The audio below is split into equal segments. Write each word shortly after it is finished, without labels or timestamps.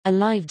A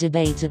live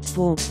debate at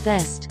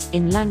PorcFest,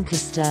 in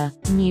Lancaster,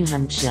 New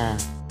Hampshire.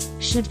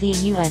 Should the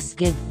US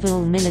give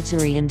full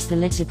military and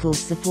political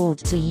support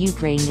to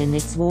Ukraine in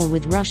its war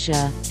with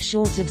Russia,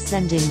 short of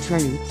sending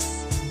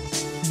troops?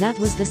 That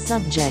was the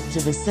subject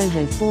of a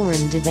Soho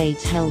Forum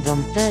debate held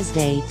on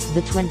Thursday,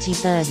 the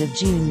 23rd of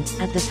June,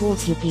 at the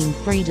Porcupine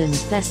Freedom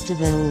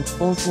Festival,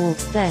 or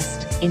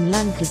PorcFest, in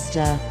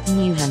Lancaster,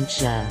 New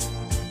Hampshire.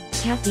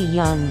 Cathy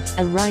Young,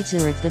 a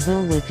writer at the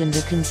Bulwark and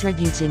a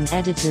contributing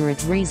editor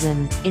at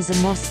Reason, is a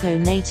Moscow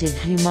native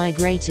who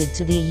migrated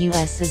to the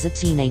US as a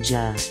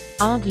teenager.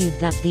 Argued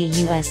that the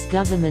US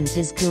government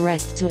is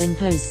correct to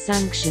impose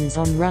sanctions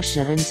on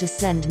Russia and to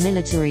send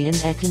military and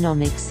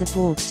economic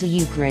support to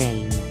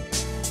Ukraine.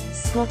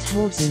 Scott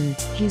Horton,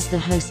 who's the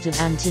host of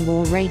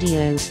Antiwar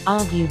Radio,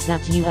 argued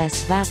that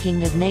US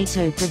backing of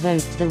NATO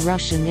provoked the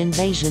Russian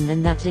invasion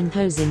and that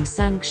imposing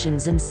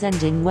sanctions and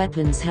sending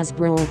weapons has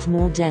brought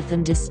more death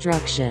and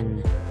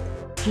destruction.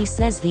 He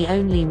says the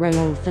only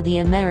role for the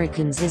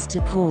Americans is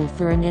to call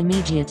for an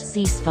immediate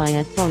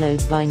ceasefire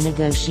followed by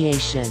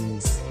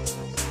negotiations.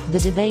 The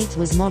debate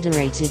was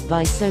moderated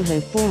by Soho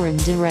Forum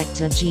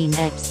director Gene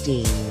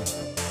Epstein.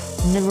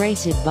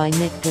 Narrated by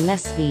Nick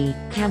Gillespie,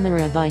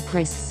 camera by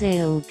Chris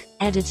Silk,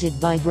 edited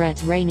by Brett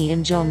Rainey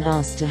and John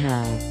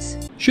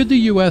Osterhout. Should the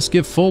U.S.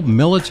 give full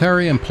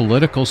military and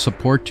political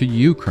support to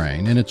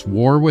Ukraine in its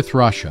war with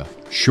Russia,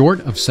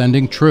 short of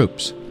sending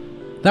troops?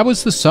 That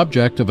was the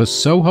subject of a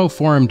Soho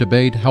Forum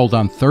debate held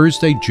on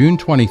Thursday, June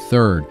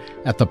 23rd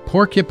at the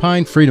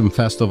Porcupine Freedom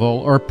Festival,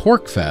 or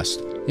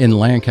PorcFest, in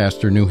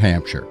Lancaster, New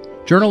Hampshire.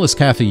 Journalist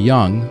Cathy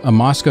Young, a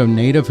Moscow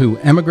native who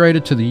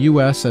emigrated to the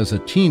U.S. as a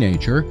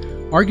teenager,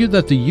 argued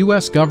that the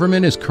U.S.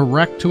 government is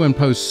correct to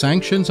impose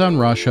sanctions on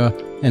Russia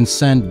and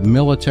send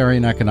military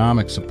and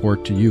economic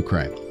support to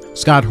Ukraine.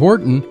 Scott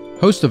Horton,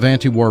 host of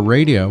Antiwar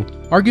Radio,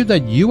 argued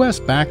that U.S.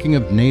 backing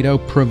of NATO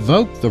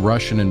provoked the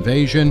Russian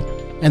invasion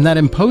and that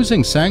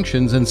imposing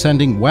sanctions and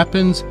sending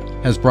weapons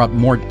has brought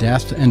more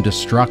death and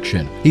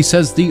destruction. He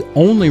says the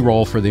only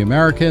role for the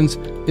Americans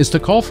is to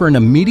call for an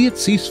immediate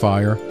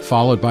ceasefire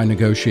followed by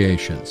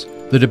negotiations.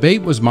 The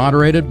debate was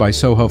moderated by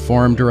Soho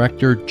Forum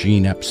director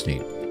Gene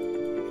Epstein.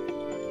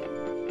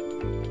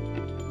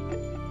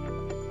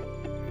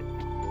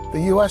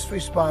 The U.S.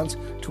 response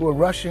to a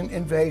Russian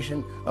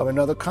invasion of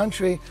another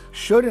country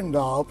should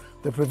involve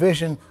the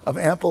provision of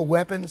ample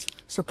weapons,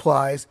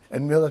 supplies,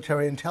 and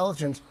military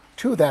intelligence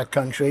to that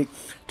country,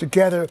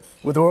 together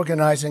with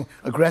organizing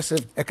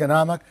aggressive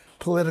economic,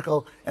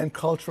 political, and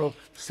cultural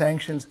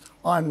sanctions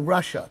on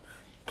Russia.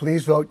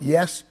 Please vote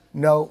yes,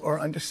 no, or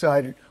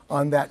undecided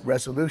on that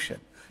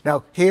resolution.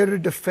 Now, here to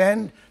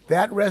defend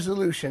that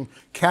resolution,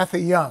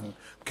 Cathy Young.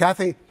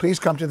 Cathy, please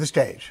come to the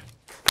stage.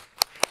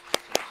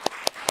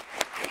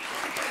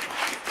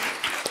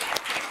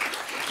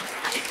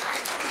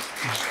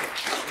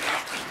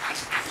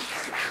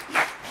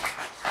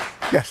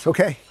 Yes,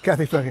 okay,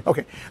 Cathy,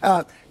 okay.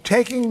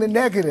 Taking the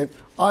negative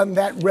on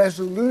that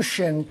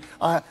resolution,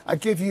 I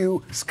give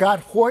you Scott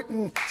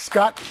Horton.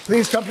 Scott,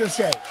 please come to the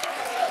stage.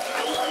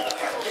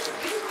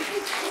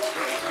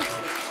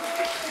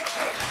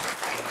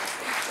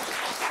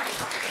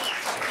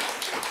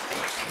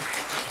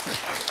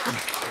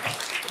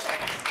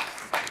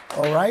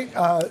 All right,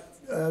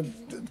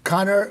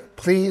 Connor,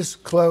 please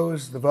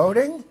close the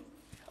voting.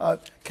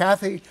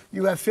 Cathy,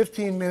 you have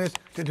 15 minutes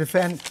to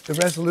defend the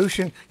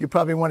resolution. You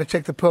probably want to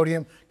take the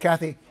podium.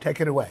 Cathy, take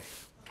it away.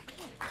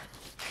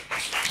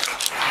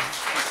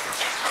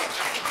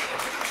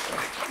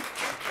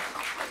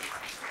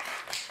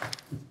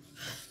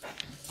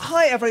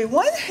 Hi,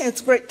 everyone.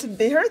 It's great to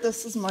be here.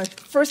 This is my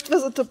first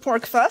visit to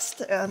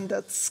PorcFest, and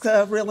it's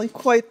really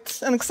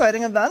quite an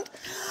exciting event.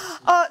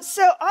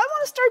 So I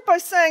want to start by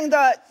saying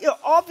that,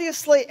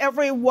 obviously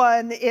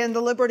everyone in the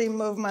liberty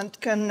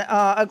movement can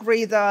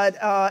agree that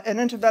an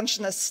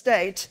interventionist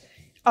state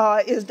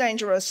is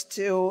dangerous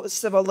to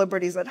civil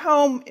liberties at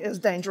home, is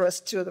dangerous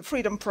to the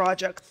Freedom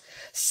Project.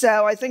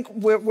 So I think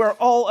we're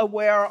all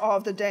aware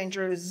of the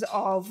dangers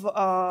of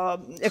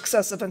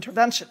excessive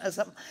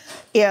interventionism.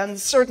 And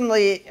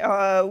certainly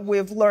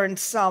we've learned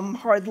some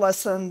hard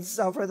lessons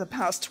over the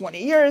past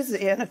 20 years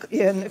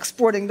in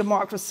exporting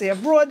democracy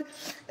abroad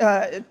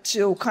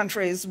to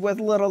countries with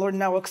little or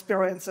no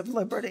experience of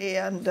liberty.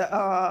 And,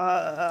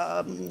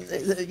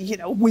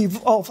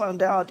 we've all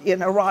found out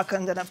in Iraq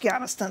and in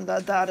Afghanistan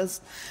that that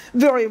is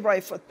very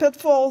rife with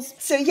pitfalls.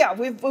 So yeah,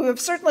 we've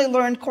certainly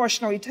learned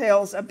cautionary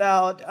tales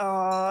about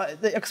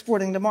the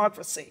exporting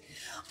democracy.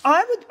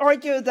 I would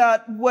argue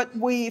that what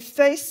we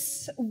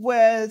face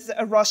with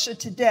Russia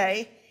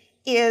today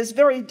is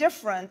very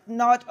different,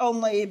 not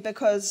only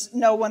because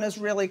no one is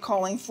really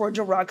calling for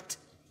direct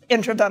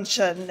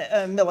intervention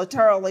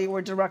militarily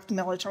or direct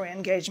military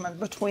engagement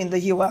between the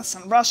US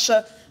and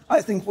Russia.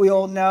 I think we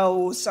all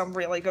know some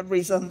really good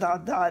reasons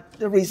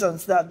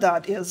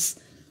that is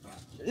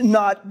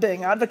not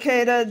being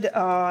advocated,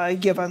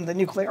 given the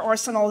nuclear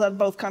arsenal that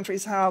both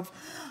countries have.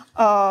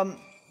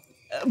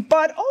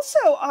 But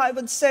also, I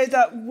would say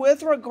that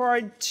with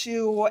regard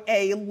to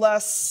a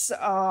less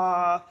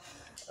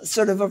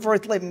sort of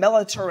overtly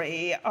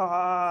military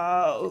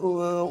or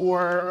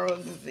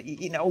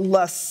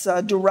less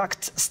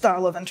direct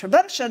style of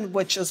intervention,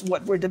 which is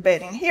what we're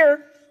debating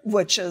here,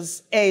 which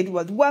is aid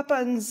with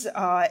weapons,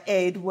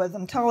 aid with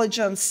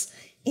intelligence,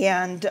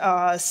 and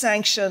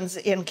sanctions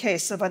in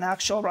case of an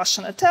actual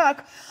Russian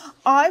attack.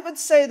 I would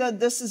say that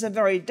this is a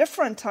very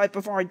different type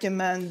of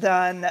argument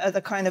than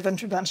the kind of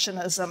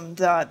interventionism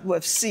that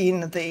we've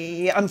seen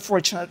the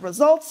unfortunate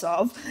results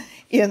of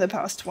in the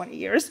past 20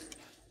 years.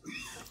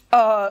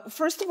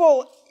 First of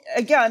all,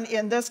 again,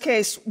 in this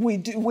case,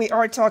 we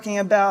are talking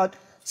about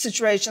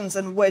situations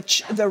in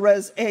which there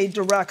is a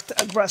direct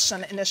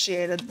aggression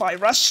initiated by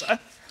Russia.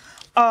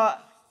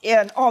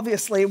 And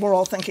obviously, we're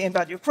all thinking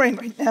about Ukraine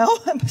right now,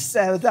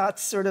 so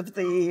that's sort of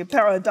the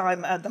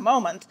paradigm at the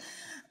moment.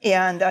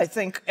 And I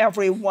think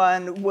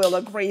everyone will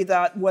agree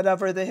that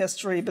whatever the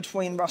history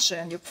between Russia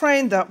and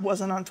Ukraine, that was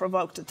an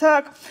unprovoked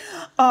attack,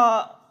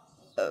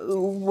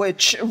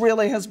 which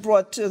really has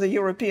brought to the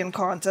European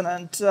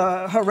continent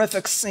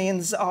horrific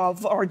scenes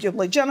of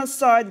arguably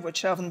genocide,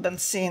 which haven't been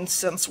seen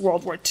since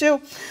World War II.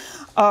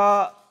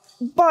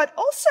 But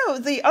also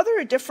the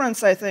other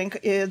difference, I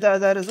think,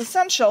 that is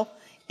essential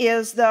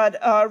is that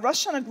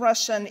Russian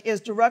aggression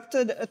is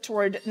directed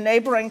toward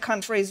neighboring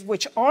countries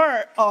which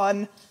are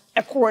on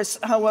a course,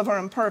 however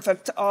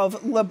imperfect,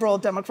 of liberal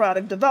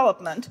democratic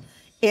development,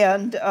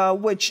 and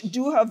which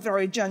do have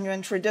very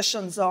genuine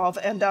traditions of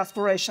and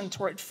aspiration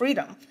toward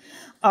freedom.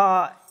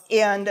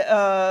 And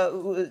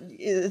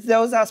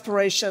those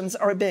aspirations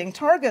are being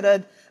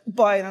targeted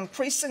by an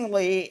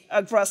increasingly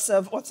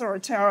aggressive,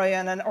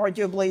 authoritarian, and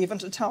arguably even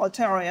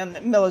totalitarian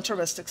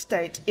militaristic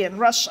state in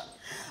Russia.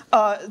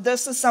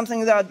 This is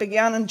something that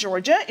began in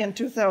Georgia in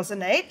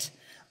 2008,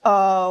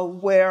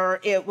 where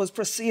it was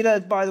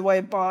preceded, by the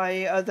way,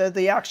 by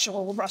the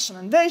actual Russian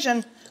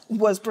invasion,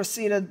 was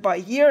preceded by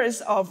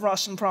years of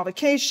Russian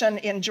provocation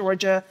in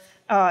Georgia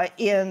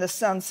in the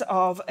sense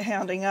of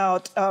handing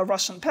out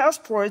Russian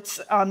passports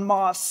en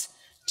masse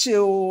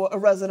to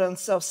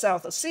residents of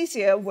South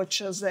Ossetia,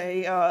 which is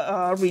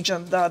a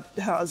region that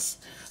has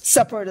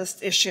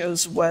separatist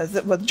issues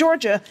with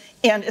Georgia,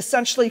 and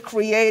essentially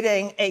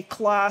creating a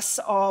class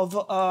of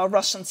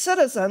Russian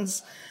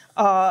citizens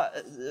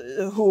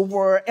who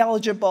were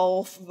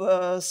eligible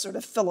sort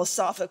of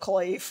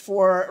philosophically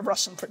for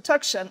Russian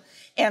protection.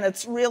 And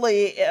it's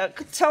really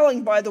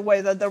telling, by the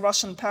way, that the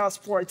Russian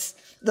passports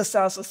the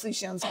South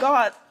Ossetians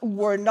got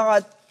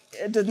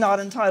did not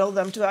entitle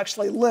them to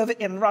actually live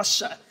in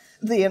Russia.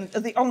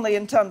 The only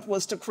intent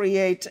was to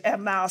create a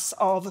mass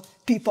of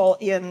people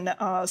in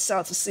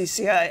South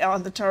Ossetia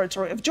on the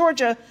territory of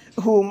Georgia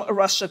whom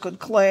Russia could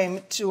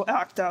claim to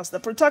act as the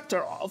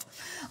protector of.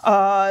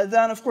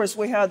 Then, of course,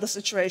 we had the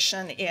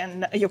situation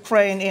in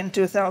Ukraine in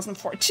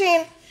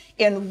 2014,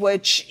 in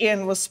which,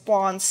 in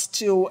response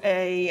to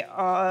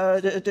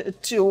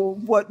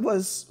what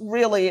was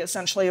really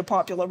essentially a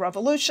popular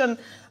revolution,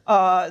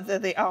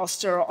 the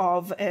ouster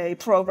of a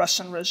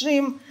pro-Russian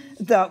regime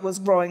that was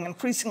growing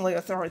increasingly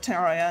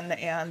authoritarian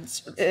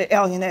and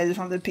alienated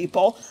from the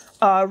people,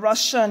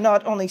 Russia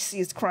not only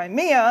seized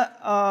Crimea,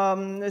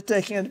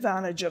 taking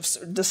advantage of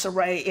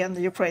disarray in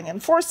the Ukrainian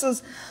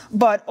forces,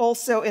 but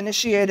also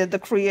initiated the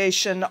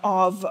creation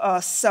of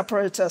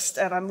separatist,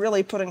 and I'm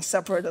really putting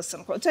separatists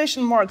in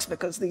quotation marks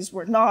because these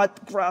were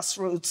not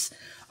grassroots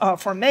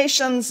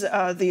formations.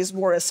 These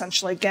were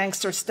essentially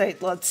gangster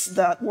statelets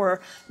that were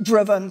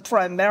driven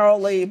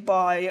primarily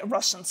by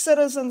Russian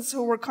citizens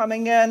who were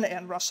coming in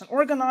and Russian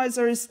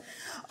organizers.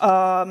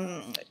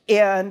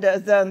 And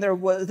then there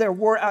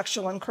were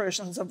actual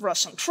incursions of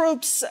Russian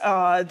troops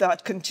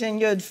that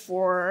continued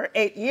for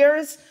 8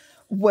 years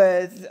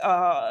with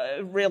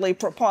really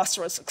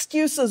preposterous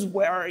excuses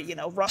where,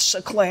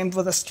 Russia claimed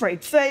with a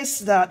straight face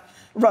that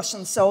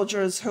Russian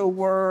soldiers who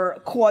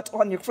were caught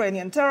on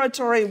Ukrainian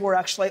territory were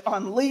actually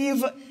on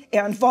leave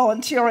and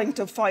volunteering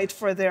to fight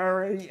for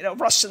their,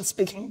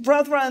 Russian-speaking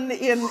brethren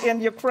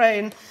in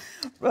Ukraine.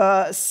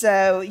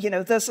 So,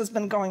 this has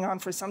been going on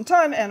for some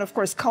time, and of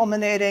course,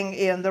 culminating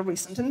in the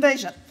recent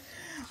invasion.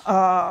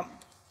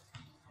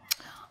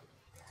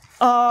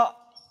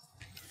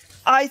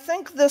 I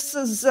think this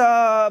is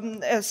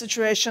a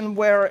situation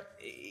where,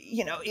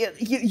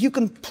 you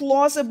can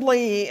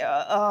plausibly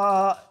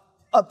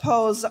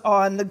oppose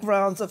on the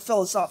grounds of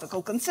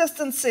philosophical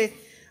consistency,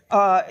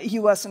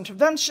 U.S.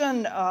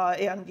 intervention,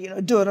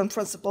 and do it on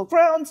principle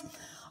grounds.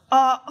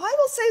 I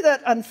will say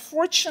that,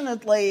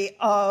 unfortunately,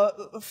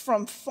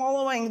 from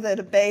following the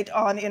debate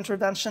on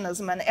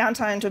interventionism and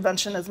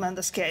anti-interventionism in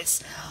this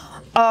case,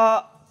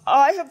 I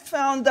have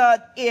found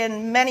that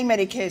in many,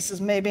 many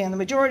cases, maybe in the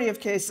majority of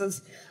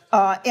cases,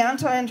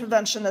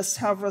 anti-interventionists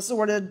have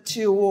resorted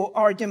to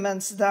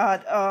arguments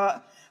that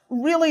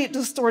really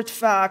distort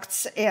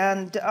facts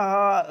and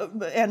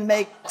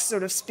make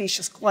sort of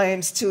specious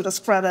claims to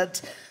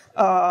discredit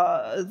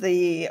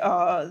the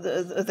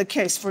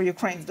case for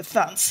Ukraine's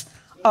defense.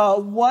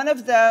 One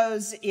of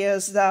those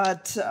is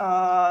that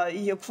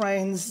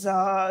Ukraine's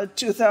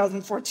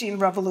 2014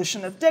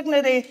 Revolution of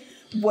Dignity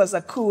was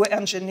a coup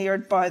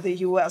engineered by the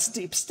U.S.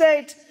 deep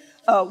state.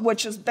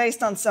 which is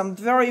based on some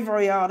very,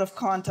 very out of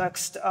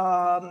context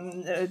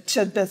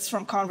tidbits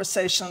from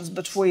conversations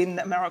between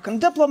American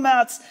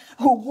diplomats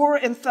who were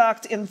in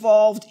fact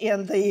involved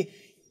in the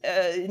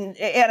and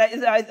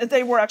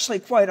they were actually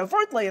quite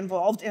overtly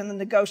involved in the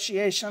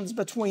negotiations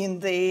between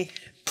the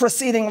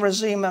preceding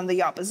regime and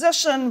the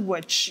opposition,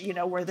 which, you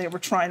know, where they were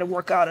trying to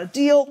work out a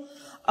deal.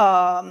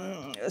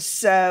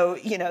 So,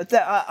 you know,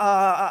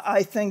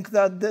 I think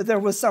that there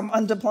was some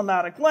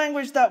undiplomatic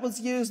language that was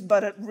used,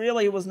 but it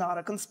really was not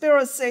a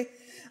conspiracy.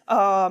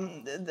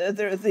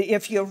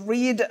 If you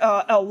read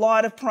a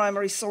lot of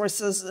primary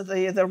sources,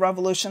 the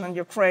revolution in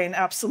Ukraine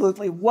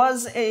absolutely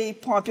was a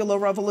popular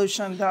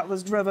revolution that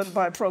was driven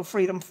by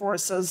pro-freedom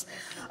forces.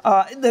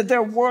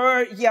 There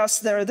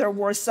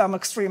were some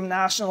extreme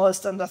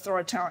nationalist and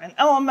authoritarian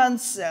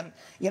elements, and,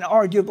 you know,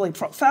 arguably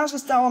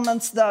pro-fascist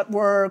elements that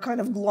were kind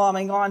of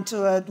glomming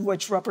onto it,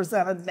 which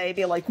represented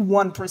maybe like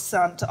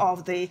 1%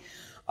 of the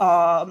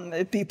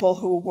people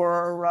who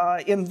were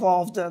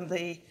involved in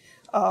the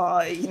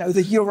you know,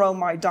 the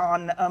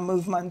Euromaidan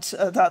movement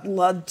that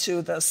led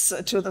to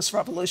this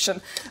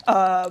revolution.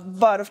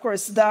 But of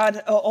course,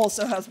 that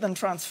also has been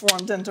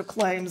transformed into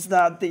claims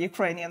that the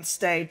Ukrainian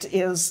state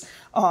is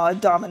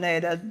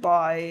dominated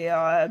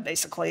by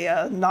basically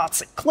a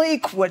Nazi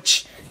clique,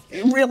 which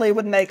really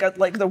would make it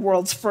like the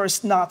world's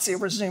first Nazi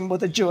regime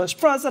with a Jewish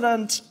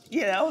president.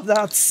 You know,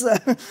 that's,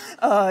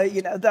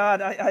 you know,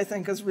 that I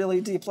think is really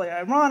deeply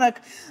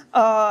ironic.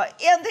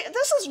 And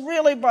this is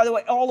really, by the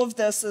way, all of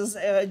this is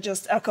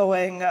just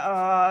echoing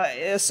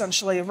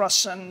essentially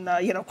Russian,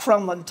 you know,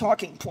 Kremlin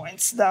talking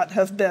points that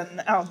have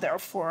been out there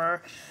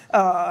for,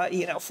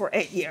 you know, for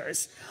 8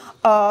 years.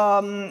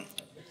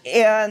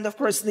 And of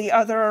course, the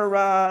other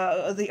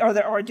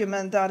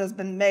argument that has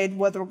been made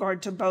with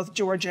regard to both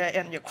Georgia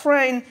and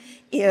Ukraine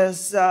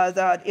is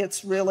that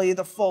it's really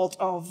the fault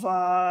of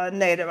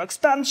NATO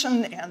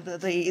expansion and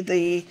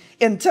the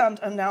intent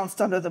announced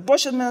under the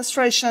Bush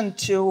administration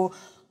to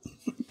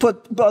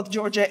put both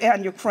Georgia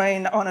and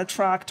Ukraine on a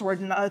track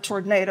toward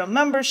NATO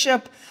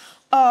membership.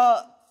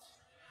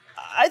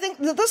 I think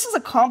that this is a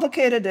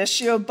complicated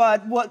issue,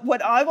 but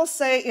what I will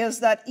say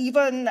is that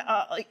even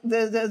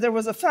there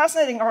was a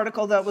fascinating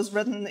article that was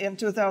written in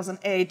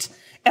 2008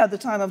 at the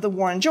time of the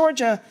war in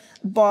Georgia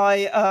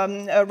by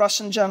a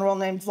Russian general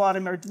named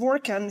Vladimir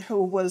Dvorkin,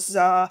 who was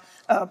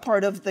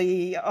part of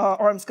the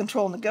arms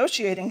control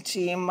negotiating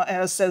team.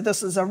 So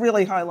this is a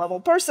really high-level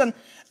person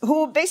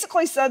who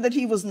basically said that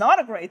he was not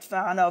a great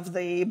fan of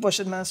the Bush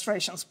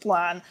administration's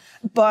plan,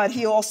 but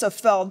he also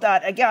felt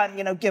that, again,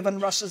 you know, given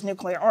Russia's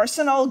nuclear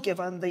arsenal,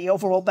 given the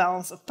overall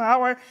balance of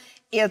power,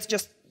 it's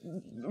just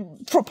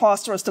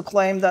preposterous to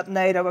claim that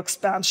NATO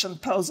expansion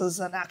poses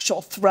an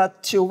actual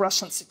threat to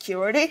Russian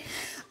security.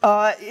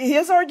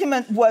 His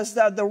argument was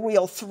that the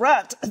real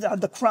threat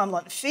that the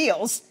Kremlin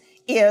feels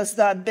is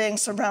that being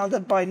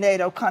surrounded by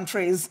NATO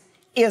countries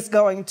is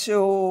going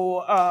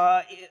to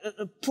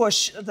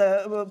push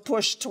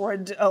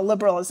toward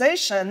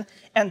liberalization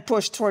and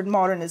push toward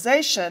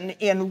modernization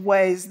in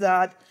ways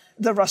that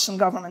the Russian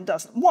government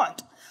doesn't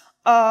want.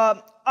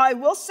 I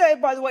will say,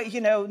 by the way,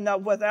 you know, now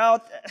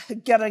without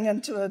getting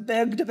into a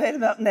big debate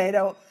about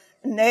NATO,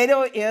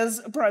 NATO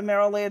is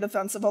primarily a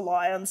defensive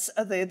alliance.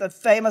 The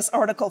famous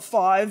Article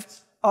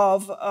 5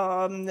 of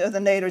the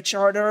NATO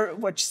Charter,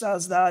 which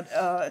says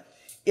that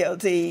you know,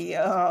 the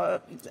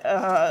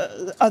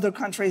other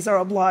countries are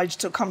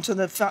obliged to come to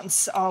the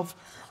defense of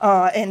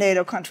a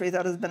NATO country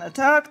that has been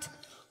attacked.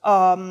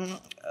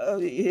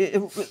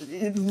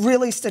 It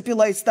really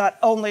stipulates that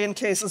only in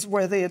cases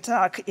where the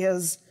attack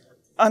is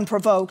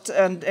unprovoked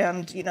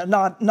and you know,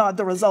 not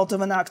the result of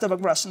an act of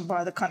aggression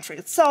by the country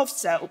itself.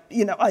 So,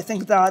 you know, I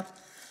think that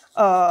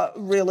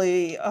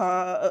really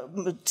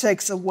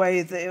takes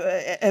away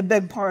a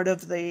big part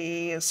of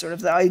the sort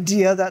of the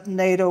idea that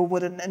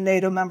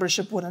NATO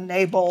membership would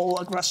enable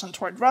aggression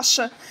toward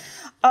Russia.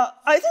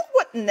 I think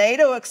what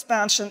NATO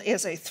expansion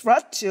is a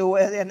threat to,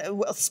 and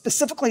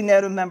specifically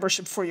NATO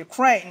membership for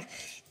Ukraine,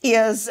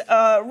 is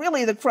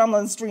really the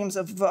Kremlin's dreams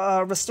of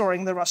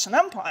restoring the Russian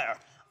Empire,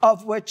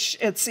 of which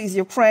it sees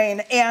Ukraine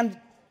and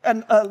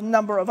a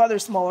number of other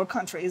smaller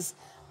countries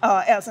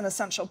as an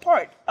essential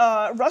part.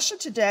 Russia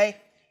today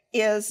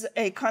is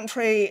a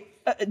country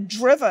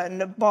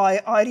driven by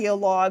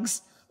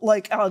ideologues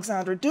like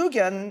Alexander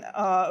Dugin,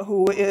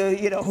 who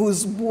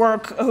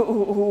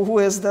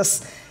is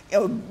this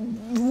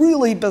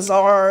really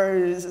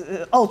bizarre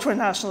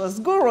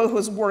ultra-nationalist guru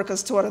whose work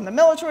is taught in the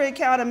military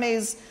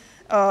academies,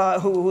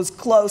 who's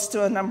close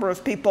to a number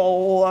of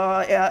people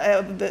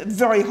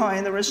very high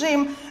in the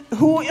regime,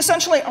 who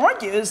essentially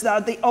argues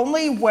that the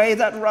only way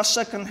that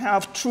Russia can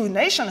have true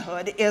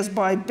nationhood is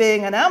by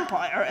being an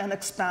empire and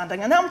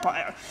expanding an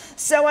empire.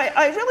 So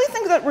I really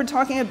think that we're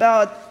talking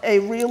about a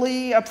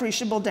really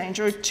appreciable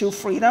danger to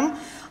freedom.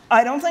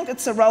 I don't think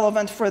it's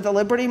irrelevant for the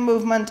liberty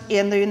movement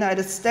in the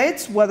United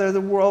States, whether the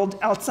world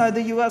outside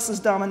the US is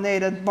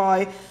dominated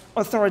by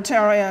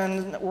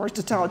authoritarian or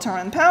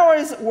totalitarian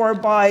powers or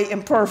by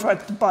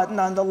imperfect but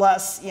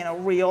nonetheless, you know,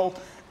 real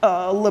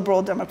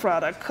liberal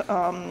democratic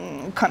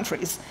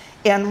countries.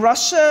 And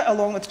Russia,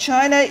 along with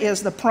China,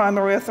 is the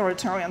primary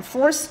authoritarian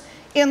force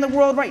in the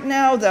world right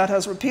now that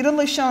has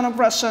repeatedly shown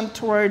aggression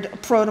toward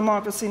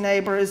pro-democracy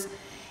neighbors.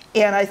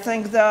 And I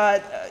think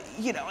that,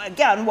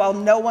 again, while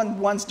no one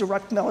wants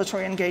direct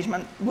military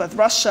engagement with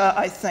Russia,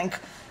 I think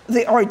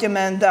the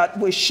argument that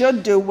we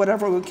should do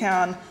whatever we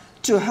can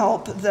to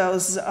help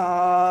those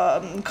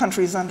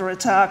countries under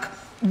attack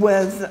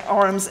with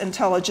arms,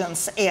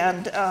 intelligence,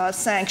 and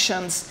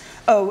sanctions,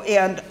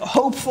 and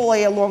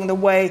hopefully along the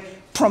way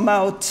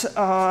promote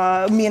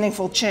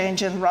meaningful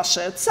change in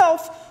Russia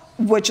itself,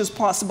 which is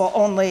possible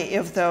only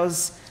if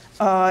those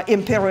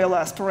imperial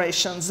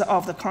aspirations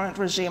of the current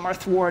regime are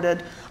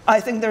thwarted. I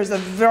think there's a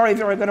very,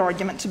 very good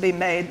argument to be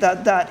made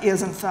that that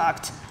is, in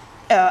fact,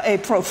 a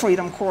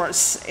pro-freedom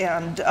course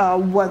and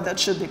one that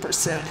should be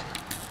pursued.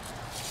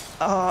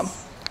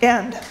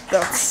 And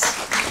that's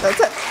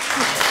it.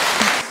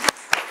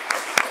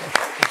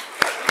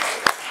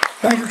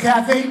 Thank you,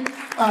 Cathy.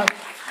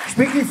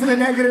 Speaking for the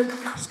negative,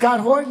 Scott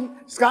Horton.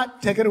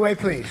 Scott, take it away,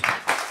 please.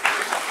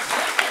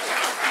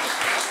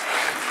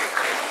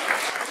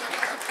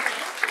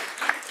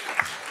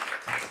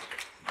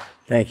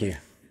 Thank you.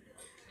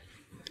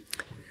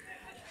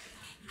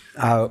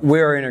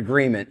 We are in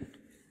agreement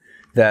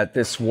that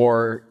this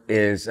war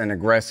is an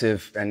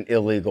aggressive and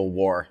illegal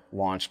war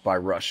launched by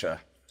Russia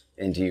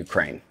into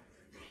Ukraine.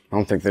 I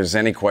don't think there's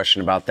any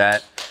question about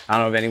that. I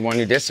don't know of anyone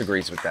who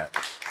disagrees with that.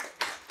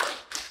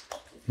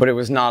 But it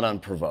was not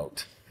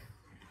unprovoked.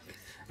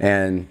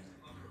 And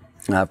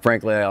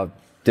frankly, I'll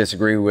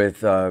disagree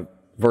with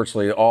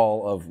virtually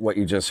all of what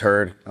you just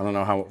heard. I don't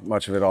know how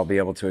much of it I'll be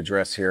able to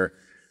address here.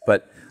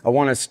 But I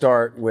want to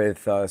start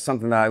with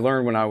something that I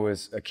learned when I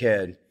was a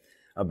kid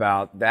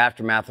about the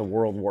aftermath of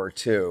World War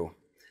II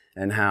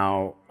and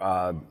how,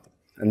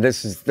 and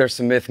there's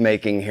some myth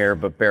making here,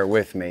 but bear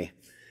with me,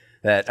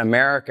 that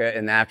America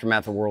in the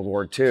aftermath of World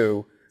War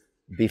II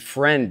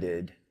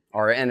befriended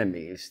our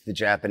enemies, the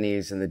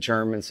Japanese and the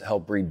Germans,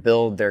 helped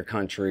rebuild their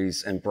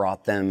countries and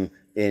brought them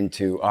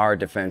into our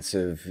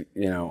defensive,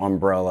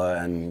 umbrella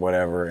and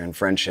whatever and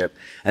friendship.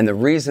 And the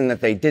reason that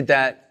they did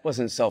that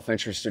wasn't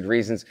self-interested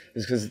reasons,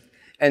 is because,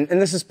 and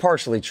this is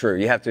partially true,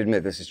 you have to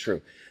admit this is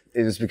true,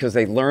 it was because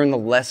they learned the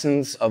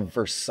lessons of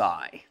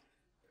Versailles.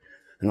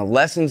 And the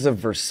lessons of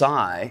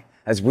Versailles,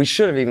 as we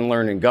should have even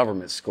learned in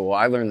government school,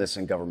 I learned this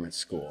in government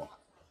school,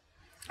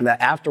 that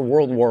after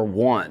World War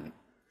I,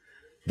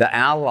 the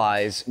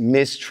Allies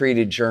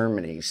mistreated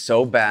Germany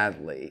so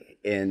badly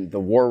in the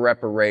war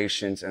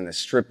reparations and the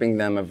stripping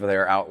them of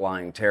their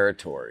outlying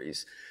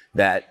territories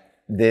that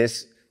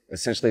this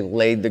essentially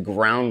laid the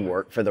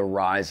groundwork for the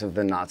rise of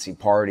the Nazi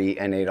Party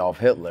and Adolf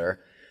Hitler.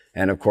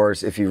 And of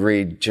course, if you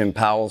read Jim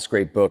Powell's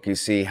great book, you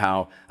see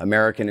how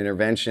American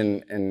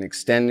intervention in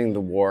extending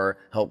the war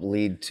helped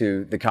lead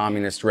to the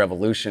communist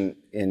revolution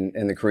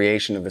in the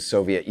creation of the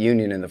Soviet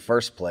Union in the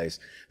first place,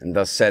 and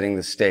thus setting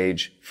the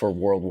stage for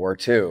World War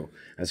II.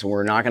 And so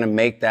we're not going to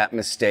make that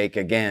mistake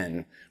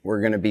again. We're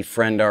going to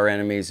befriend our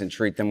enemies and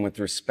treat them with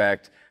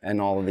respect and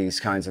all of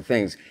these kinds of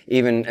things.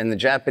 And the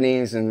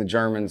Japanese and the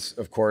Germans,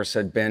 of course,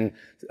 had been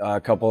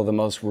a couple of the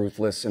most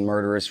ruthless and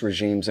murderous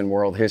regimes in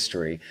world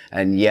history.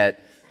 And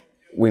yet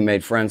we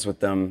made friends with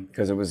them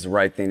because it was the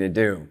right thing to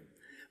do.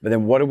 But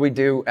then what did we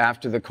do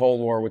after the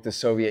Cold War with the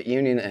Soviet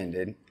Union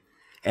ended?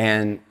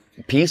 And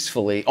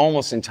peacefully,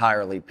 almost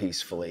entirely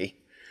peacefully,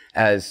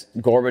 as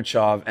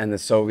Gorbachev and the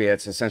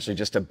Soviets essentially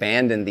just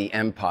abandoned the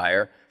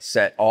empire,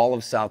 set all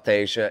of South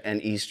Asia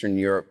and Eastern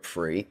Europe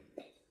free,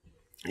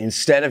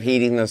 instead of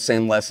heeding those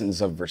same lessons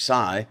of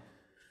Versailles,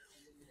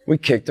 we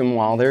kicked them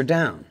while they're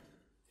down.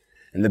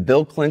 And the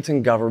Bill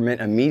Clinton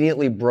government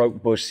immediately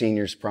broke Bush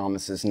Sr.'s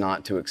promises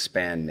not to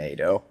expand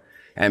NATO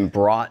and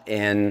brought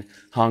in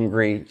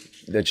Hungary,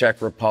 the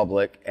Czech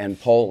Republic, and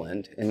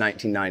Poland in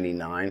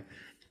 1999.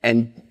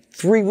 And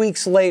 3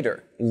 weeks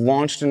later,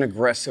 launched an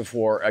aggressive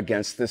war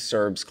against the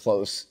Serbs'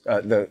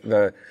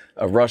 the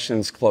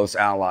Russians' close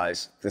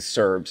allies, the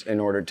Serbs, in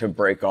order to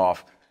break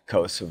off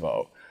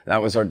Kosovo.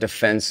 That was our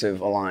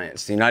defensive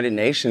alliance. The United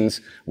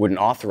Nations wouldn't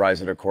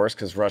authorize it, of course,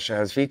 because Russia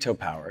has veto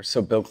power.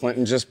 So Bill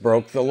Clinton just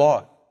broke the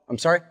law. I'm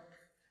sorry?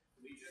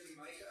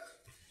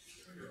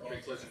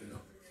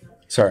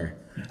 Sorry.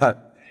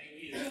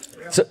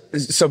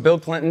 So Bill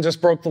Clinton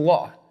just broke the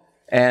law.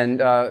 And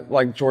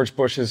like George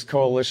Bush's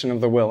coalition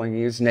of the willing,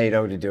 he used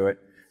NATO to do it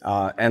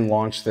and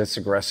launched this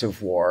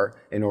aggressive war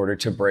in order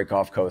to break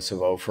off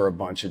Kosovo for a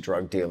bunch of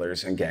drug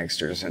dealers and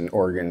gangsters and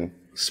organ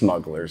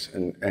smugglers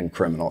and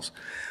criminals.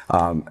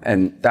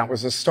 And that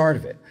was the start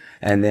of it.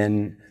 And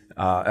then,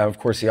 of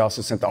course, he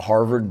also sent the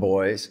Harvard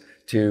boys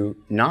to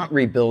not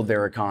rebuild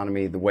their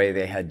economy the way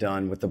they had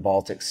done with the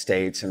Baltic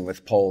states and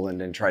with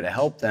Poland and try to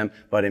help them,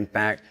 but in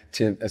fact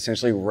to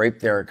essentially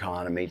rape their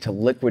economy, to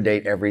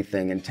liquidate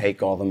everything and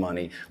take all the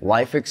money.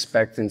 Life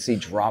expectancy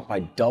dropped by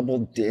double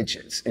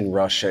digits in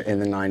Russia in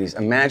the 90s.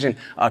 Imagine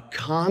a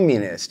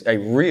communist, a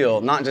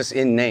real, not just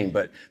in name,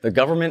 but the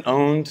government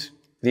owned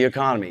the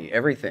economy,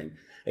 everything.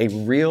 A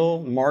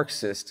real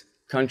Marxist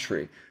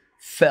country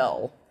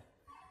fell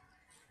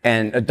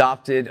and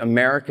adopted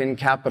American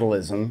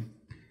capitalism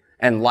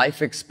and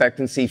life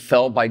expectancy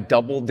fell by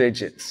double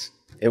digits.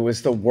 It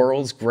was the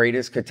world's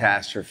greatest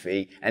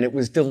catastrophe, and it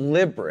was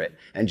deliberate.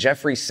 And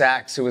Jeffrey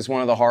Sachs, who was one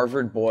of the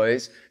Harvard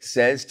boys,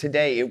 says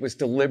today it was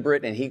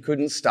deliberate and he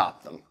couldn't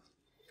stop them.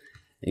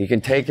 You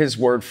can take his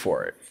word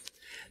for it.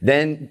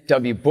 Then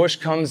W. Bush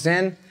comes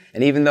in,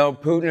 and even though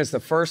Putin is the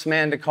first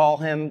man to call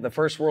him, the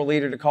first world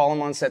leader to call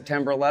him on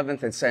September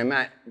 11th and say,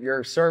 Matt,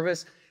 your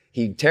service,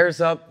 he tears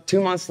up,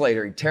 2 months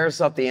later, he tears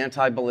up the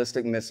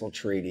anti-ballistic missile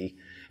treaty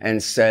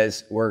and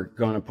says, we're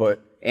going to put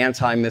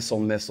anti-missile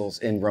missiles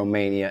in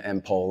Romania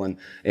and Poland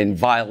in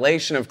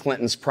violation of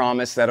Clinton's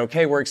promise that,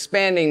 okay, we're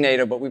expanding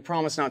NATO, but we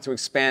promise not to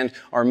expand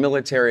our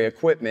military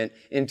equipment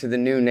into the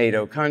new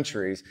NATO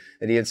countries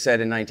that he had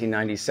said in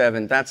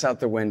 1997. That's out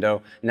the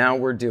window. Now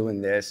we're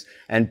doing this.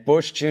 And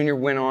Bush Jr.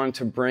 went on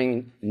to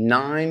bring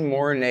 9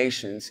 more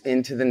nations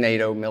into the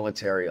NATO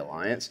military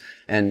alliance.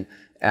 And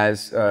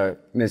as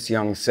Ms.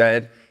 Young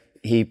said,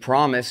 he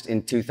promised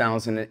in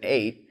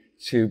 2008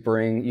 to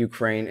bring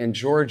Ukraine and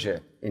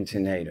Georgia into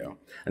NATO.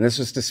 And this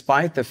was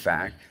despite the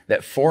fact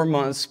that 4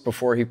 months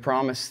before he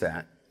promised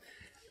that,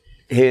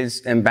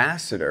 his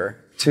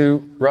ambassador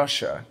to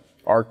Russia,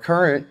 our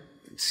current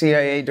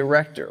CIA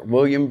director,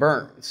 William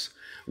Burns,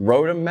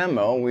 wrote a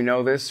memo. We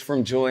know this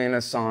from Julian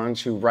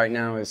Assange, who right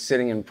now is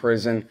sitting in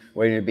prison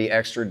waiting to be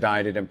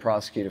extradited and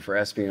prosecuted for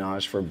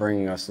espionage for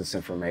bringing us this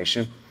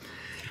information.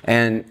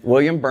 And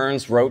William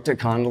Burns wrote to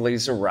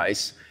Condoleezza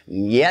Rice,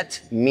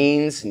 "Niet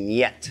means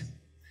niet."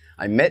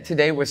 I met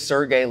today with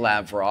Sergei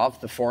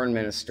Lavrov, the foreign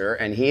minister,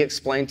 and he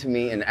explained to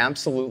me in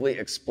absolutely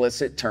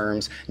explicit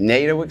terms,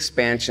 NATO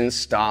expansion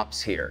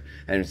stops here.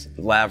 And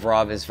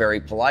Lavrov is very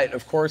polite,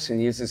 of course, and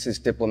uses his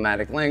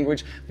diplomatic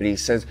language, but he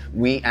says,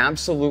 we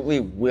absolutely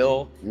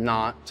will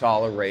not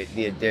tolerate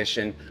the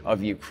addition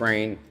of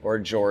Ukraine or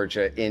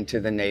Georgia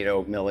into the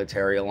NATO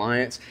military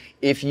alliance.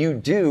 If you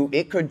do,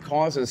 it could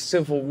cause a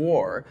civil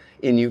war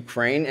in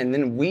Ukraine, and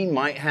then we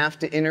might have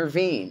to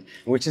intervene,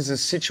 which is a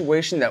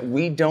situation that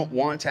we don't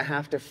want to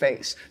have to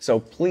face. So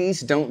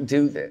please don't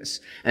do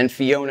this. And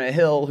Fiona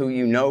Hill, who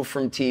you know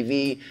from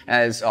TV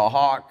as a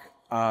hawk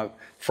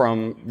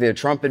from the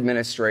Trump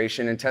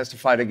administration and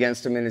testified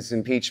against him in his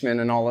impeachment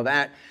and all of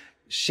that,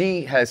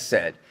 she has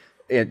said,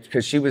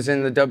 because she was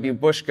in the W.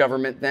 Bush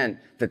government then,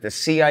 that the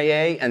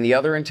CIA and the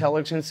other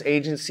intelligence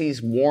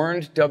agencies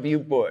warned W.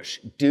 Bush,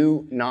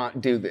 do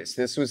not do this.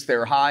 This was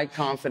their high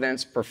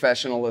confidence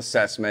professional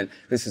assessment.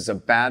 This is a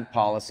bad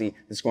policy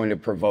that's going to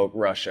provoke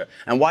Russia.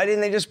 And why didn't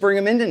they just bring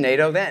him into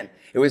NATO then?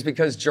 It was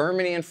because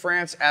Germany and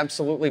France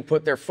absolutely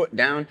put their foot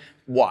down.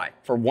 Why?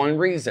 For one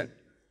reason.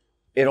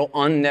 It'll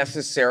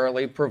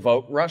unnecessarily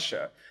provoke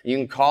Russia. You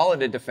can call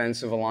it a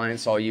defensive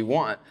alliance all you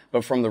want,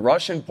 but from the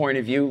Russian point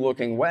of view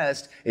looking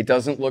west, it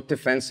doesn't look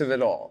defensive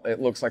at all.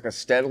 It looks like a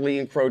steadily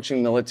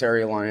encroaching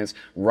military alliance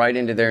right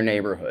into their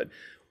neighborhood.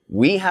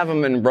 We have a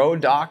Monroe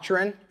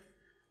Doctrine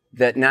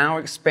that now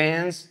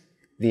expands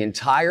the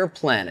entire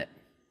planet,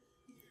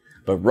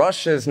 but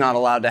Russia is not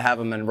allowed to have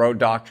a Monroe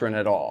Doctrine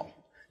at all,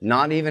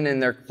 not even in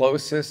their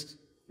closest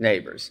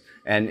neighbors.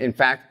 And in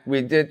fact,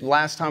 we did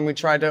last time we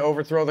tried to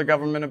overthrow the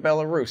government of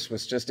Belarus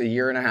was just a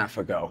year and a half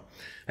ago.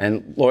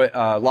 And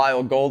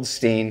Lyle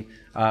Goldstein,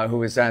 who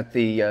was at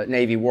the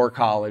Navy War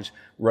College,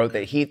 wrote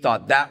that he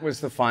thought that was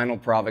the final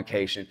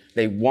provocation.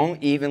 They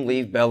won't even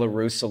leave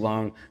Belarus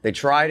alone. They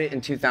tried it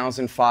in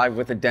 2005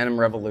 with the Denim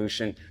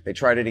Revolution. They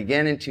tried it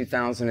again in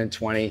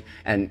 2020.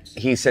 And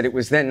he said it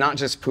was then not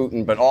just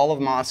Putin, but all of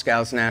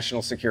Moscow's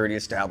national security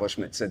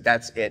establishment said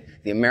that's it.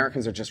 The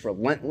Americans are just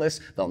relentless.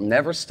 They'll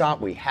never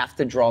stop. We have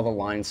to draw the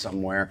line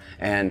somewhere.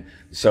 And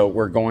so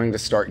we're going to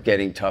start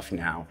getting tough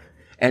now.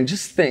 And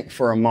just think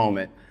for a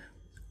moment,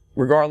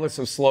 regardless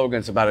of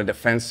slogans about a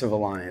defensive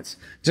alliance,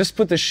 just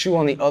put the shoe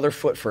on the other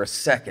foot for a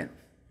second.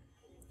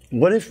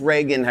 What if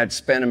Reagan had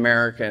spent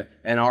America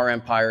and our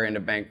empire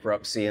into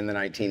bankruptcy in the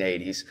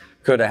 1980s?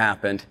 Could have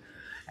happened.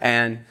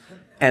 And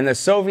the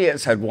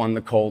Soviets had won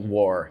the Cold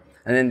War.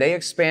 And then they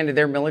expanded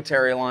their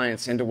military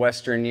alliance into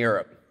Western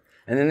Europe.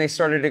 And then they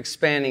started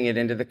expanding it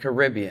into the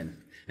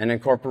Caribbean and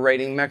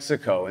incorporating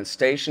Mexico and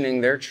stationing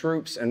their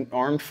troops and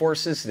armed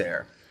forces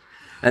there.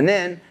 And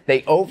then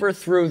they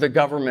overthrew the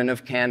government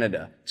of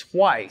Canada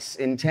twice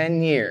in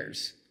 10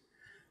 years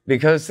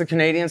because the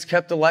Canadians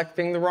kept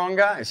electing the wrong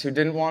guys who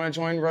didn't want to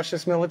join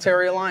Russia's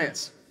military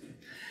alliance.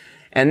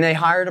 And they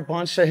hired a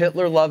bunch of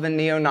Hitler-loving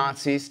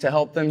neo-Nazis to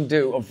help them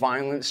do a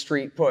violent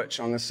street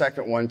putsch on the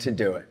second one to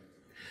do it.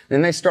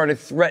 Then they started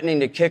threatening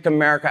to kick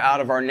America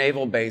out of our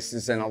naval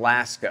bases in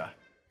Alaska.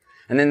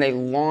 And then they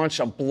launch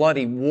a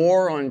bloody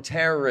war on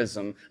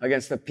terrorism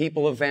against the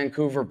people of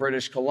Vancouver,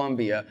 British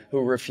Columbia,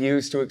 who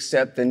refused to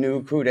accept the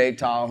new coup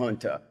d'etat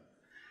junta.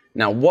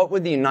 Now, what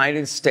would the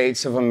United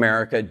States of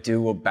America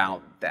do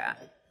about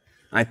that?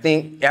 I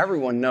think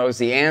everyone knows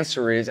the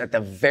answer is, at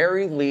the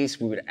very least,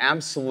 we would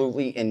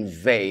absolutely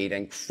invade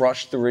and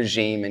crush the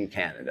regime in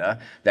Canada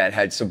that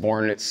had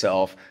subordinated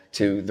itself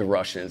to the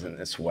Russians in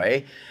this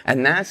way.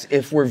 And that's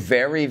if we're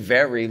very,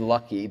 very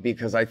lucky,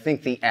 because I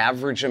think the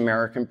average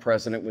American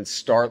president would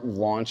start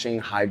launching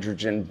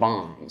hydrogen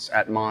bombs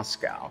at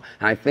Moscow.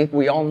 And I think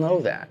we all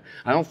know that.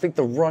 I don't think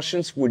the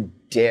Russians would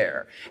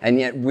dare. And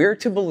yet we're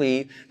to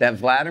believe that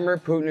Vladimir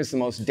Putin is the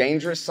most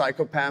dangerous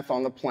psychopath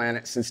on the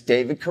planet since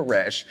David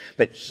Koresh,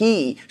 but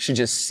he should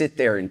just sit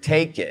there and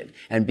take it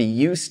and be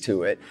used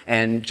to it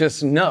and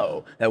just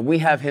know that we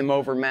have him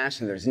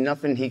overmatched and there's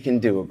nothing he can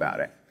do about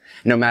it.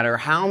 No matter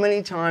how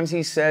many times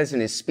he says in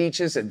his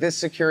speeches at this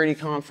security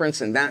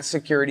conference and that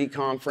security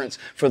conference,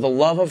 for the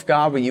love of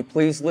God, will you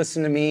please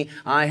listen to me?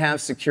 I have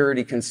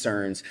security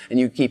concerns. And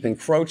you keep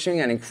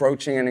encroaching and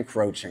encroaching and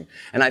encroaching.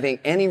 And I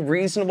think any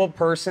reasonable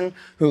person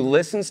who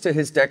listens to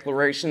his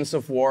declarations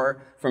of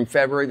war from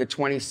February the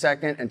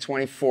 22nd and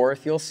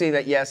 24th, you'll see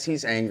that, yes,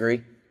 he's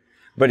angry.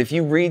 But if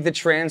you read the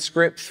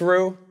transcript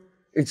through,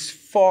 it's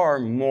far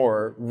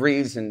more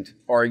reasoned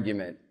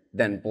argument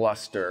than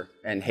bluster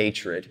and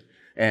hatred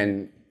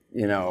and,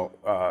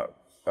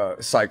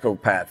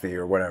 psychopathy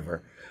or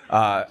whatever.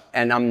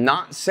 And I'm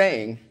not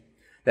saying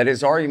that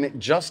his argument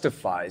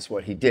justifies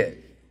what he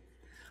did.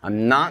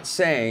 I'm not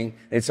saying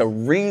it's a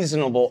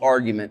reasonable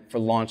argument for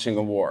launching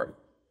a war.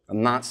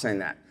 I'm not saying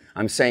that.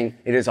 I'm saying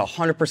it is a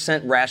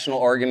 100% rational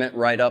argument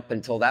right up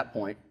until that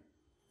point,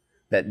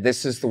 that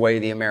this is the way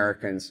the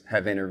Americans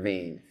have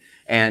intervened.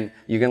 And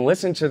you can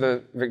listen to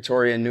the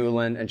Victoria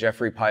Nuland and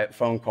Jeffrey Pyatt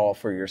phone call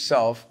for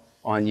yourself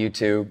on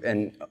YouTube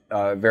and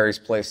various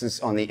places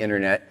on the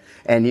internet,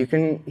 and you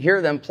can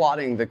hear them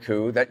plotting the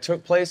coup that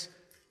took place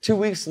 2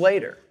 weeks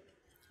later,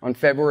 on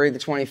February the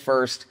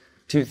 21st,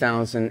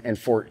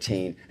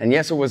 2014. And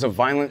yes, it was a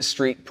violent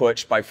street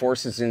putsch by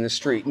forces in the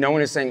street. No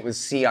one is saying it was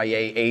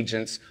CIA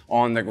agents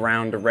on the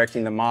ground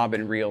directing the mob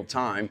in real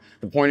time.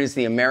 The point is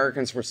the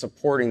Americans were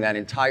supporting that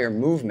entire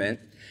movement,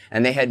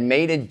 and they had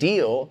made a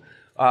deal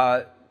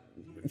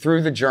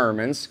through the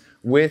Germans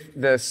with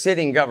the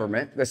sitting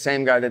government, the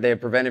same guy that they had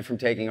prevented from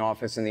taking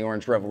office in the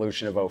Orange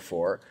Revolution of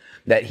 '04,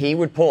 that he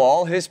would pull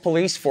all his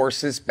police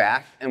forces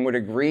back and would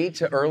agree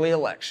to early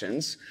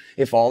elections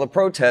if all the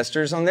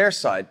protesters on their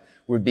side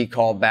would be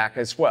called back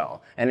as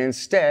well. And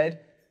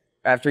instead,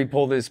 after he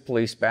pulled his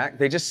police back,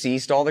 they just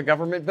seized all the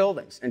government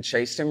buildings and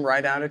chased him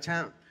right out of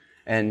town.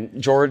 And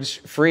George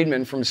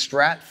Friedman from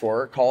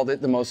Stratford called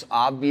it the most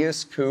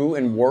obvious coup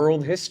in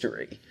world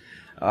history.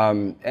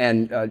 John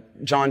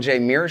J.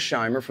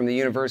 Mearsheimer from the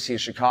University of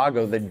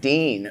Chicago, the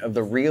dean of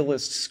the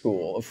Realist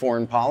School of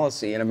Foreign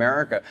Policy in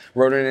America,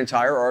 wrote an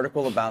entire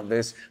article about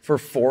this for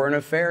Foreign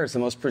Affairs, the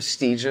most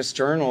prestigious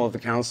journal of the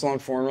Council on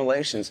Foreign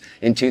Relations,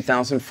 in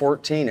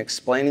 2014,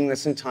 explaining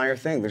this entire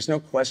thing. There's no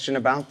question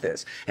about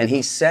this. And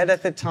he said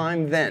at the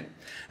time then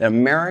that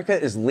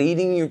America is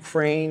leading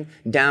Ukraine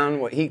down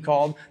what he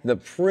called the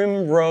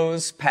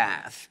primrose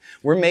path.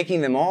 We're making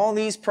them all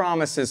these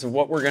promises of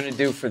what we're going to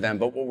do for them,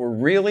 but what we're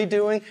really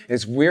doing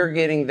is we're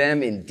getting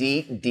them in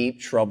deep, deep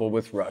trouble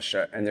with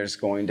Russia, and there's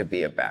going to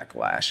be a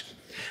backlash.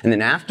 And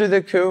then after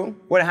the coup,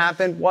 what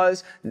happened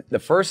was the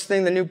first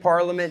thing the new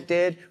parliament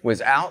did was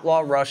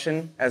outlaw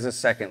Russian as a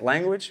second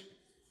language,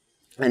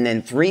 and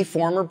then four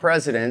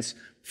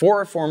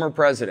former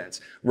presidents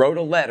wrote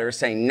a letter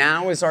saying,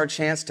 now is our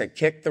chance to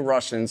kick the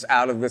Russians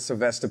out of the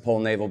Sevastopol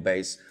naval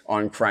base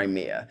on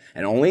Crimea.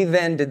 And only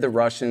then did the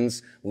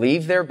Russians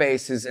leave their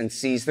bases and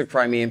seize the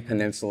Crimean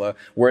Peninsula,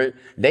 where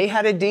they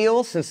had a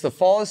deal since the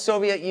fall of the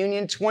Soviet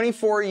Union,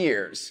 24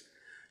 years,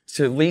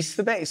 to lease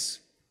the base.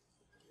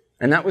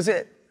 And that was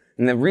it.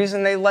 And the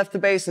reason they left the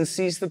base and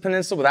seized the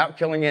peninsula without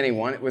killing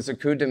anyone, it was a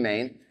coup de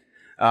main,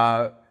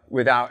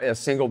 without a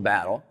single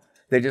battle.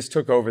 They just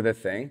took over the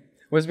thing,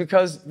 was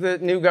because the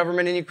new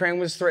government in Ukraine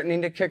was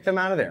threatening to kick them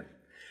out of there.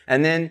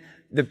 And then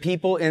the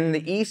people in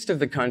the east of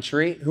the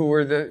country, who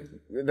were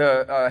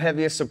the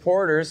heaviest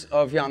supporters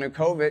of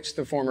Yanukovych,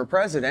 the former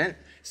president,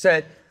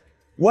 said,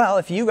 well,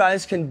 if you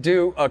guys can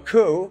do a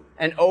coup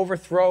and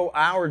overthrow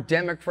our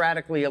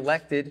democratically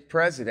elected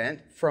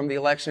president from the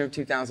election of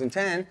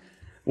 2010,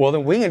 well,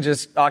 then we can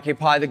just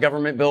occupy the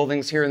government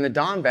buildings here in the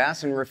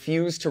Donbass and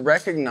refuse to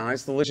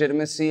recognize the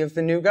legitimacy of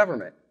the new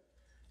government.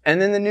 And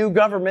then the new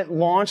government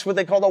launched what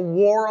they called a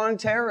war on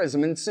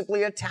terrorism and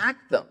simply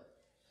attacked them.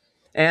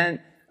 And,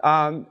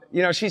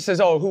 she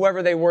says, oh,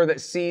 whoever they were that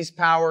seized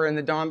power in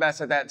the Donbass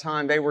at that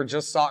time, they were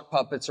just sock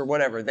puppets or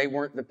whatever. They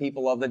weren't the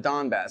people of the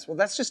Donbass. Well,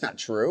 that's just not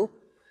true.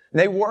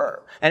 They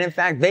were. And in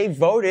fact, they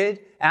voted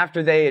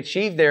after they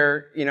achieved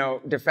their,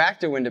 de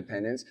facto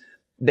independence.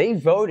 They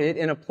voted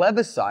in a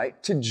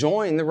plebiscite to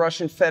join the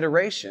Russian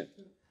Federation.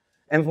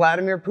 And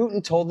Vladimir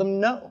Putin told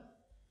them no.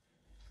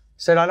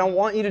 Said, I don't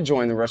want you to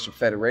join the Russian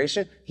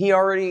Federation. He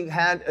already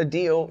had a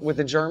deal with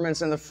the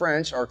Germans and the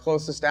French, our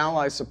closest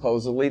allies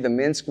supposedly, the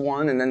Minsk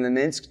I and then the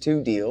Minsk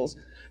II deals,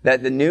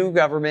 that the new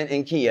government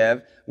in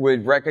Kiev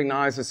would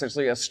recognize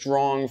essentially a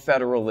strong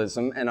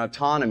federalism and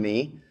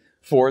autonomy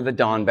for the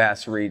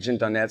Donbass region,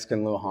 Donetsk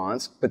and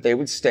Luhansk, but they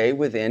would stay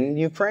within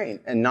Ukraine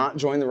and not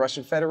join the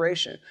Russian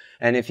Federation.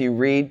 And if you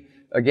read,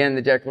 again,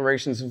 the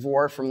declarations of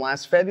war from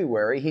last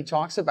February, he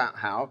talks about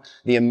how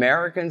the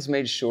Americans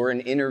made sure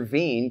and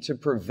intervened to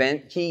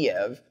prevent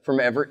Kiev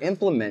from ever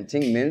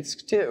implementing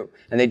Minsk II.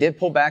 And they did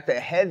pull back the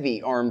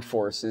heavy armed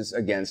forces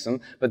against them,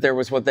 but there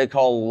was what they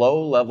call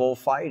low-level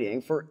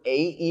fighting for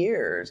 8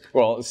 years,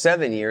 well,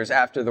 7 years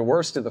after the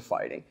worst of the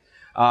fighting,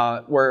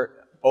 where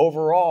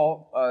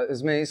overall,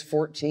 as many as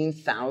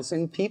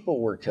 14,000 people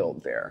were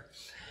killed there.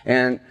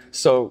 And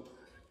so,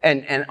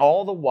 and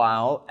all the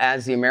while,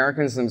 as the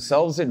Americans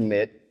themselves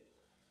admit,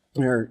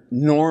 they're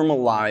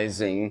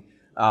normalizing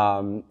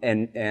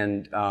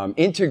and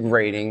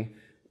integrating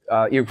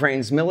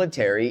Ukraine's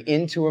military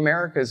into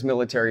America's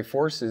military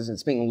forces.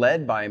 It's being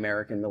led by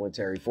American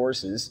military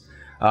forces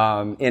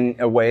in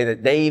a way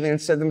that they even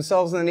said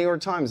themselves in the New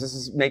York Times. This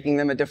is making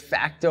them a de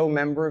facto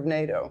member of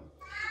NATO.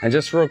 And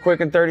just real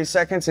quick in 30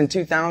 seconds, in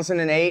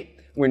 2008,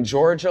 when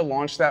Georgia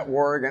launched that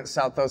war against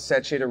South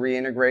Ossetia to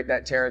reintegrate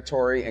that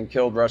territory and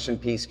killed Russian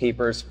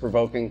peacekeepers,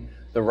 provoking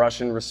the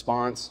Russian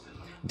response,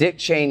 Dick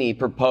Cheney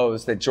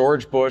proposed that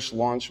George Bush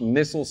launch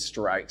missile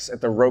strikes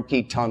at the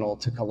Roki Tunnel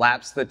to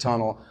collapse the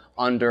tunnel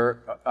under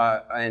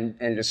and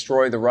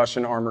destroy the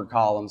Russian armored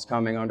columns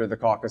coming under the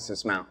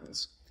Caucasus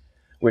Mountains,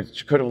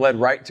 which could have led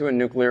right to a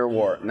nuclear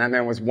war. And that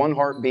man was one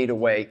heartbeat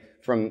away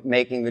from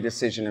making the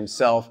decision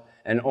himself.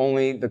 And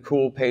only the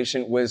cool,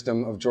 patient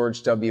wisdom of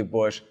George W.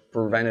 Bush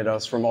prevented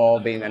us from all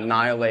being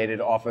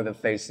annihilated off of the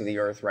face of the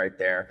earth right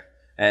there.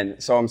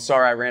 And so I'm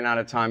sorry I ran out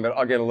of time, but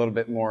I'll get a little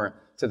bit more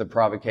to the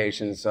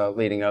provocations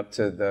leading up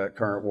to the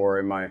current war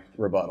in my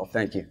rebuttal.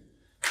 Thank you.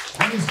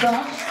 Thank you,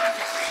 Scott.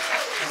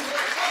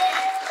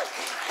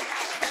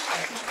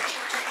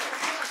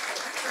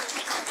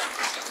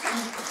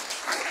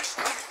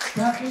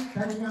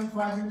 Cathy Young,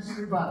 5 minutes of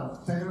rebuttal.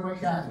 Take it away,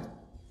 Cathy.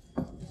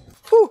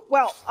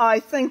 Well, I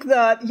think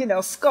that,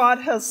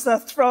 Scott has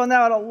thrown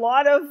out a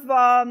lot of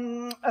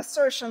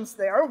assertions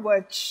there,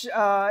 which,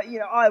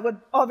 I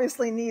would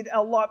obviously need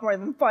a lot more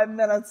than 5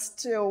 minutes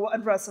to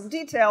address in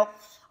detail.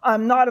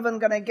 I'm not even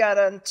going to get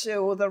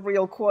into the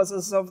real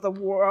causes of the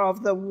war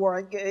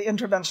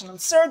intervention in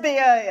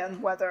Serbia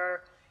and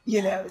whether,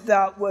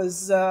 that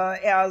was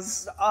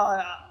as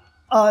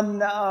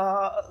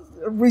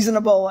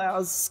unreasonable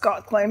as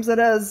Scott claims it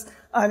is.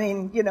 I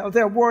mean,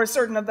 there were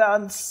certain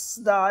events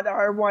that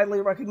are widely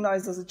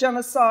recognized as a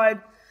genocide,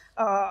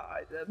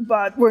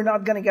 but we're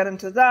not going to get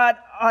into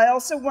that. I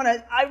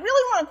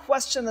really want to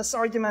question this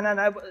argument, and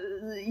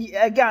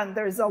again,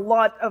 there's a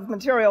lot of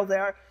material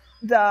there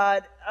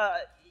that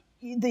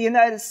the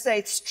United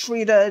States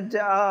treated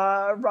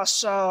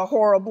Russia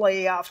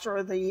horribly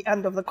after the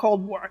end of the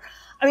Cold War.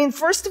 I mean,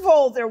 first of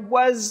all, there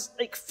was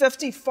like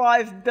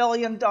 $55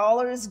 billion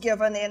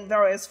given in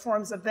various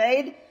forms of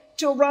aid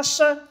to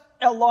Russia.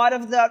 A lot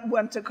of that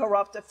went to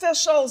corrupt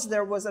officials.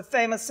 There was a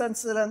famous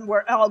incident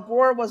where Al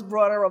Gore was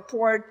brought a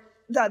report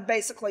that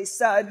basically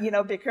said,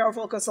 be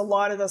careful because a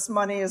lot of this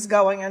money is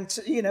going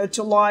into,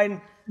 to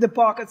line the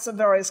pockets of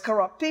various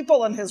corrupt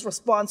people. And his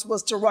response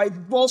was to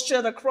write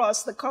bullshit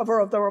across the cover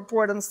of the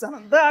report and send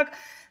it back.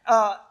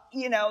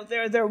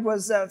 There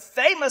was a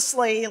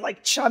famously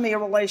chummy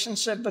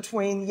relationship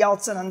between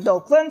Yeltsin and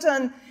Bill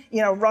Clinton.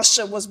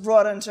 Russia was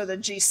brought into the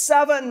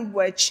G7,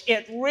 which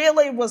it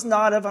really was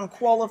not even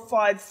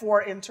qualified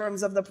for in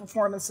terms of the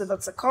performance of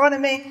its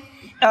economy.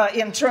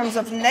 In terms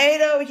of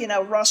NATO,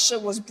 Russia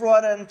was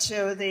brought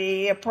into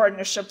the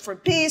Partnership for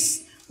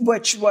Peace,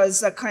 which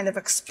was a kind of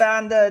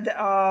expanded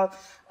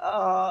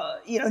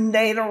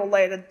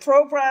NATO-related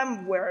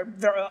program where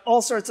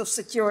all sorts of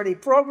security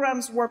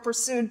programs were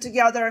pursued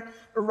together.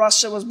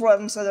 Russia was brought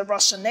into the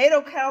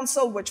Russia-NATO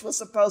Council, which was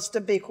supposed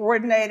to be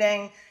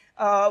coordinating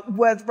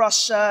with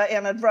Russia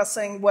and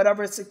addressing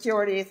whatever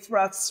security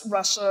threats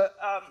Russia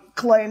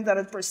claimed that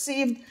it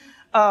perceived.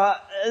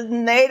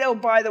 NATO,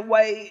 by the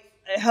way,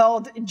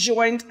 held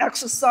joint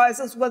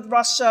exercises with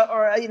Russia,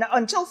 or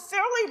until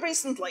fairly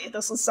recently.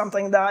 This is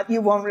something that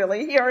you won't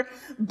really hear,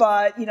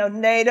 but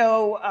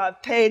NATO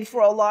paid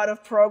for a lot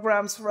of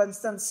programs, for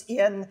instance,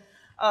 in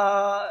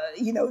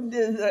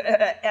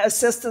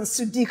assistance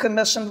to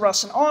decommissioned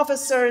Russian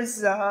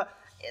officers.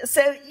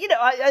 So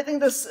I think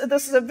this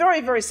is a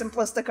very, very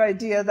simplistic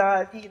idea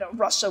that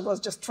Russia was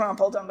just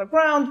trampled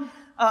underground.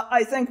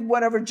 I think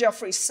whatever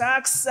Jeffrey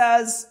Sachs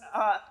says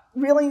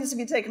really needs to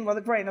be taken with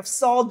a grain of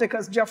salt,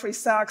 because Jeffrey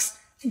Sachs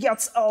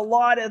gets a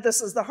lot of, this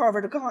is the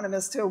Harvard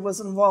economist who was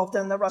involved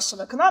in the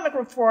Russian economic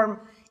reform,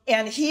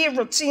 and he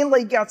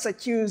routinely gets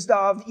accused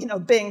of,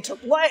 being to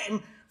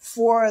blame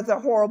for the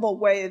horrible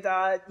way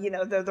that,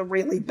 the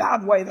really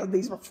bad way that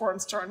these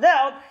reforms turned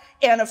out.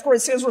 And of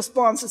course, his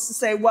response is to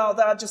say, well,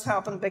 that just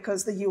happened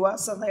because the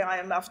US and the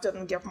IMF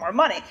didn't give more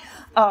money.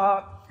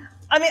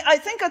 I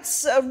think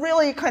it's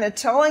really kind of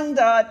telling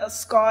that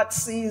Scott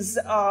sees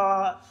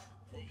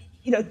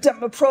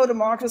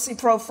pro-democracy,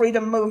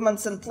 pro-freedom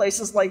movements in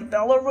places like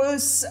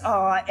Belarus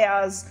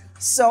as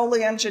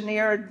solely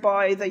engineered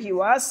by the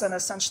US and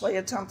essentially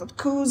attempted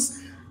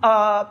coups.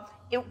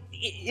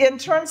 in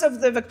terms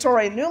of the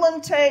Victoria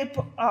Nuland tape,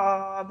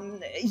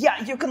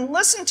 yeah, you can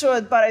listen to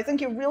it, but I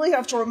think you really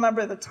have to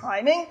remember the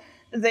timing.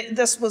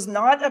 This was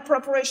not a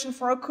preparation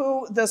for a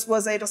coup. This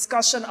was a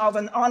discussion of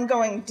an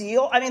ongoing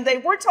deal. I mean, they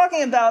were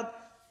talking about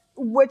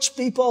which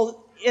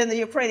people in the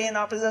Ukrainian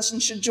opposition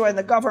should join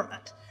the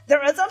government.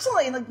 There is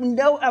absolutely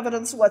no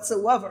evidence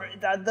whatsoever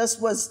that this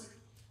was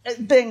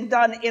being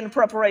done in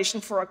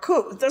preparation for a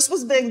coup. This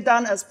was being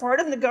done as part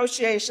of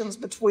negotiations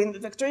between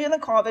Viktor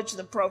Yanukovych,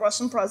 the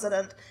pro-Russian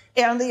president,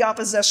 and the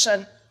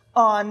opposition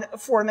on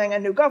forming a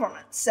new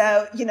government.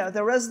 So,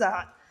 there is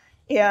that.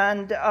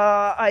 And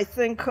I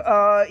think,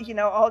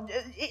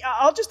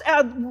 I'll just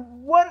add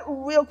one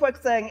real quick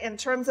thing in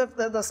terms of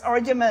this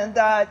argument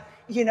that,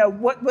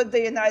 what would the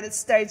United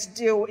States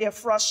do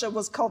if Russia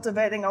was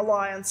cultivating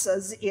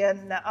alliances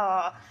in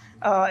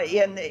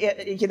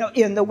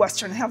the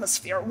Western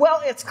Hemisphere?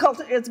 Well,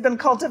 it's been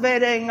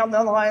cultivating an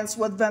alliance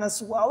with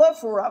Venezuela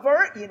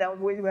forever.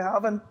 We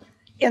haven't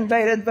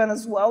invaded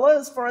Venezuela,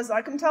 as far as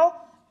I can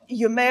tell.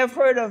 You may have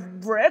heard of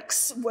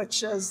BRICS,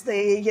 which is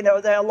the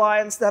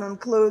alliance that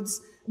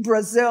includes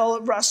Brazil,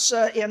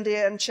 Russia,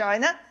 India, and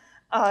China,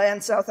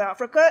 and South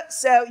Africa.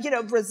 So,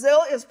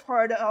 Brazil is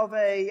part of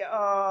a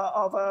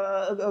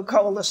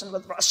coalition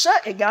with Russia.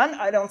 Again,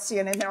 I don't see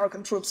any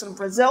American troops in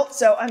Brazil.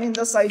 So, I mean,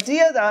 this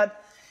idea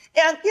that,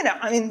 and,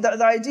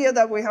 the idea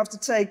that we have to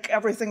take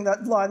everything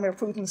that Vladimir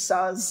Putin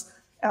says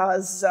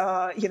as,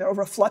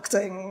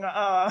 reflecting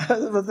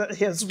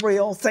his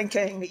real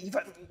thinking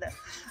even.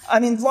 I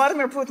mean,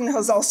 Vladimir Putin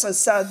has also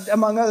said,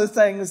 among other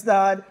things,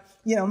 that,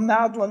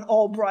 Madeleine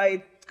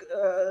Albright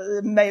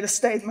made a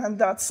statement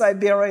that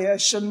Siberia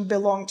shouldn't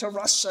belong to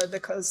Russia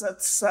because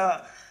it's,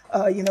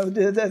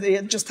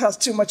 it just has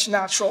too much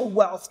natural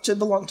wealth to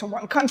belong to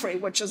one country,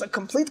 which is a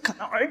complete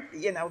canard.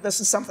 This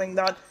is something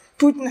that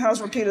Putin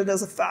has repeated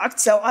as a fact.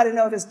 So I don't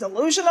know if he's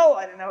delusional.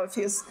 I don't know if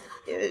he's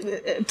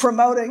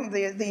promoting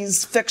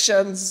these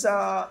fictions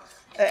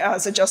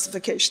as a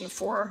justification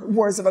for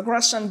wars of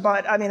aggression.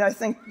 But I mean, I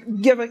think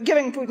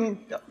giving Putin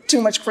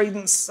too much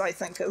credence, I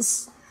think,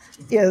 is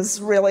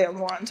really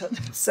unwarranted.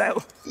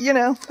 So,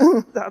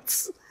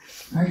 that's...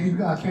 Thank you,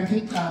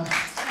 Cathy.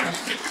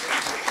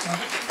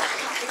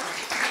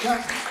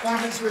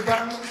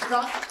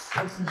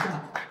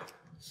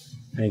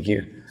 Thank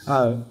you.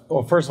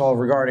 Well, first of all,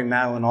 regarding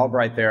Madeleine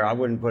Albright there, I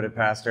wouldn't put it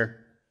past her.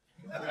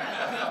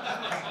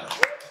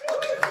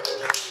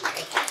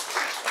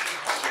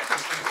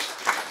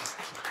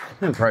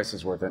 The price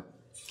is worth it.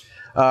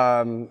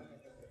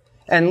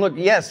 And look,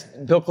 yes,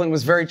 Bill Clinton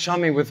was very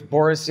chummy with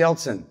Boris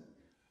Yeltsin.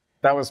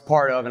 That was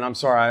part of, and I'm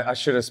sorry, I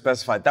should have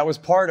specified, that was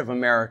part of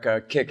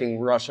America kicking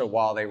Russia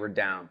while they were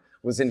down,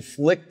 was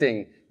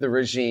inflicting the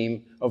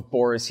regime of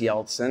Boris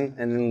Yeltsin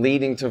and then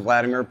leading to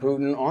Vladimir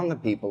Putin on the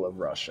people of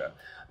Russia.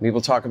 People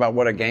talk about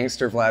what a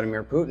gangster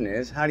Vladimir Putin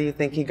is. How do you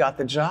think he got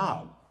the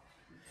job?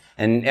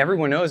 And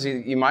everyone knows,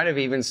 you might have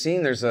even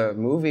seen, there's a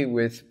movie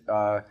with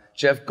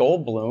Jeff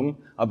Goldblum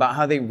about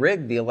how they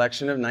rigged the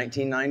election of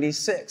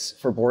 1996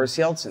 for Boris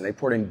Yeltsin. They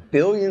poured in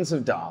billions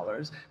of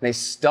dollars, they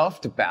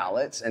stuffed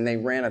ballots, and they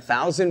ran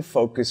 1,000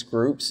 focus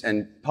groups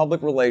and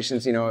public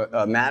relations,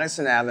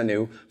 Madison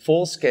Avenue,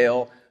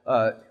 full-scale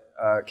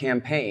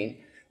campaign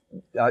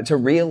to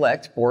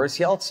re-elect Boris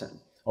Yeltsin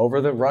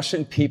over the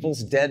Russian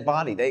people's dead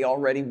body. They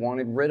already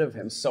wanted rid of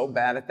him so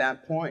bad at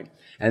that point.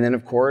 And then,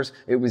 of course,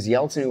 it was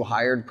Yeltsin who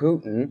hired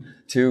Putin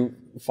to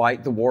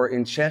fight the war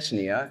in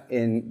Chechnya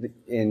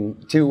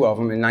in two of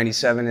them, in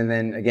 97 and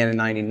then again in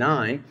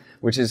 99,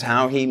 which is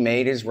how he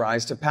made his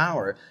rise to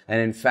power.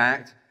 And in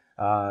fact,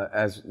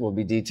 as will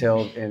be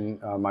detailed in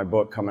my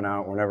book coming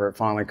out whenever it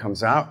finally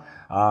comes out,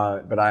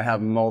 but I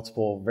have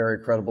multiple very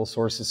credible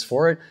sources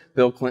for it.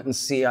 Bill Clinton's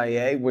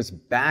CIA was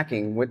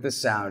backing, with the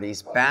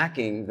Saudis,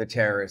 backing the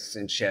terrorists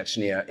in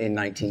Chechnya in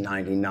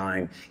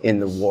 1999 in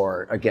the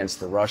war against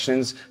the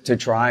Russians to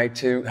try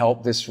to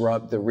help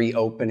disrupt the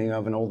reopening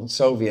of an old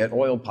Soviet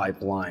oil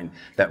pipeline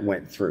that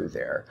went through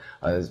there.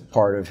 As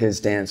part of his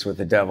dance with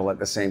the devil, at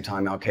the same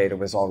time Al-Qaeda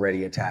was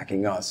already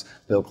attacking us,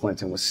 Bill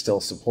Clinton was still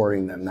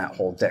supporting them that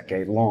whole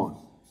decade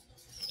long.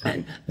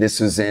 And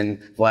this was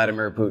in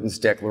Vladimir Putin's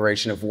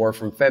declaration of war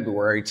from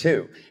February,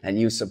 too. And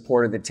you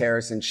supported the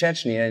terrorists in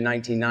Chechnya in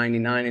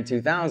 1999 and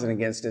 2000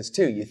 against us,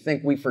 too. You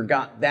think we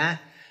forgot that?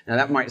 Now,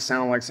 that might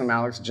sound like some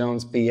Alex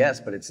Jones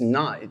BS, but it's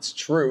not. It's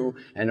true.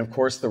 And, of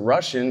course, the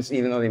Russians,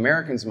 even though the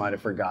Americans might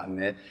have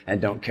forgotten it and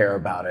don't care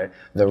about it,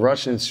 the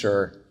Russians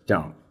sure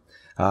don't.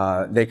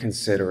 They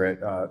consider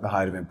it the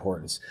height of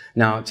importance.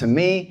 Now, to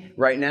me,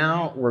 right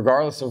now,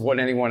 regardless of what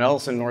anyone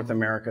else in North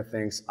America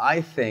thinks,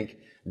 I think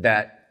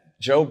that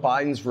Joe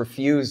Biden's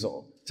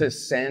refusal to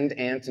send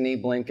Antony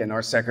Blinken,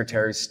 our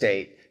Secretary of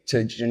State,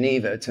 to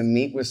Geneva to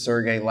meet with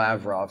Sergei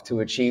Lavrov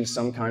to achieve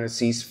some kind of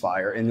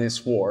ceasefire in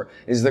this war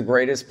is the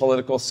greatest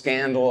political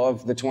scandal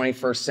of the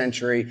 21st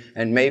century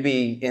and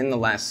maybe in the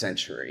last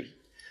century.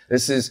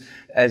 This is,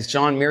 as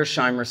John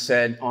Mearsheimer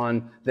said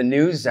on the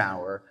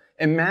NewsHour,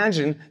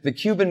 imagine the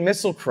Cuban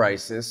Missile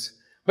Crisis,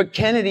 but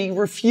Kennedy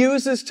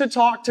refuses to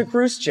talk to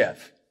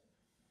Khrushchev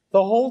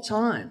the whole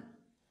time.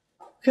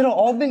 could have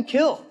all been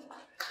killed.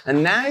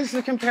 And that is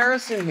the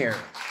comparison here.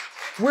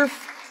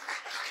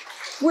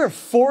 We're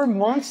 4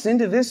 months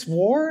into this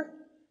war,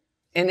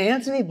 and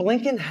Antony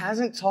Blinken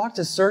hasn't talked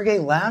to Sergei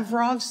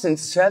Lavrov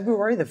since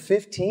February the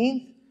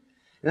 15th?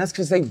 And that's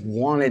because they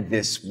wanted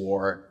this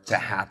war to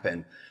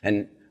happen.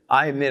 And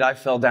I admit I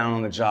fell down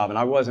on the job, and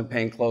I wasn't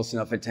paying close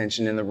enough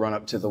attention in the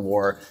run-up to the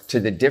war to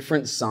the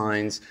different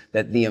signs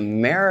that the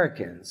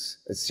Americans,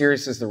 as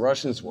serious as the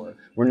Russians were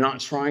not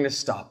trying to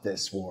stop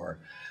this war.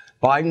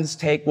 Biden's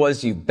take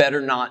was, you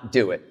better not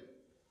do it,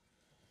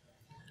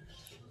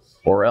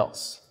 or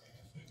else.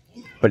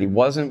 But he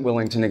wasn't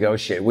willing to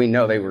negotiate. We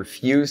know they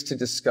refused to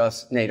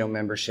discuss NATO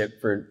membership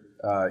for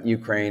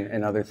Ukraine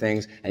and other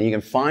things. And you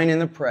can find in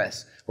the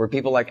press where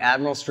people like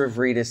Admiral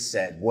Stavridis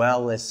said,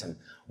 well, listen,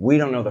 we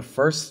don't know the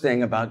first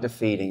thing about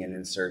defeating an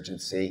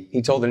insurgency.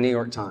 He told the New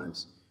York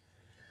Times.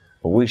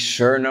 But we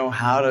sure know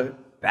how to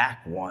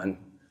back one,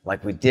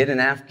 like we did in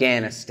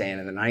Afghanistan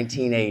in the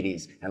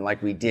 1980s and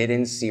like we did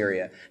in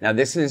Syria. Now,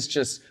 this is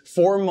just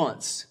 4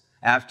 months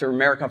after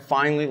America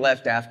finally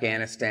left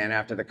Afghanistan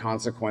after the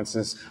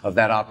consequences of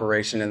that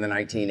operation in the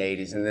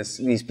 1980s. And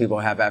these people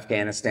have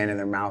Afghanistan in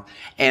their mouth.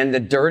 And the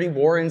dirty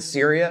war in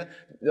Syria,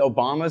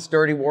 Obama's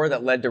dirty war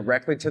that led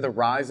directly to the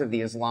rise of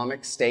the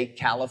Islamic State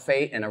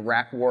Caliphate and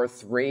Iraq War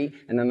III,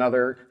 and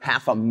another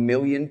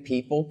 500,000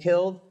 people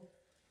killed.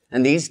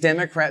 And these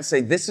Democrats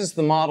say, this is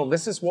the model,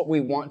 this is what we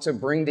want to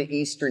bring to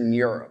Eastern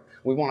Europe.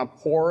 We want to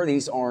pour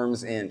these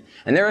arms in.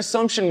 And their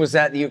assumption was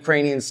that the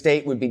Ukrainian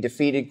state would be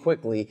defeated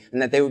quickly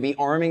and that they would be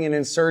arming an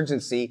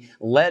insurgency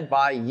led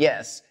by,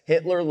 yes,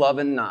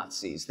 Hitler-loving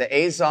Nazis, the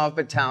Azov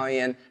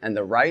Battalion and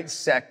the Right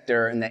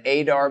Sector and the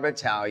Adar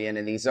Battalion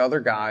and these other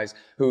guys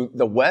who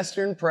the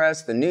Western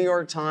press, the New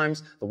York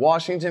Times, the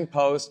Washington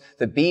Post,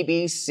 the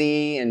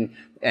BBC and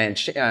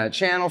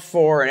Channel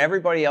 4 and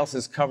everybody else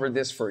has covered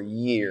this for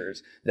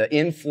years. The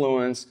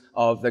influence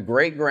of the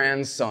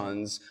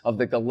great-grandsons of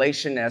the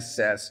Galatian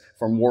SS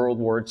from World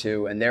War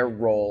II and their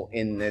role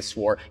in this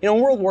war. You know,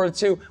 in World War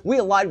II, we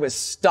allied with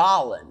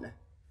Stalin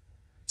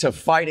to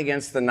fight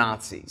against the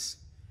Nazis.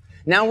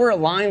 Now we're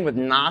aligned with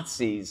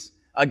Nazis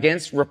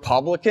against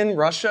Republican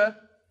Russia?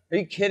 Are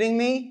you kidding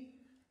me?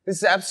 This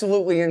is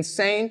absolutely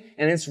insane,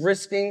 and it's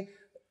risking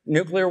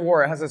nuclear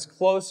war. It has us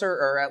closer,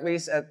 or at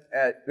least at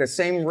the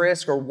same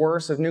risk or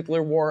worse of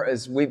nuclear war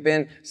as we've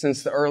been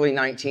since the early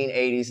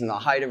 1980s and the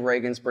height of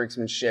Reagan's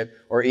brinksmanship,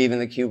 or even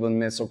the Cuban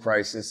Missile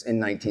Crisis in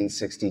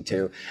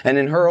 1962. And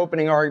in her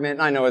opening argument,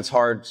 I know it's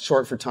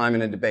short for time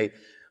in a debate,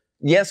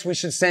 yes, we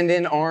should send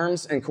in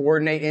arms and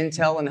coordinate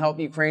intel and help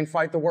Ukraine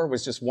fight the war,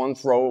 was just one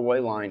throwaway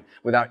line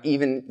without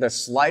even the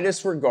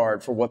slightest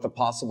regard for what the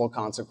possible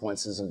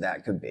consequences of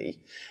that could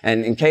be.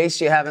 And in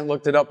case you haven't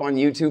looked it up on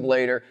YouTube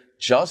later,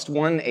 just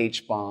one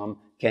H-bomb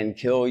can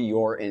kill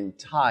your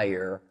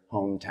entire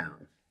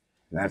hometown.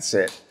 That's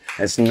it.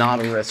 It's not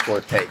a risk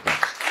worth taking.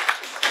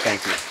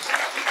 Thank you.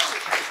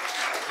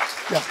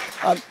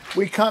 Yeah,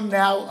 we come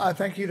now,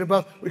 thank you to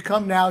both. We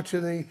come now to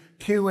the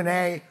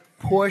Q&A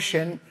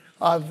portion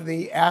of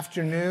the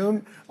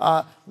afternoon.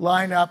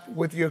 Line up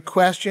with your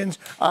questions.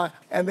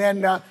 And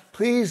then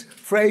please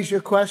phrase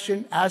your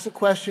question as a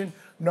question.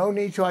 No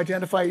need to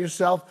identify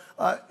yourself.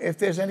 If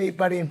there's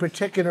anybody in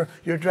particular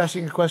you're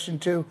addressing a question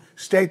to,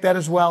 state that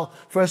as well.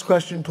 First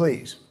question,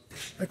 please.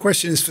 My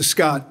question is for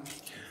Scott.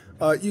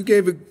 You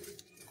gave a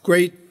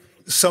great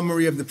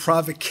summary of the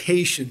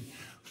provocation.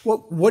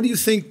 What do you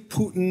think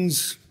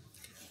Putin's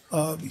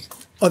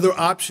other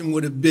option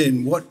would have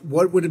been? What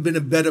would have been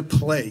a better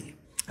play?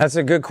 That's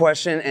a good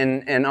question,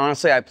 and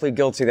honestly, I plead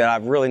guilty that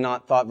I've really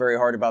not thought very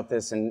hard about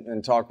this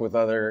and talked with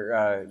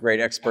other great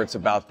experts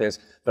about this.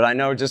 But I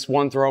know just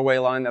one throwaway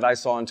line that I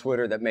saw on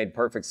Twitter that made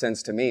perfect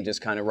sense to me,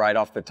 just kind of right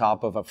off the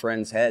top of a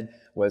friend's head,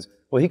 was,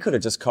 well, he could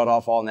have just cut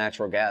off all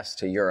natural gas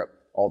to Europe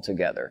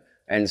altogether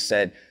and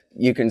said,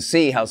 you can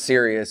see how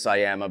serious I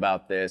am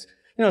about this.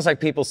 You know, it's like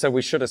people said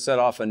we should have set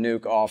off a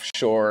nuke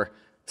offshore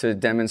to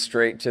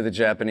demonstrate to the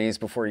Japanese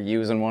before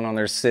using one on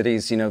their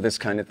cities, you know, this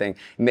kind of thing.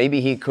 Maybe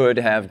he could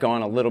have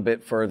gone a little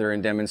bit further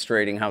in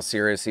demonstrating how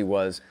serious he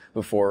was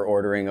before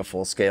ordering a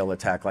full-scale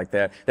attack like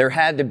that. There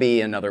had to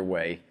be another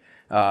way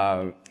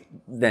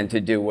than to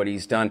do what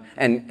he's done.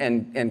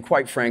 And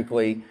quite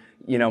frankly,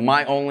 you know,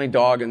 my only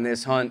dog in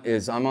this hunt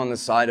is I'm on the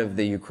side of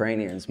the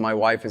Ukrainians. My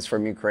wife is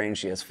from Ukraine.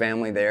 She has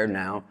family there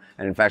now.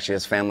 And in fact, she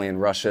has family in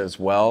Russia as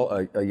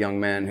well, a young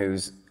man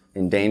who's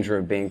in danger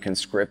of being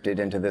conscripted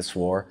into this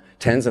war.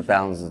 Tens of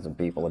thousands of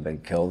people have been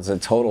killed. It's a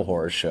total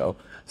horror show.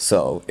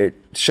 So it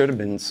should have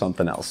been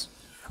something else.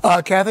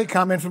 Cathy,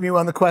 comment from you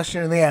on the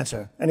question and the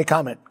answer. Any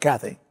comment,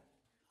 Cathy?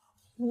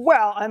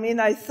 Well, I mean,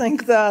 I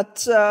think that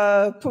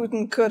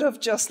Putin could have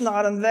just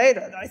not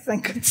invaded. I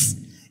think it's,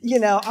 you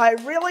know, I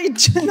really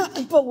do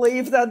not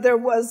believe that there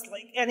was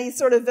like any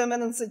sort of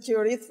imminent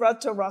security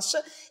threat to Russia.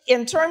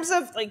 In terms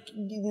of like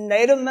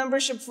NATO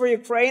membership for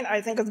Ukraine,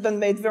 I think it's been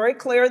made very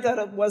clear that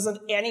it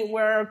wasn't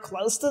anywhere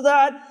close to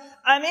that.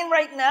 I mean,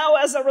 right now,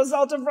 as a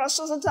result of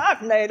Russia's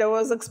attack, NATO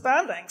is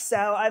expanding.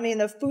 So, I mean,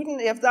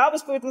 if that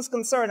was Putin's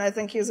concern, I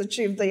think he's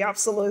achieved the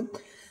absolute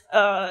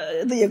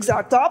the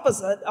exact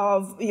opposite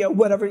of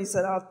whatever he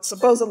set out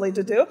supposedly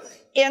to do.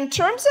 In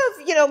terms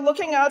of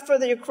looking out for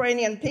the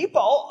Ukrainian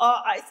people,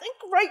 I think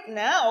right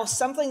now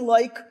something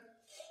like,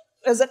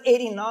 is it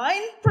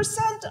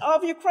 89%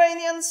 of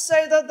Ukrainians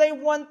say that they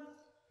want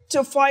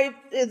to fight,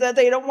 that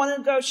they don't want to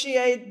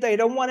negotiate, they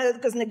don't want to,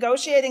 because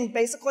negotiating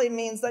basically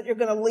means that you're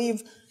going to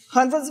leave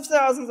hundreds of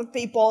thousands of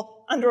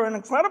people under an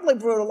incredibly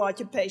brutal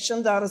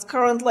occupation that is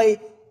currently,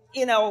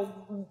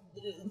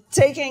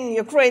 taking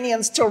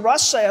Ukrainians to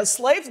Russia as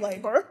slave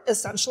labor,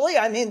 essentially.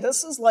 I mean,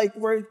 this is like,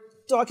 we're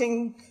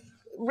talking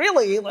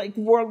really like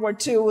World War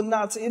II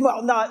Nazi,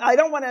 well, I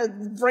don't want to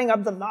bring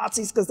up the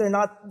Nazis because they're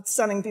not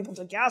sending people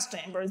to gas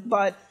chambers,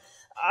 but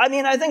I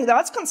mean, I think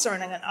that's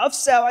concerning enough.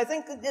 So I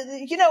think,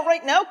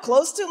 right now,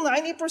 close to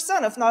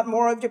 90%, if not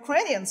more, of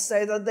Ukrainians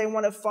say that they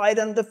want to fight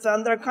and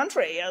defend their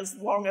country as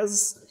long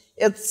as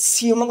it's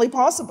humanly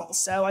possible.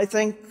 So I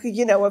think,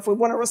 if we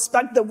want to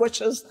respect the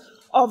wishes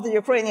of the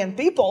Ukrainian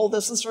people,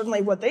 this is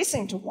certainly what they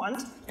seem to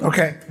want.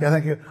 Okay, yeah,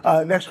 thank you.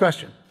 Next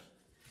question.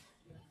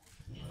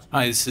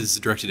 Hi, this is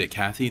directed at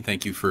Cathy.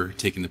 Thank you for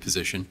taking the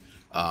position.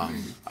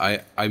 I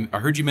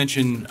heard you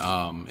mention,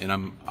 and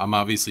I'm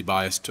obviously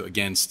biased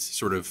against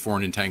sort of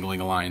foreign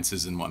entangling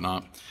alliances and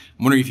whatnot.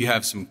 I'm wondering if you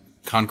have some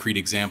concrete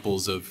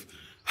examples of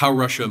how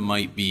Russia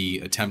might be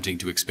attempting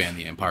to expand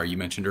the empire. You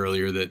mentioned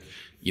earlier that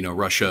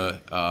Russia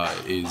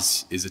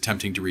is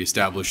attempting to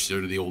reestablish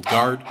sort of the old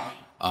guard,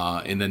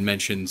 and then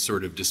mentioned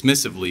sort of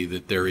dismissively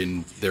that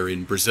they're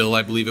in Brazil,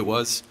 I believe it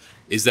was.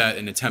 Is that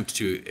an attempt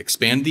to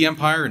expand the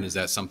empire, and is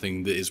that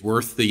something that is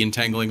worth the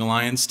entangling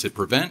alliance to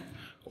prevent,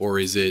 or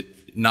is it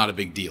not a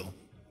big deal?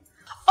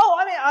 Oh,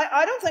 I mean,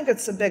 I don't think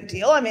it's a big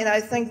deal. I mean, I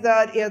think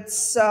that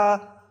it's,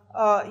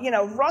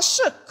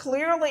 Russia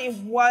clearly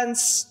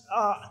wants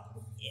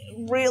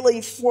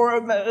really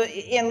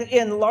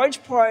in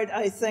large part,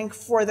 I think,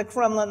 for the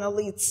Kremlin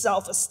elite's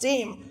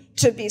self-esteem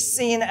to be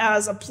seen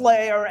as a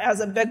player, as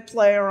a big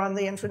player on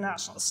the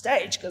international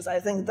stage, because I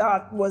think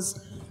that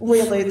was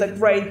really the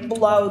great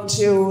blow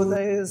to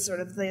the sort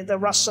of the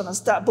Russian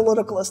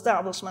political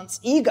establishment's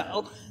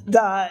ego,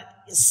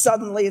 that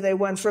suddenly they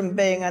went from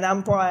being an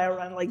empire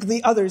and like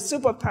the other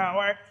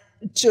superpower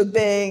to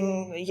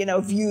being,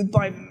 viewed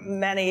by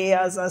many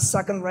as a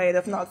second-rate,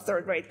 if not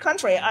third-rate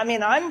country. I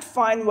mean, I'm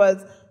fine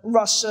with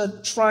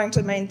Russia trying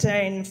to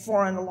maintain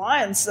foreign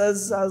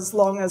alliances as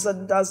long as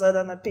it does it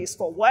in a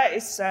peaceful way.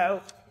 So,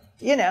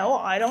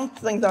 I don't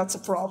think that's a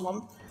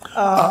problem.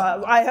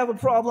 I have a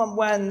problem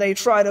when they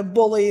try to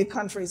bully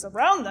countries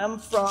around them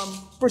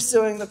from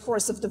pursuing the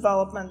course of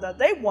development that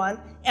they want.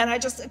 And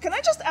can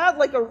I just add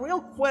like a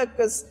real quick,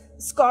 because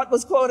Scott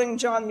was quoting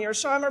John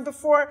Mearsheimer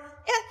before,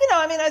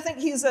 and I think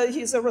he's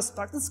a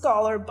respected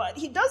scholar, but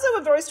he does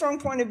have a very strong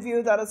point of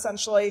view that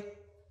essentially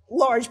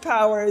large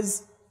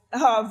powers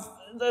have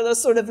the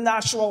sort of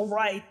natural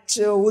right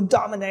to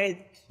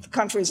dominate the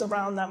countries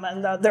around them,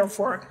 and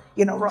therefore,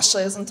 Russia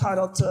is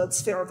entitled to its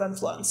sphere of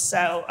influence.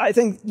 So I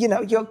think,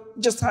 you'll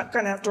just kind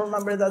of have to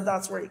remember that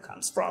that's where he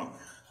comes from.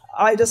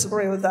 I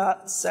disagree with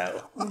that,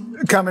 so.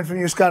 Comment from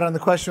you, Scott, on the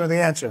question or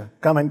the answer?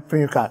 Comment from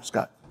you,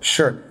 Scott.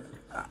 Sure.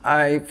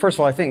 First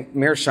of all, I think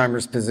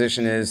Mearsheimer's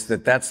position is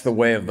that that's the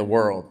way of the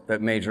world,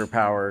 that major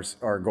powers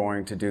are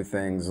going to do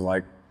things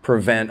like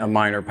prevent a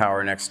minor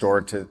power next door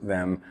to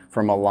them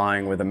from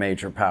allying with a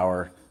major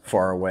power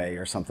far away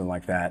or something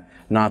like that.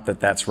 Not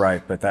that that's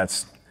right, but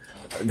that's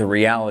the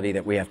reality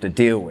that we have to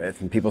deal with.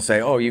 And people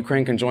say, oh,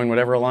 Ukraine can join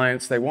whatever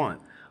alliance they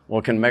want.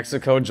 Well, can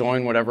Mexico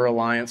join whatever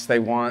alliance they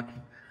want?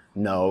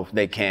 No,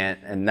 they can't.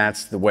 And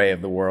that's the way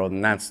of the world.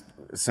 And that's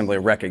simply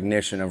a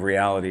recognition of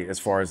reality as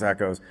far as that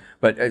goes.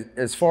 But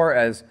as far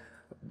as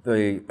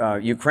the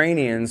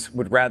Ukrainians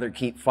would rather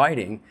keep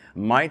fighting,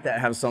 might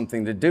that have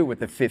something to do with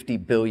the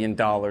 $50 billion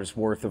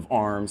worth of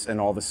arms and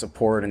all the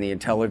support and the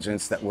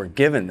intelligence that were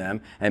given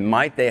them? And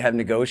might they have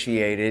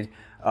negotiated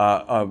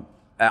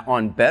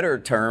on better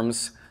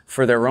terms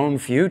for their own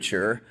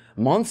future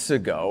months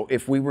ago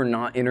if we were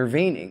not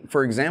intervening?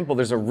 For example,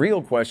 there's a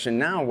real question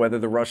now whether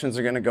the Russians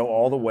are going to go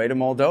all the way to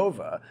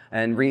Moldova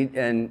and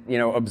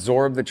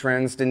absorb the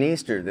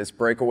Transdniester, this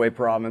breakaway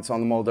province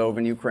on the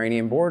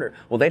Moldovan-Ukrainian border.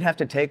 Well, they'd have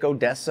to take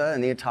Odessa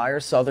and the entire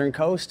southern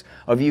coast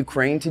of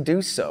Ukraine to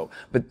do so.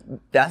 But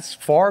that's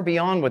far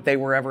beyond what they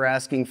were ever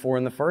asking for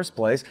in the first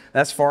place.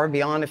 That's far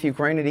beyond if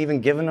Ukraine had even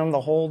given them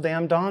the whole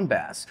damn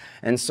Donbass.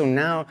 And so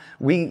now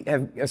we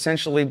have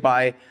essentially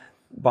by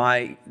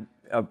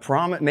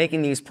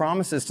making these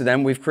promises to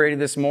them, we've created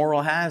this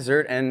moral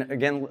hazard and,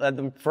 again, led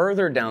them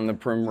further down the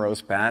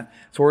primrose path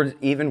towards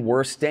even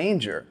worse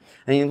danger.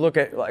 And you look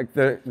at, like,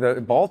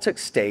 the Baltic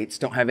states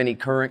don't have any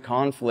current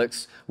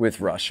conflicts with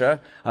Russia.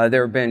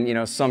 There have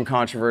been, some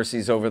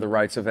controversies over the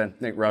rights of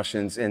ethnic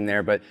Russians in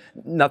there, but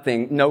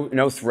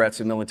no threats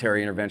of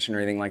military intervention or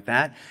anything like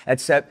that,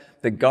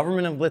 except the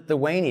government of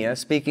Lithuania,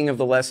 speaking of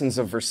the lessons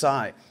of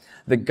Versailles,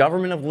 the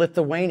government of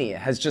Lithuania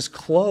has just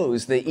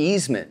closed the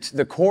easement,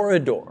 the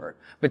corridor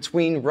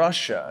between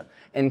Russia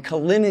and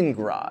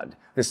Kaliningrad,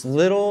 this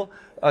little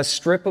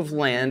strip of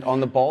land on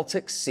the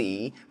Baltic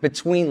Sea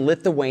between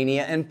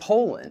Lithuania and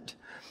Poland.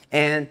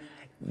 And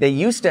they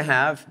used to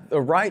have the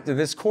right to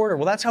this corridor.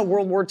 Well, that's how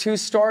World War II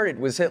started,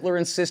 was Hitler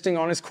insisting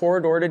on his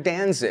corridor to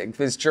Danzig,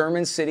 this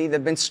German city that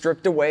had been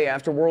stripped away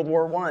after World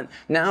War I.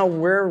 Now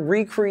we're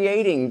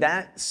recreating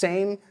that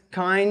same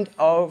kind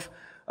of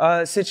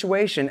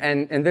situation.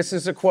 And this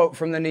is a quote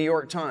from the New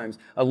York Times.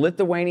 A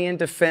Lithuanian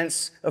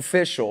defense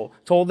official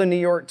told the New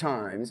York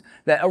Times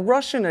that a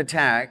Russian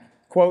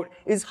attack, quote,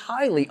 is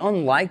highly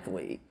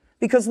unlikely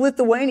because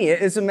Lithuania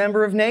is a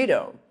member of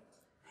NATO.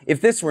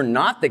 If this were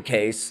not the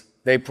case,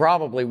 they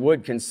probably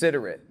would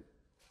consider it.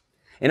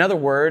 In other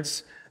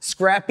words,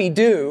 Scrappy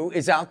Doo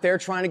is out there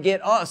trying to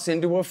get us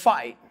into a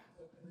fight.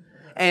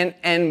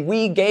 And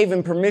we gave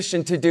him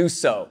permission to do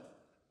so.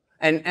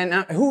 And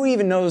who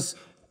even knows,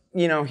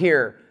 you know,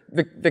 here,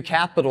 the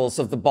capitals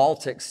of the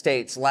Baltic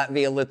states,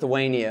 Latvia,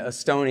 Lithuania,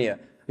 Estonia. Are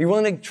you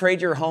willing to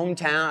trade your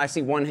hometown? I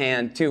see one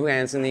hand, two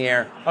hands in the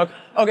air.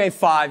 Okay,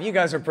 five. You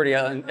guys are pretty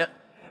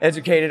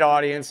educated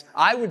audience.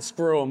 I would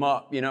screw them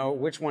up, you know,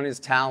 which one is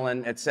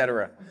Tallinn,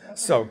 etc.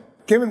 So,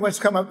 given what's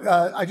come up,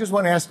 I just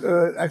want to ask,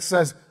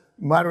 exercise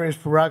moderator's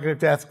prerogative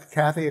to ask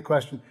Cathy a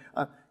question.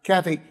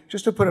 Cathy,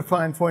 just to put a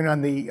fine point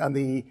on the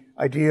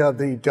idea of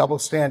the double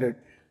standard,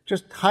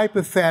 just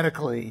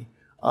hypothetically,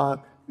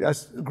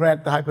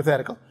 grant the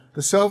hypothetical.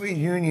 The Soviet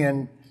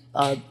Union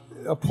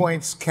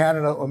appoints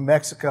Canada or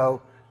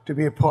Mexico to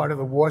be a part of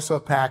the Warsaw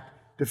Pact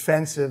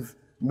defensive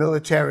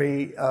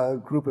military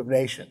group of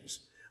nations.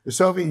 The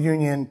Soviet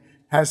Union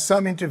has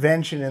some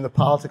intervention in the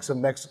politics of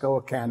Mexico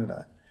or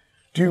Canada.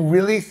 Do you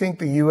really think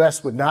the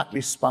U.S. would not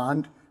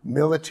respond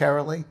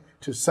militarily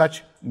to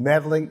such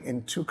meddling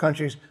in two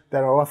countries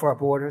that are off our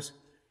borders?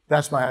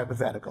 That's my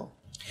hypothetical.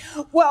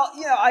 Well,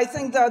 you know, I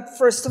think that,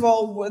 first of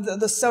all, with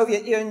the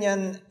Soviet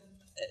Union,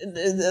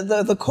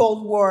 the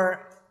Cold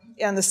War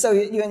and the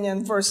Soviet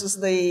Union versus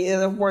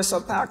the Warsaw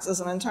Pact is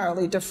an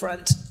entirely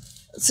different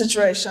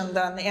situation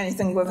than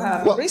anything we've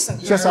had in recent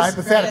years. Just a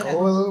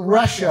hypothetical.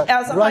 Russia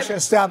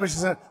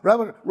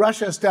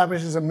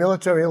establishes a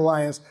military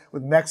alliance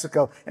with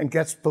Mexico and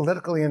gets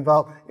politically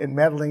involved in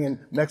meddling in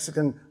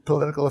Mexican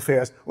political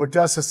affairs, or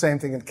does the same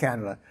thing in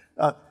Canada.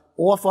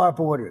 Off our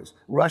borders,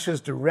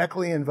 Russia's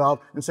directly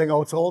involved in saying,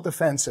 oh, it's all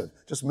defensive,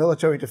 just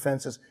military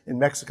defenses in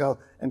Mexico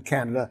and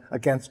Canada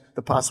against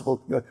the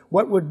possible.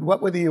 What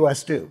would the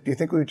U.S. do? Do you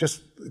think we would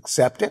just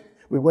accept it?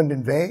 We wouldn't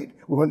invade?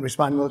 We wouldn't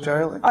respond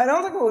militarily? I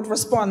don't think we would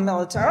respond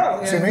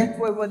militarily. Excuse I me? think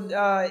we would,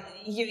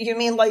 you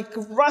mean like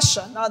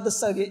Russia, not the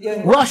Soviet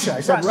Union? Russia,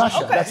 I said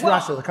Russia. Okay, That's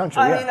Russia, the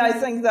country, I mean, I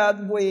think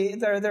that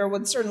there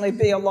would certainly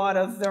be a lot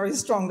of very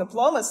strong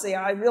diplomacy.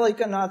 I really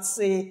cannot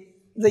see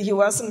the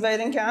U.S.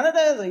 invading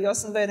Canada, the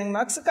U.S. invading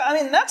Mexico.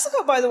 I mean,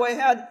 Mexico, by the way,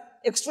 had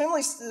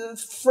extremely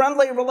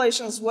friendly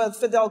relations with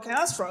Fidel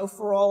Castro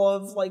for all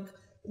of, like,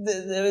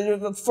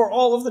 for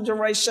all of the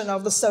duration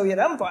of the Soviet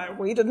Empire.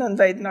 We didn't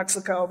invade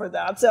Mexico over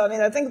that. So, I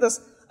mean, I think this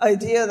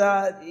idea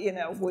that, you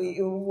know,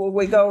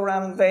 we go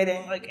around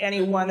invading, like,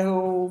 anyone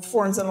who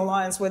forms an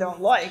alliance we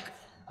don't like,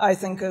 I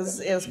think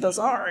is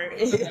bizarre.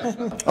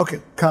 Okay,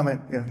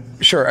 comment, yeah.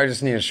 Sure, I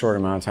just need a short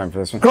amount of time for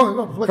this one.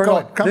 Go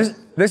ahead.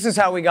 This is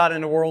how we got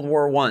into World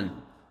War I.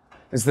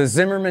 As the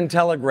Zimmermann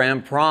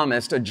telegram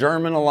promised a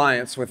German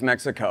alliance with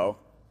Mexico,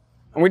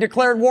 and we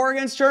declared war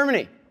against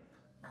Germany.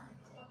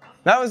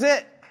 That was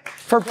it.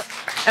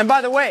 And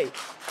by the way,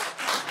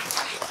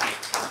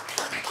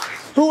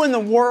 who in the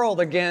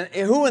world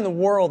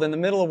in the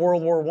middle of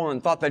World War I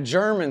thought the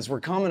Germans were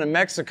coming to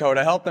Mexico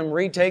to help them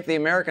retake the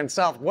American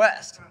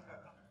Southwest?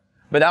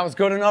 But that was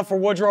good enough for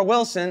Woodrow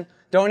Wilson.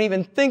 Don't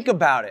even think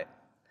about it.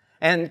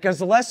 And because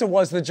the lesson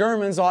was the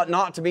Germans ought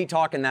not to be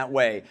talking that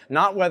way,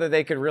 not whether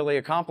they could really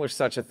accomplish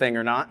such a thing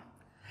or not.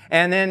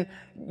 And then,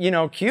 you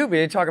know, Cuba,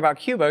 you talk about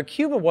Cuba.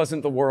 Cuba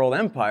wasn't the world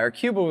empire.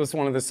 Cuba was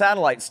one of the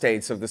satellite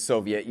states of the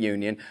Soviet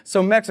Union.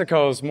 So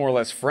Mexico's more or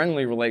less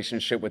friendly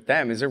relationship with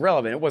them is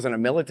irrelevant. It wasn't a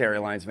military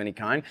alliance of any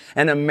kind.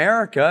 And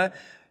America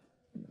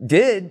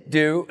did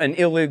do an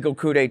illegal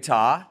coup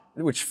d'etat,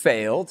 which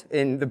failed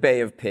in the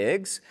Bay of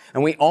Pigs.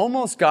 And we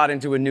almost got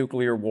into a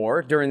nuclear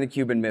war during the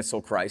Cuban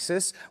Missile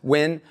Crisis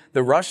when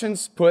the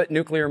Russians put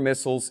nuclear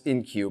missiles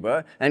in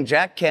Cuba, and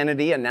Jack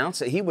Kennedy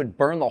announced that he would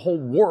burn the whole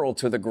world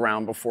to the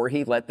ground before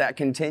he let that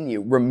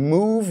continue.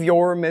 Remove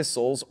your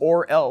missiles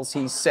or else,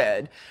 he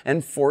said,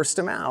 and forced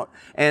them out.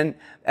 And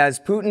as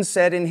Putin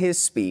said in his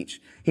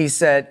speech, he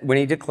said, when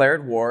he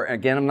declared war,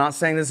 again, I'm not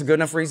saying this is a good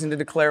enough reason to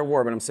declare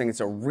war, but I'm saying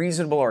it's a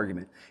reasonable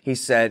argument. He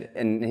said,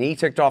 and he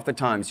ticked off the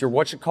times, your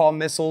what-you-call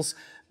missiles,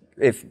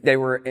 if they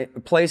were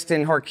placed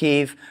in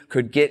Kharkiv,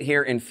 could get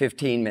here in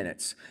 15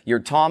 minutes. Your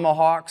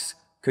Tomahawks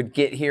could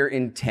get here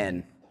in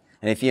 10.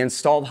 And if you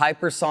installed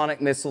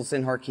hypersonic missiles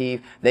in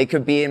Kharkiv, they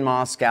could be in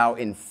Moscow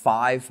in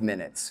 5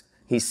 minutes.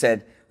 He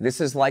said, this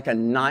is like a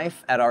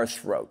knife at our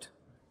throat.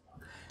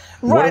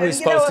 What are we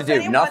supposed to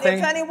do? Nothing?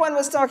 If anyone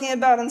was talking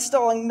about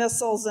installing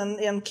missiles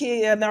in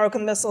Kiev,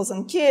 American missiles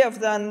in Kiev,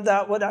 then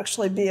that would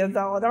actually be a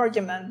valid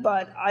argument.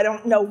 But I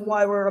don't know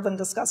why we're even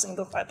discussing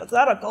the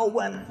hypothetical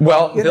when.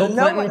 Well, Bill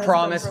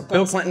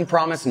Clinton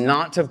promised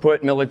not to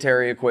put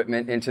military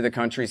equipment into the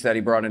countries that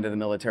he brought into the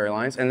military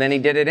alliance, and then he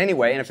did it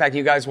anyway. And in fact,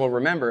 you guys will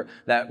remember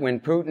that when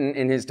Putin,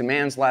 in his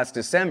demands last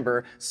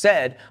December,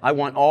 said, "I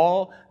want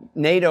all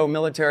NATO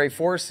military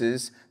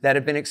forces that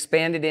have been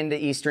expanded into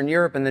Eastern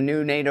Europe and the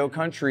new NATO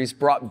countries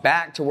brought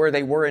back to where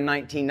they were in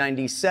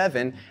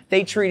 1997,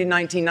 they treated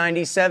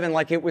 1997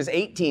 like it was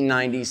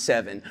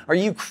 1897. Are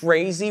you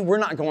crazy? We're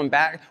not going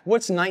back.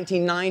 What's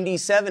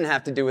 1997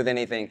 have to do with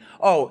anything?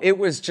 Oh, it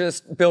was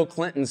just Bill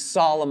Clinton's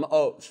solemn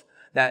oath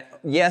that,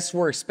 yes,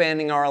 we're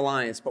expanding our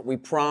alliance, but we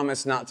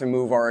promise not to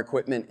move our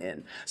equipment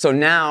in. So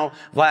now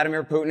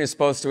Vladimir Putin is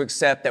supposed to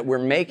accept that we're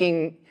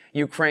making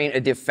Ukraine a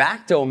de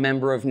facto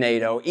member of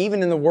NATO,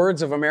 even in the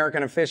words of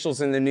American officials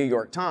in the New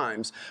York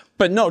Times.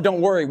 But no, don't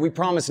worry, we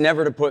promise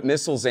never to put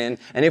missiles in,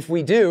 and if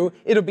we do,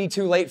 it'll be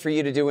too late for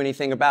you to do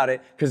anything about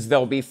it, because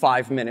there'll be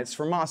 5 minutes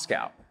from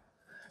Moscow.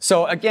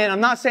 So again, I'm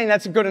not saying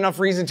that's a good enough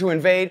reason to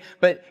invade,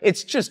 but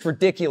it's just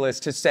ridiculous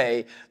to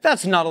say,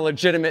 that's not a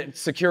legitimate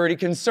security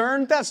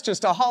concern, that's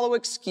just a hollow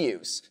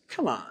excuse.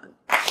 Come on.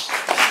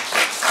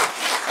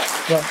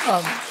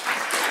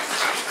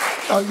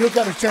 Well, you've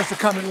got a chance to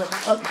comment.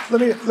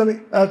 Let me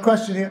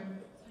question here.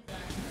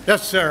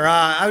 Yes, sir.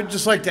 I would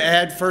just like to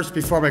add first,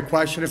 before my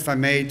question, if I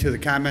may, to the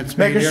comments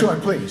made Make it here.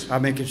 short, please. I'll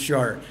make it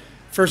short.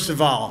 First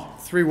of all,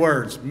 3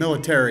 words: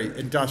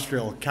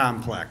 military-industrial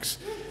complex.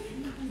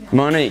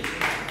 Money.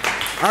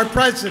 Our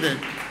president,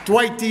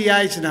 Dwight D.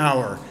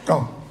 Eisenhower,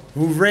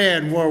 who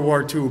ran World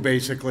War II,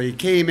 basically,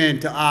 came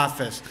into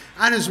office.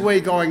 On his way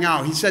going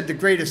out, he said the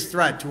greatest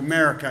threat to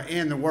America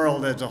and the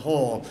world as a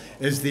whole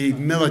is the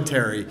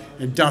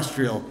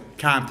military-industrial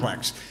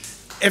complex.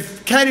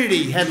 If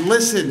Kennedy had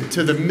listened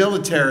to the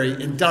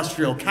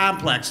military-industrial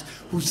complex,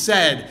 who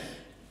said,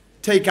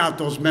 take out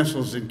those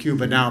missiles in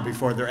Cuba now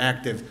before they're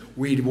active,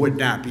 we would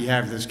not be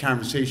having this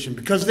conversation,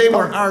 because they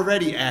were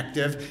already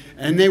active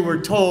and they were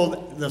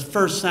told the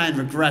first sign of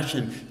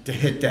aggression to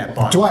hit that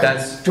button.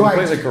 That's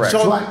completely correct.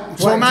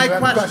 So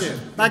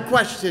my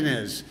question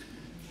is,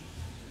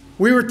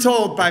 we were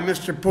told by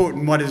Mr.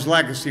 Putin what his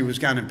legacy was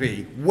going to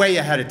be way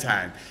ahead of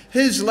time.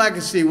 His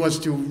legacy was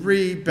to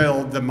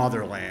rebuild the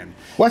motherland.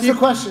 What's the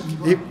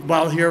question?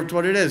 Well, here's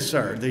what it is,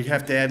 sir. You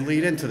have to add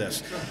lead into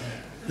this.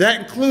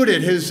 That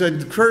included his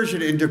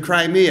incursion into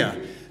Crimea.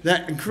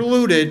 That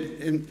included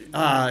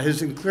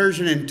his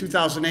incursion in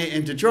 2008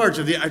 into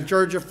Georgia.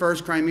 Georgia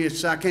first, Crimea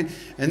second,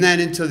 and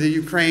then into the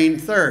Ukraine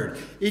third.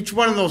 Each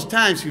one of those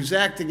times he was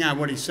acting on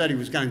what he said he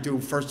was going to do,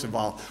 first of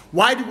all.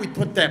 Why did we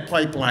put that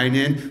pipeline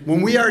in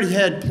when we already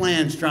had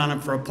plans drawn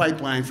up for a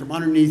pipeline from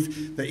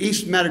underneath the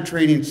East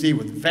Mediterranean Sea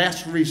with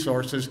vast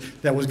resources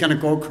that was going to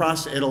go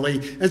across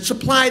Italy and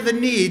supply the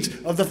needs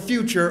of the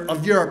future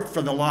of Europe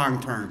for the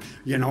long term?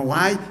 You know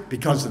why?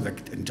 Because of the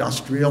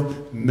industrial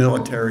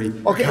military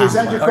Okay, complex. is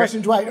that your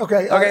question, Dwight?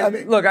 Okay.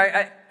 Okay, look,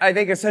 I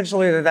think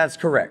essentially that's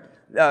correct.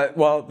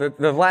 Well,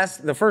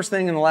 the first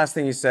thing and the last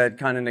thing you said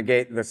kind of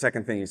negate the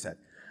second thing you said.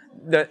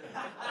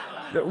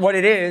 What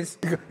it is...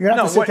 You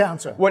have to sit down,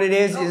 sir. What it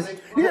is...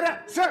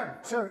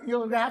 Sir,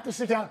 you'll have to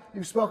sit down.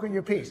 You've spoken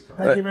your piece.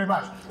 Thank you very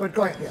much. But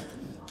go ahead. Yeah.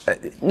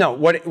 No,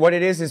 what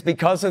it is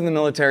because of the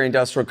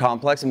military-industrial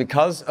complex and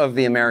because of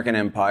the American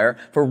empire.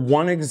 For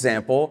one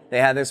example, they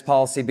had this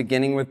policy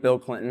beginning with Bill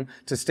Clinton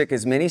to stick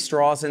as many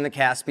straws in the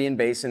Caspian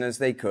Basin as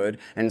they could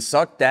and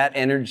suck that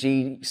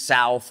energy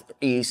south,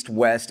 east,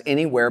 west,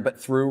 anywhere but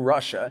through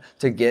Russia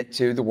to get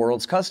to the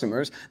world's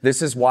customers.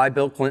 This is why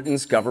Bill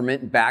Clinton's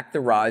government backed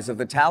the rise of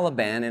the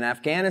Taliban in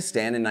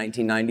Afghanistan in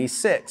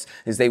 1996,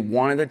 is they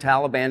wanted the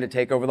Taliban to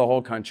take over the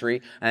whole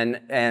country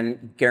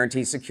and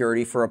guarantee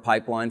security for a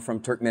pipeline from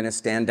Turkmenistan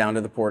down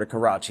to the port of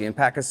Karachi in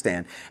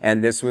Pakistan.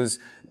 And this was,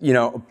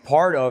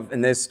 part of,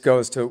 and this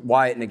goes to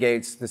why it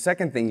negates the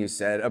second thing you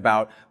said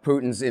about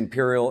Putin's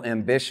imperial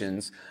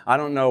ambitions. I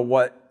don't know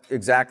what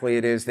exactly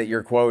it is that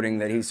you're quoting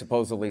that he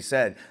supposedly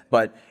said,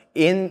 but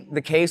in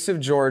the case of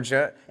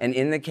Georgia and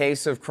in the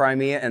case of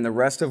Crimea and the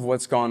rest of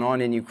what's gone on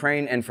in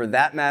Ukraine, and for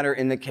that matter,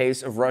 in the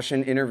case of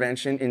Russian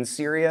intervention in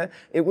Syria,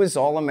 it was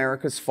all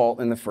America's fault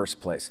in the first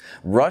place.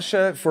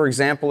 Russia, for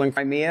example, in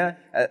Crimea,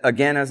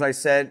 again, as I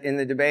said in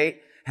the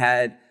debate,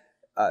 had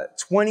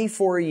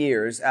 24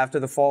 years after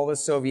the fall of the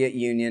Soviet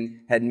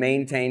Union had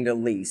maintained a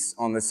lease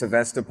on the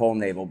Sevastopol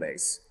naval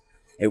base.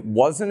 It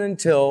wasn't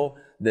until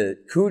the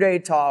coup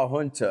d'etat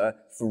junta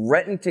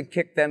threatened to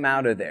kick them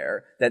out of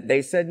there that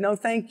they said, no,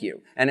 thank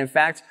you. And in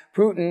fact,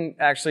 Putin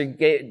actually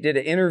did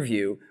an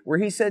interview where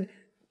he said,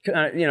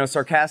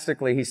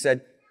 sarcastically, he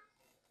said,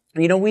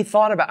 we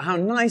thought about how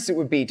nice it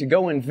would be to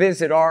go and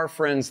visit our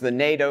friends, the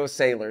NATO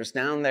sailors,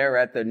 down there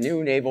at the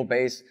new naval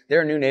base,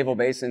 their new naval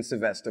base in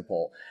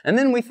Sevastopol. And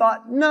then we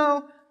thought,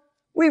 no,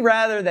 We'd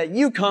rather that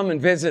you come and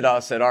visit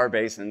us at our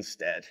base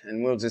instead,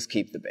 and we'll just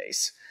keep the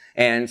base.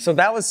 And so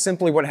that was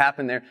simply what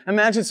happened there.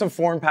 Imagine some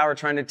foreign power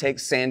trying to take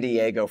San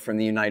Diego from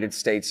the United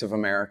States of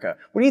America.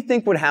 What do you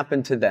think would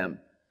happen to them?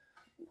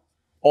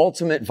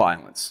 Ultimate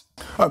violence.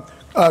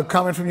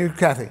 Comment from you,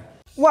 Cathy.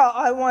 Well,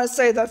 I want to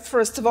say that,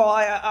 first of all,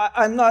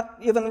 I'm not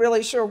even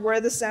really sure where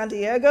the San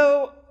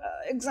Diego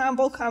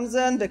example comes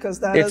in,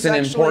 because that is an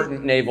actually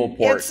important naval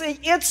port.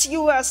 It's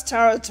U.S.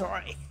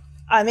 territory.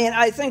 I mean,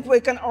 I think we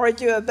can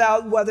argue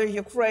about whether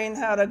Ukraine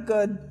had a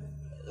good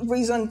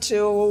reason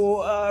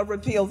to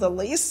repeal the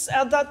lease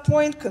at that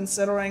point,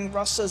 considering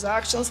Russia's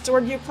actions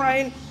toward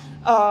Ukraine.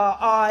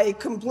 I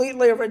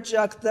completely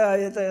reject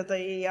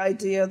the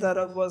idea that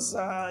it was,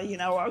 you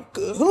know, a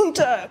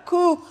junta, a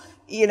coup.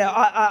 You know,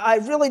 I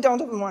really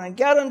don't even want to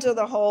get into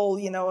the whole,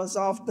 you know,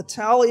 Azov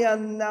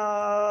battalion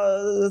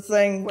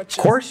thing. Which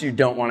of course you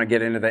don't want to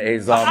get into the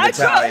Azov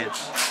battalion.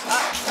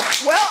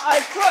 Well, I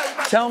could.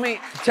 But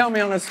Tell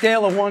me on a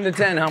scale of 1 to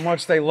 10 how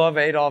much they love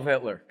Adolf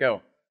Hitler.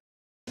 Go.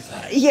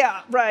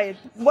 Yeah, right.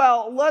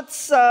 Well,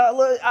 let's,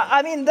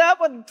 I mean, that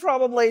would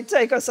probably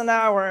take us an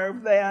hour,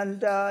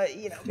 and,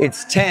 you know.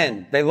 It's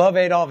 10. They love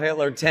Adolf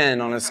Hitler 10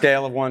 on a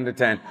scale of 1 to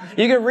 10.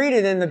 You can read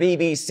it in the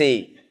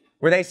BBC,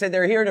 where they said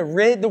they're here to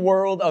rid the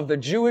world of the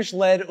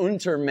Jewish-led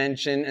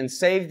Untermenschen and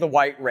save the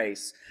white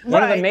race.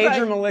 One of the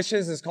major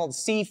militias is called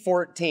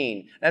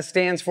C-14. That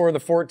stands for the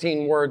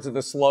 14 words of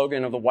the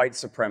slogan of the white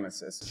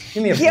supremacists.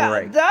 Give me a break.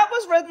 Yeah, that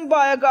was written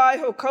by a guy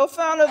who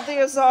co-founded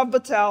the Azov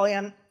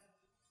battalion.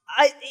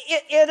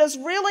 It is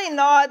really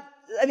not,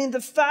 I mean,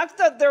 the fact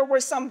that there were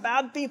some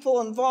bad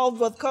people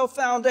involved with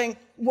co-founding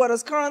what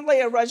is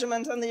currently a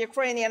regiment in the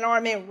Ukrainian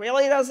army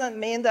really doesn't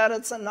mean that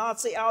it's a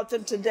Nazi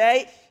outfit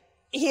today.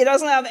 He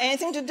doesn't have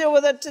anything to do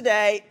with it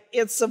today.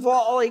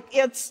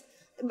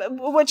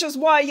 Which is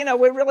why, you know,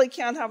 we really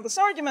can't have this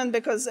argument,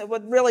 because it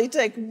would really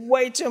take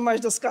way too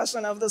much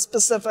discussion of the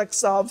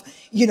specifics of,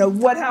 you know,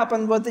 what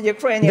happened with the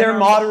Ukrainian They're army.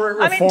 moderate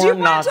reform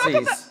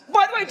Nazis.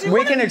 By the way,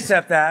 we can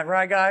accept that,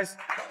 right, guys?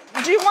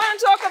 Do you want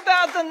to talk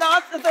about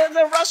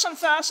the Russian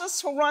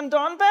fascists who run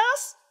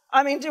Donbass?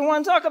 I mean, do you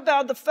want to talk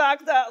about the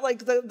fact that,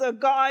 like, the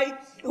guy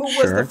who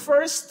was the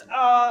first,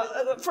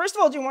 first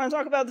of all, do you want to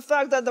talk about the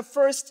fact that the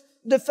first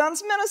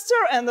defense minister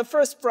and the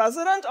first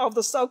president of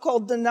the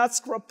so-called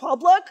Donetsk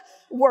Republic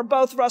were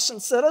both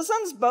Russian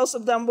citizens, both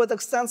of them with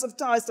extensive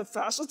ties to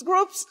fascist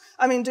groups?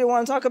 I mean, do you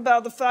want to talk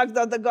about the fact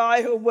that the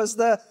guy who was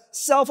the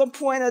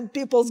self-appointed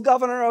people's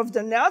governor of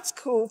Donetsk,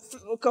 who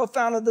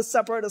co-founded the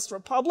Separatist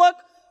Republic,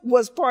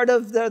 was part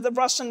of the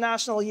Russian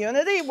National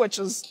Unity, which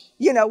is,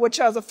 you know, which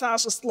has a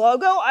fascist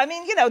logo? I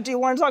mean, you know, do you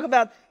want to talk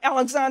about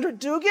Alexander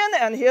Dugin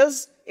and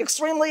his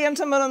extremely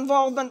intimate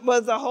involvement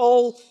with the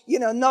whole, you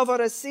know,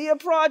 Novorossiya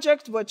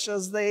project, which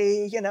is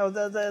the, you know,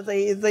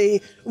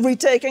 the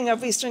retaking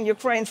of eastern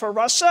Ukraine for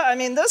Russia? I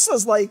mean, this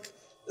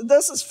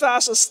is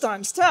fascist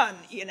times 10,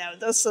 you know,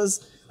 this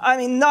is, I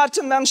mean, not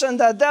to mention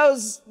that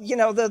those, you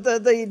know, the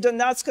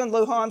Donetsk and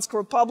Luhansk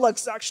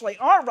republics actually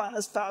are run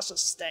as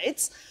fascist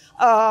states.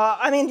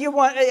 I mean,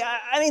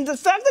 the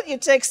fact that you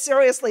take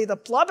seriously the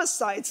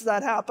plebiscites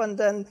that happened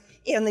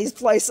in these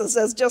places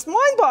is just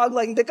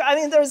mind-boggling. I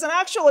mean, there's an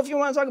actual, if you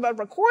want to talk about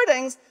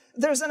recordings,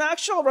 there's an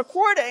actual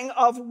recording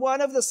of one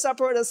of the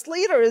separatist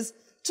leaders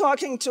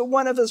talking to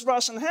one of his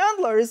Russian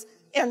handlers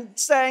and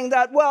saying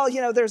that, well,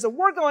 you know, there's a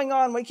war going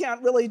on, we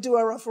can't really do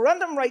a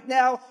referendum right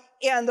now.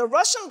 And the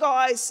Russian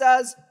guy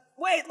says,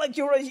 wait, like,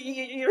 you're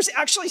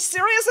actually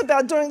serious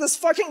about doing this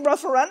fucking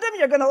referendum?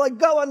 You're gonna, like,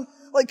 go and,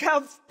 like,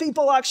 have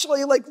people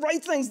actually, like,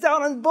 write things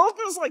down in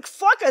bulletins? Like,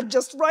 fuck it,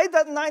 just write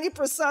that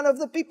 90% of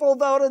the people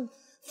voted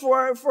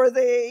for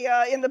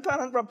the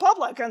independent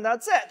republic, and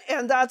that's it.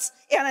 And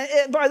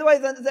by the way,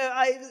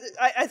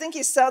 I think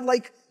he said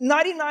like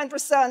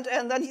 99%,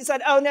 and then he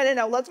said, oh,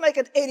 no, let's make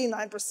it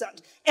 89%.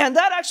 And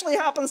that actually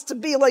happens to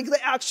be like the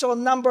actual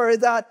number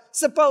that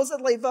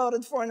supposedly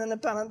voted for an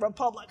independent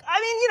republic.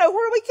 I mean, you know, who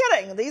are we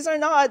kidding? These are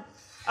not,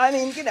 I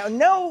mean, you know,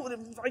 no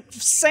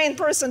sane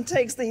person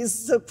takes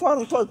these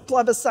quote-unquote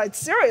plebiscites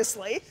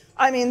seriously.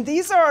 I mean,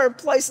 these are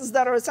places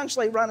that are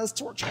essentially run as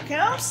torture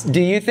camps.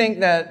 Do you think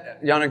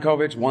that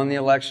Yanukovych won the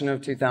election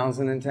of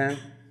 2010?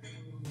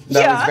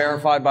 That was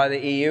verified by the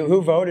EU?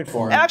 Who voted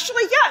for him?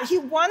 Actually, yeah, he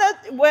won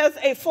it with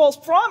a false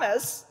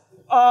promise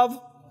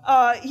of,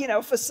 you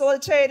know,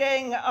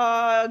 facilitating,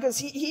 because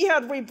he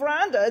had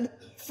rebranded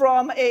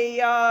from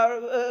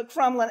a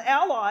Kremlin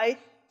ally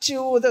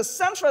to the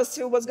centrist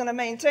who was going to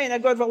maintain a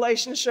good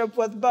relationship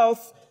with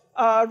both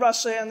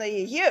Russia and the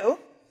EU.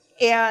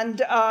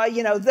 And,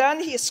 you know,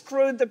 then he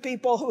screwed the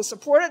people who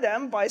supported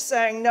him by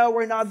saying, no,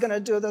 we're not going to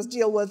do this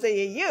deal with the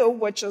EU,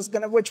 which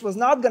was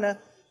not going to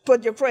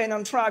put Ukraine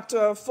on track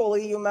to a full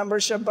EU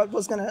membership, but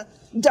was going to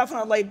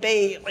definitely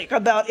be like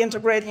about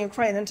integrating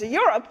Ukraine into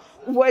Europe,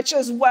 which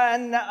is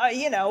when,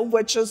 you know,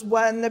 which is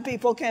when the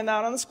people came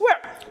out on the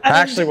square.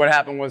 Actually, what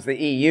happened was the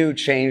EU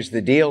changed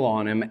the deal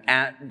on him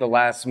at the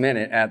last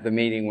minute at the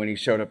meeting when he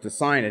showed up to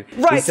sign it.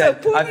 Right, he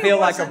said, so I feel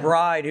like a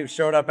bride who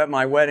showed up at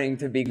my wedding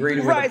to be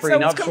greeted with a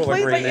prenuptial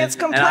agreement,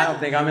 and I don't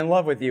think I'm in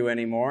love with you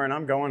anymore, and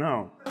I'm going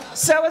home.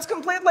 So it's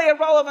completely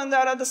irrelevant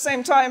that at the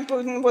same time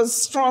Putin was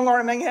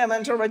strong-arming him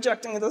into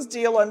rejecting this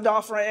deal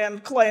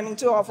and claiming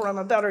to offer him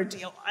a better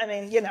deal. I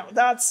mean, you know,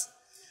 that's...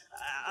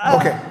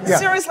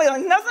 Seriously,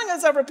 like, nothing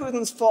is ever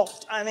Putin's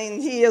fault. I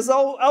mean, he is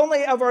only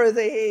ever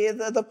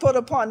the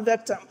put-upon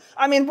victim.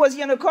 I mean, was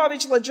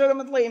Yanukovych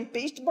legitimately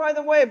impeached, by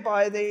the way,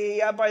 by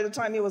the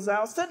time he was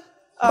ousted?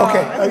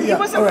 He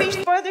was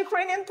impeached by the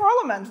Ukrainian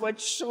parliament,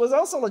 which was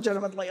also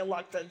legitimately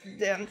elected.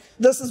 And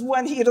this is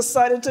when he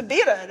decided to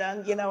beat it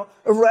and, you know,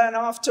 ran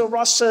off to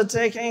Russia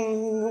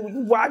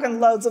taking wagon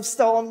loads of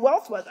stolen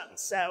wealth with him.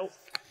 So,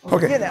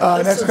 you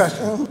know, next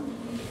question.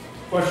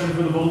 Question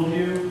for the both of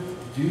you.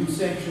 Do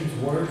sanctions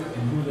work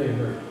and who they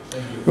hurt?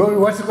 Thank you.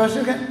 What's the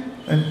question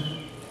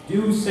again?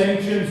 Do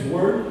sanctions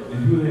work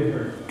and who they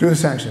hurt? Do the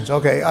sanctions.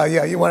 Okay.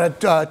 Yeah, you want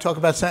to talk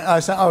about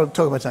I'll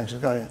talk about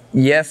sanctions. Go ahead.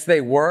 Yes,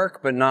 they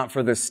work, but not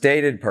for the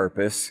stated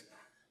purpose.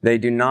 They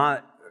do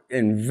not,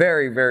 in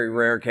very, very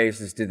rare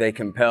cases, do they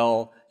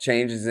compel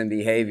changes in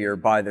behavior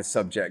by the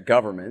subject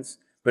governments.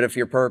 But if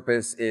your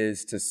purpose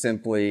is to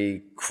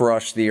simply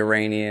crush the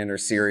Iranian or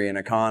Syrian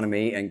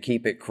economy and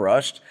keep it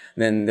crushed,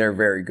 then they're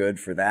very good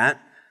for that.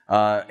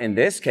 In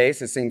this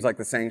case, it seems like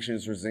the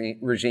sanctions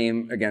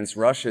regime against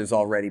Russia is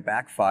already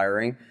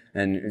backfiring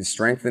and is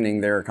strengthening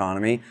their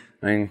economy.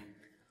 I mean,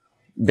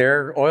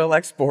 they're oil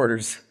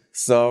exporters,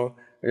 so,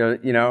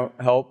 you know,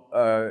 help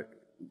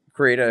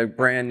create a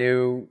brand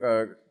new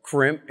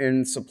crimp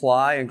in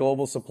supply and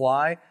global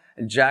supply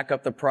and jack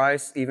up the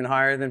price even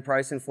higher than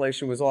price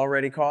inflation was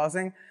already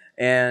causing.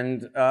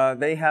 And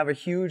they have a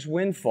huge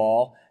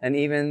windfall, and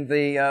even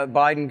the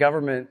Biden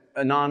government,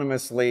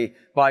 anonymously,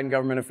 Biden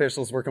government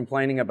officials were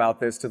complaining about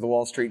this to the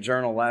Wall Street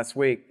Journal last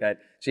week, that,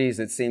 geez,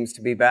 it seems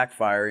to be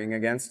backfiring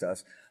against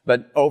us.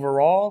 But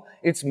overall,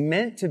 it's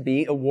meant to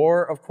be a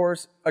war, of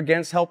course,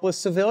 against helpless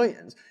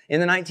civilians. In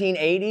the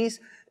 1980s,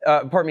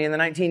 in the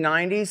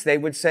 1990s, they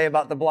would say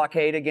about the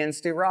blockade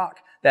against Iraq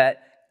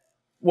that,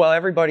 well,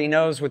 everybody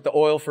knows with the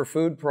oil for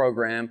food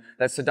program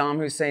that Saddam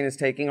Hussein is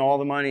taking all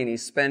the money and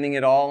he's spending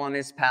it all on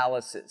his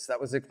palaces.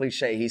 That was a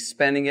cliche. He's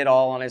spending it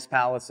all on his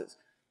palaces.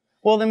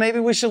 Well, then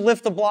maybe we should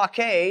lift the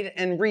blockade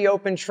and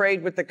reopen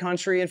trade with the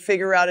country and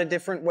figure out a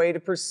different way to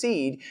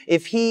proceed.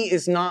 If he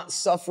is not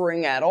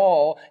suffering at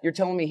all, you're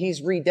telling me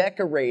he's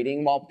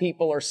redecorating while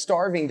people are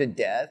starving to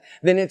death,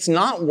 then it's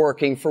not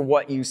working for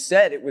what you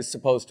said it was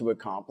supposed to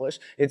accomplish.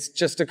 It's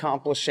just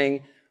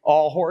accomplishing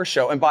all horror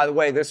show. And by the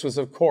way, this was,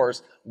 of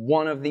course,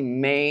 one of the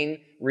main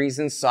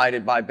reasons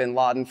cited by bin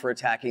Laden for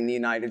attacking the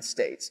United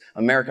States.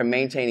 America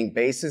maintaining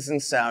bases in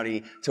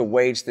Saudi to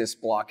wage this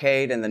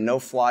blockade and the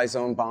no-fly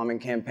zone bombing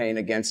campaign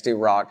against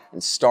Iraq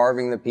and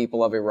starving the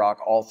people of Iraq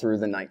all through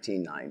the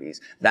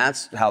 1990s.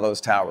 That's how those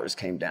towers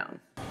came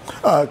down.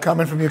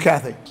 Comment from you,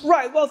 Cathy.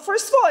 Right. Well,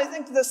 first of all, I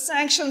think the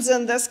sanctions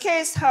in this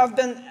case have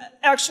been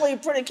actually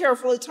pretty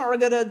carefully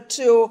targeted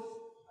to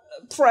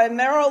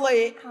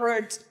primarily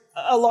hurt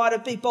a lot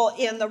of people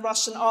in the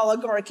Russian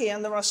oligarchy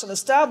and the Russian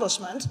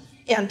establishment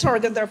and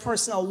target their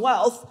personal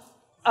wealth.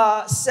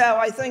 So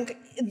I think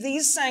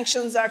these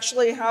sanctions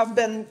actually have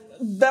been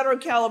better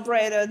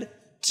calibrated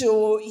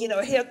to, you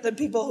know, hit the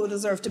people who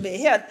deserve to be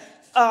hit.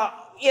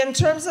 In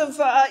terms of,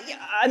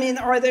 I mean,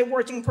 are they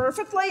working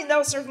perfectly?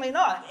 No, certainly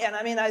not. And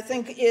I mean, I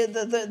think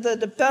the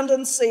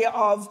dependency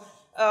of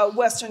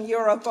Western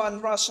Europe on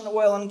Russian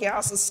oil and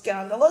gas is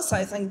scandalous.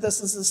 I think this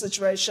is a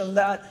situation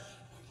that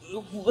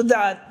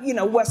you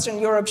know, Western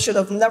Europe should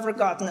have never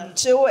gotten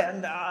into,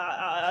 and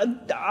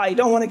I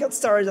don't want to get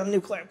started on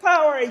nuclear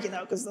power, you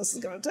know, because this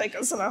is going to take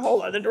us in a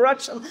whole other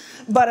direction.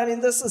 But I mean,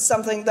 this is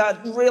something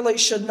that really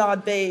should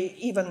not be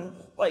even,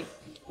 like,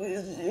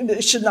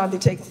 it should not be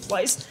taking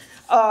place.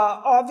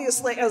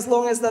 Obviously, as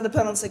long as the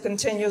dependency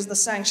continues, the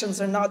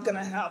sanctions are not going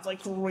to have,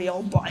 like,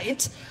 real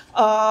bite.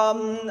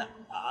 But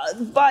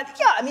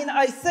yeah, I mean,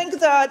 I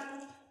think that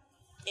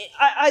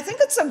I think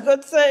it's a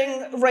good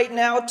thing right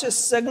now to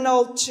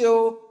signal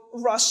to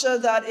Russia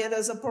that it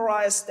is a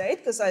pariah state,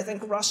 because I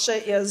think Russia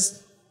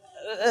is,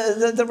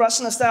 the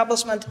Russian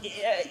establishment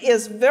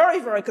is very,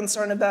 very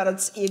concerned about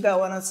its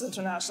ego and its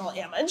international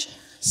image.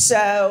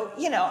 So,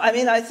 you know, I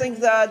mean, I think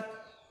that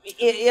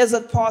is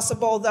it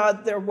possible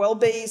that there will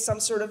be some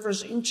sort of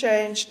regime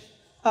change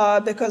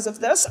because of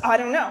this? I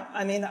don't know.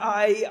 I mean,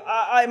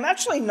 I'm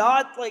actually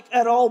not, like,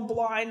 at all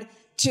blind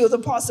to the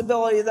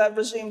possibility that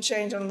regime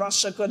change in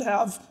Russia could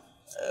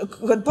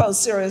pose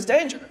serious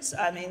dangers.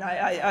 I mean,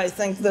 I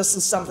think this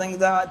is something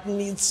that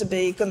needs to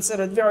be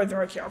considered very,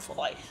 very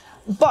carefully.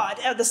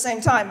 But at the same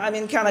time, I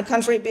mean, can a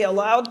country be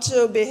allowed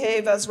to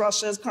behave as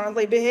Russia is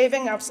currently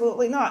behaving?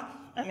 Absolutely not.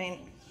 I mean,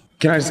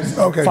 Can I just,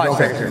 okay, 5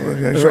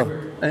 seconds. Yeah, sure.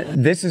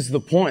 This is the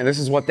point. This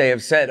is what they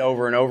have said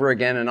over and over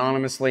again,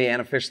 anonymously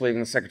and officially. Even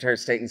the Secretary of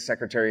State and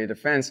Secretary of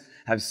Defense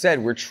have said,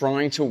 we're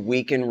trying to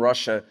weaken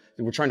Russia.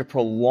 We're trying to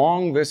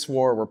prolong this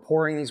war. We're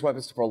pouring these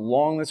weapons to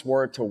prolong this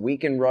war, to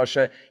weaken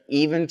Russia,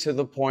 even to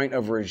the point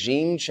of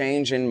regime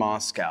change in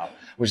Moscow,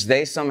 which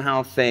they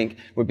somehow think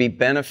would be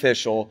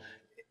beneficial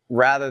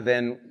rather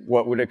than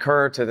what would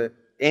occur to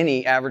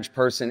any average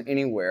person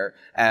anywhere,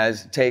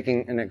 as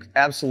taking an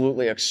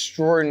absolutely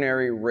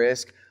extraordinary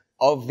risk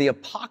of the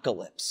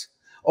apocalypse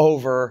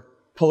over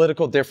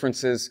political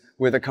differences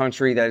with a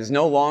country that is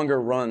no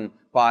longer run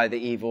by the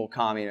evil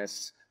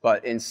communists,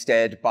 but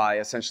instead by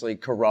essentially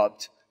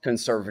corrupt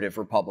conservative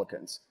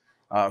Republicans,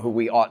 who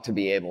we ought to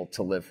be able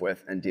to live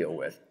with and deal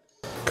with.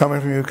 Coming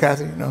from you,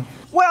 Cathy? No?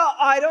 Well,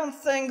 I don't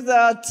think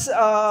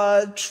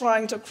that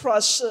trying to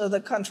crush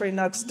the country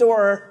next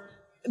door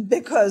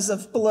because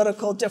of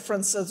political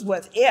differences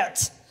with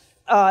it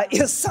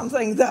is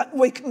something that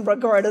we can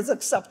regard as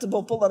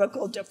acceptable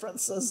political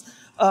differences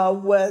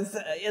with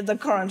the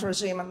current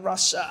regime in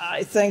Russia.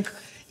 I think,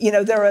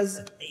 there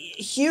is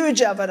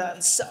huge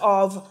evidence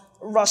of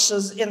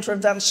Russia's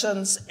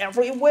interventions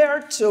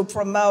everywhere to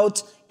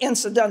promote,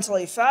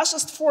 incidentally,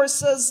 fascist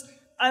forces.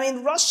 I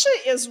mean, Russia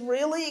is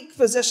really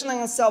positioning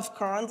itself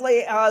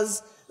currently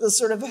as the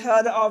sort of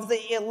head of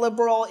the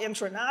illiberal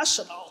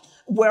international,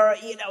 where,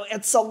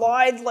 it's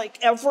allied like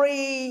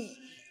every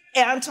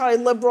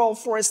anti-liberal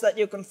force that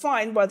you can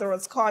find, whether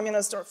it's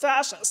communist or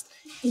fascist,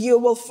 you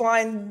will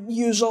find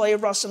usually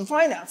Russian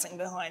financing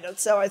behind it.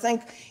 So I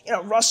think,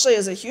 Russia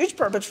is a huge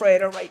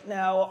perpetrator right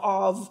now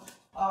of...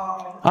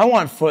 I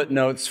want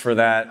footnotes for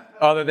that,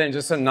 other than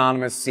just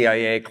anonymous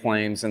CIA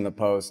claims in the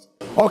Post.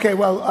 Okay,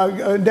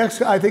 well,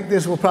 next, I think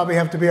this will probably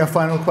have to be our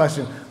final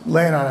question.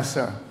 Lay it on us,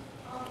 sir.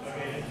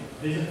 Okay,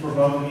 this is for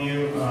both of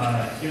you.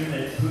 Given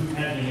that Putin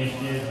had the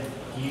initiative,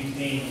 do you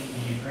think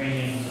the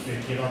Ukrainians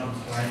should give up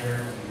and surrender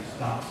and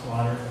stop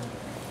slaughter?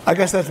 I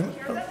guess that's...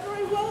 That's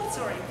very well,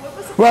 sorry. What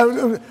was it?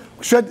 Well,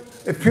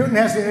 if Putin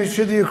has the initiative,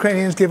 should the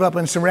Ukrainians give up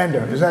and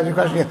surrender? Is that your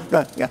question?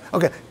 Yeah.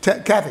 Okay.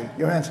 Cathy,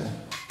 your answer.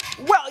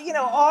 Well,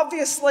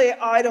 obviously,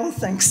 I don't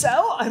think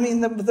so. I mean,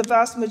 the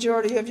vast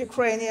majority of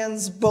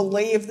Ukrainians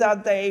believe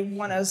that they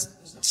want to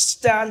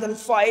stand and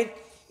fight,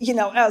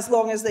 as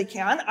long as they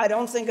can. I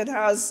don't think it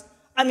has...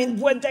 I mean,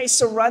 would they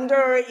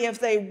surrender if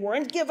they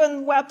weren't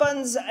given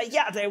weapons?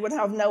 Yeah, they would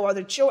have no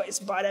other choice.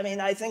 But, I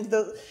mean, I think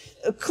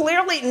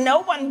clearly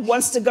no one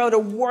wants to go to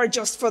war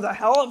just for the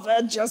hell of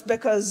it, just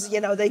because,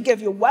 they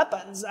give you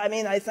weapons. I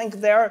mean, I think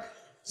they're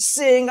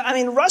seeing... I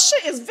mean, Russia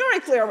is very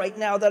clear right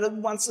now that it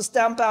wants to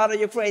stamp out a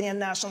Ukrainian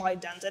national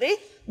identity,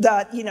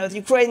 that, the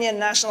Ukrainian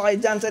national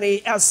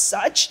identity as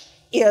such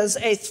is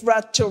a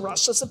threat to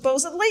Russia,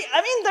 supposedly.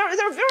 I mean,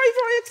 they're very,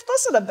 very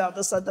explicit about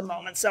this at the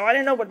moment, so I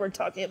don't know what we're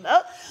talking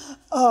about.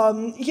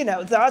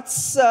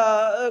 That's,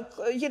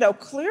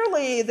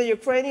 clearly the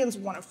Ukrainians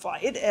want to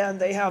fight, and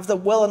they have the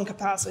will and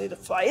capacity to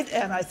fight,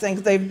 and I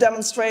think they've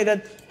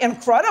demonstrated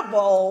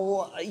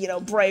incredible,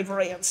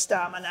 bravery and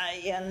stamina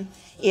in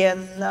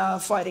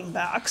fighting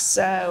back.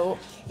 So,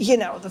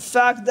 the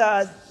fact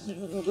that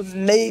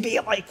maybe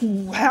like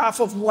half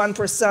of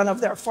 1% of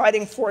their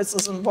fighting force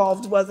is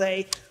involved with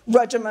a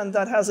regiment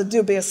that has a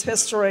dubious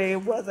history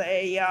with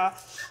a,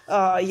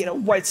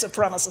 white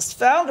supremacist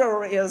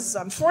founder is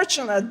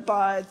unfortunate,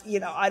 but,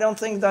 I don't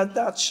think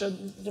that should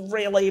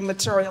really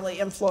materially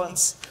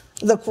influence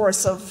the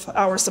course of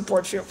our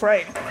support for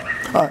Ukraine.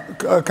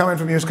 Coming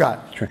from you, Scott.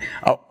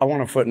 I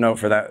want a footnote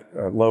for that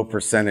low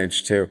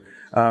percentage, too.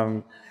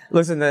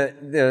 Listen,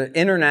 the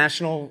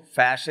international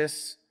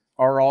fascists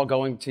are all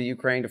going to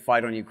Ukraine to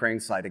fight on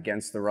Ukraine's side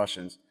against the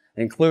Russians,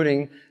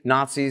 including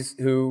Nazis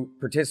who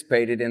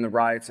participated in the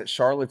riots at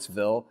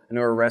Charlottesville and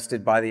who were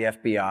arrested by the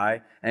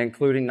FBI, and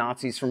including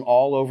Nazis from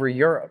all over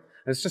Europe.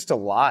 It's just a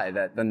lie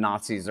that the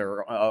Nazis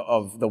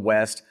of the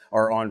West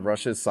are on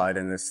Russia's side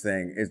in this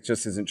thing. It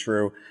just isn't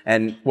true.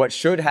 And what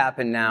should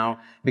happen now,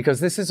 because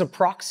this is a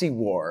proxy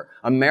war,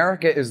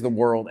 America is the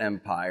world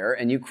empire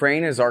and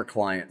Ukraine is our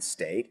client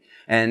state.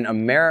 And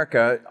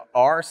America,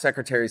 our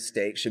Secretary of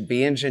State, should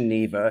be in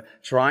Geneva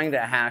trying to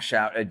hash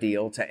out a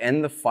deal to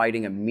end the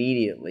fighting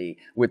immediately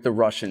with the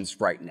Russians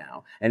right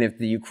now. And if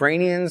the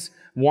Ukrainians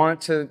want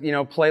to,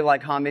 play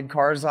like Hamid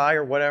Karzai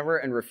or whatever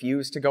and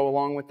refuse to go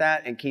along with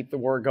that and keep the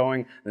war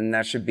going, then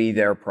that should be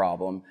their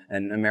problem.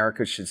 And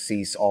America should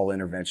cease all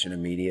intervention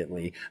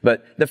immediately.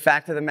 But the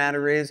fact of the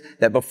matter is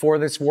that before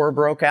this war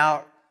broke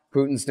out,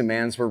 Putin's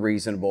demands were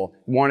reasonable.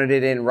 He wanted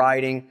it in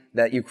writing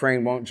that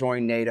Ukraine won't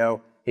join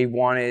NATO. He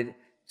wanted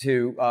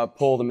to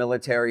pull the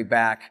military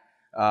back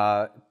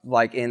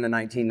like in the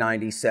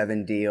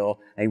 1997 deal.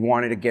 He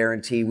wanted a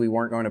guarantee we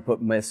weren't going to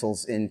put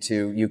missiles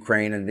into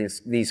Ukraine and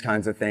these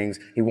kinds of things.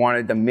 He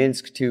wanted the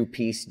Minsk II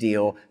peace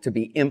deal to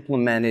be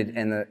implemented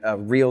and a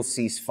real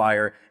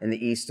ceasefire in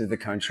the east of the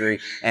country.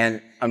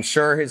 And I'm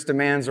sure his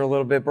demands are a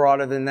little bit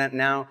broader than that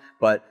now,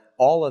 but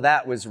all of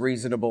that was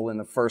reasonable in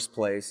the first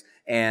place.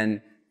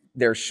 And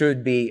there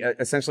should be,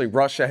 essentially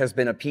Russia has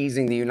been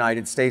appeasing the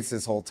United States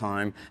this whole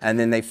time, and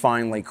then they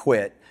finally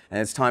quit. and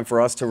it's time for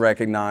us to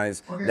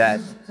recognize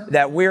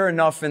that we're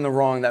enough in the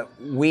wrong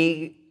that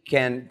we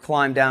can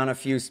climb down a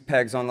few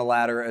pegs on the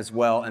ladder as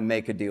well and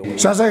make a deal.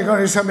 Sounds like you're going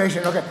to do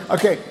summation.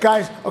 Okay,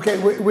 guys. Okay,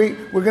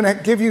 we're going to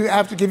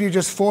have to give you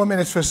just 4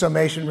 minutes for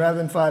summation rather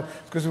than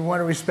 5, because we want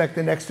to respect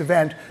the next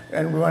event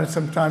and we want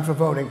some time for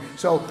voting.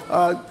 So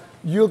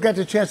you'll get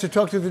the chance to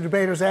talk to the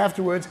debaters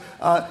afterwards.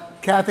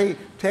 Cathy,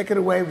 take it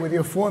away with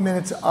your 4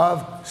 minutes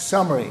of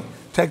summary.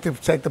 Take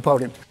the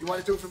podium. You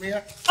want to do it from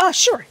here?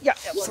 Sure. Yeah,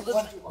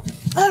 absolutely.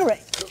 All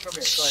right. Do it from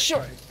here.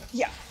 Sure.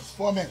 Yeah.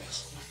 4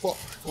 minutes. 4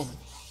 minutes.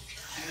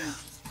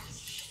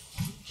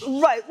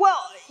 Right. Well,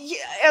 yeah,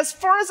 as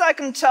far as I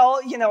can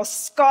tell,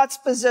 Scott's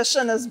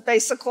position is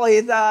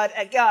basically that,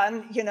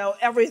 again,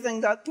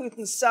 everything that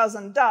Putin says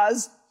and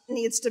does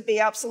needs to be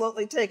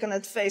absolutely taken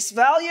at face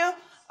value.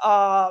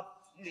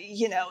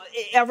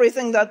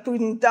 Everything that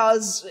Putin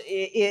does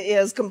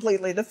is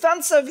completely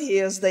defensive. He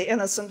is the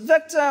innocent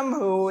victim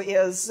who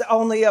is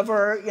only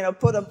ever,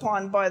 put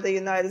upon by the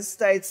United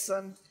States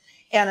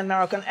and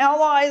American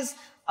allies.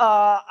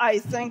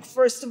 I think,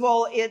 first of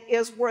all, it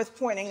is worth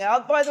pointing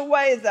out, by the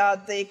way,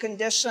 that the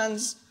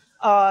conditions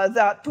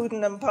that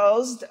Putin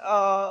imposed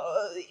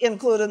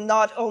included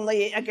not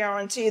only a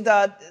guarantee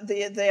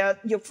that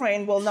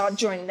Ukraine will not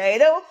join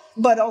NATO,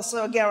 but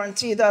also a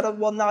guarantee that it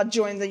will not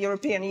join the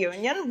European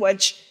Union,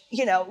 which,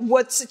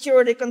 what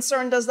security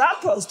concern does that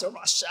pose to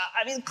Russia?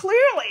 I mean,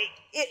 clearly,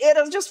 it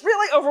is just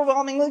really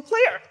overwhelmingly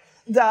clear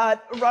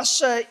that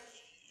Russia's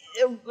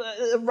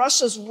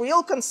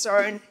real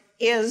concern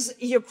is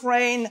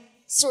Ukraine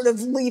sort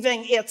of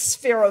leaving its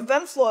sphere of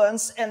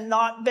influence and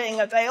not being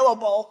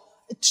available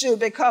to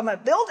become a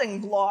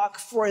building block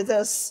for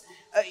this,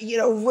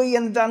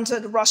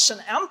 reinvented Russian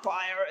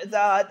empire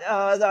that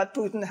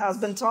Putin has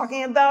been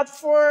talking about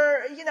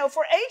for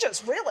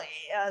ages, really,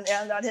 and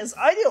that his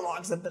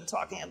ideologues have been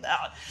talking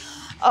about.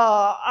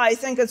 I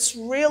think it's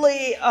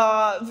really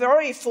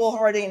very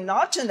foolhardy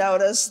not to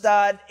notice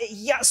that,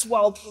 yes,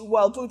 while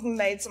Putin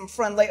made some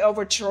friendly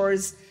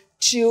overtures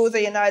to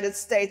the United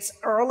States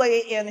early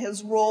in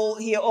his rule,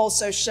 he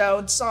also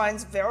showed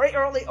signs very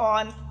early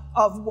on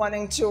of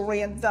wanting to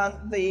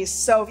reinvent the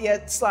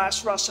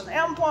Soviet/Russian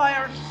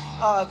empire,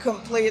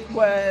 complete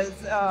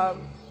with,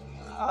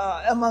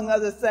 among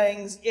other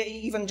things,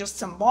 even just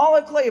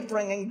symbolically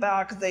bringing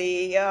back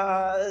the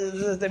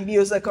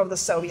music of the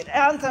Soviet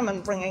anthem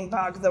and bringing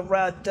back the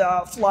red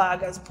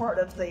flag as part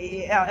of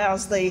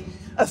as the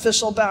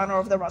official banner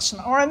of the Russian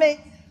army.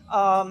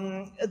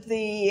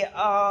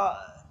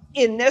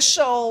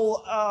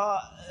 Initial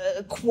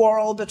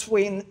quarrel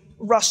between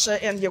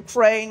Russia and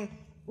Ukraine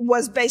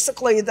was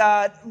basically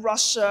that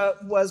Russia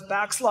was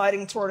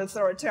backsliding toward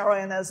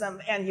authoritarianism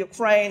and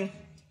Ukraine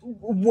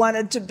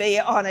wanted to be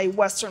on a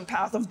Western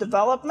path of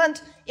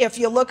development. If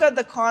you look at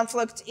the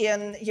conflict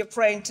in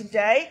Ukraine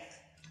today,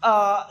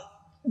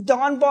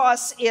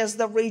 Donbass is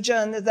the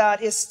region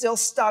that is still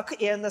stuck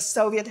in the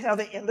Soviet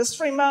heavy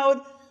industry mode.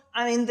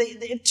 I mean,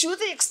 to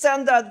the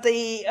extent that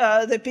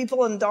the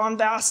people in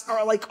Donbass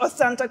are like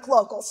authentic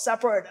local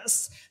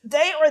separatists,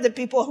 they are the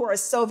people who are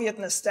Soviet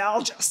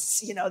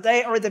nostalgists.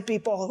 They are the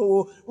people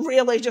who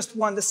really just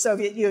want the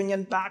Soviet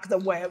Union back the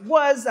way it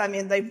was. I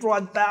mean, they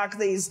brought back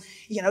these,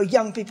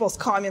 young people's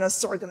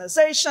communist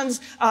organizations.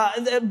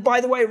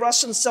 By the way,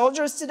 Russian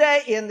soldiers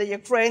today in the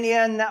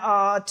Ukrainian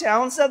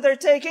towns that they're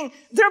taking,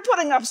 they're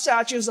putting up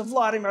statues of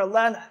Vladimir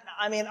Lenin.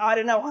 I mean, I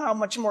don't know how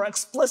much more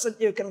explicit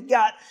you can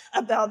get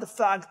about the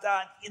fact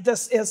that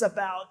this is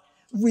about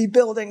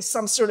rebuilding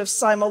some sort of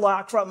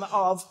simulacrum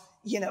of,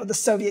 the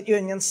Soviet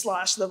Union /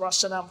 the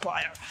Russian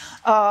Empire.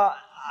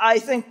 I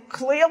think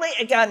clearly,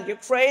 again,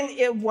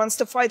 Ukraine wants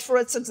to fight for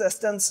its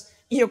existence.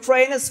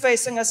 Ukraine is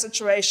facing a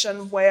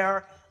situation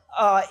where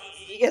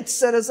its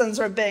citizens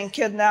are being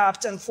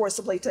kidnapped and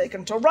forcibly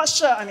taken to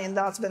Russia. I mean,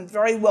 that's been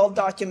very well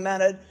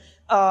documented.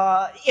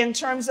 In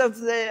terms of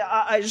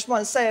I just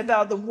want to say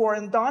about the war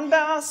in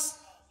Donbass,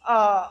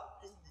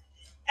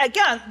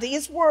 again,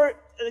 these were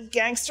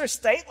gangster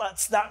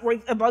statelets that were,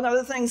 among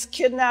other things,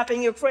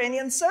 kidnapping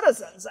Ukrainian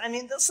citizens. I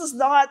mean, this is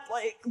not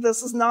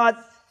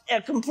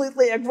a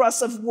completely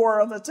aggressive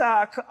war of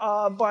attack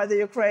by the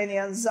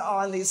Ukrainians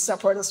on these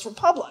separatist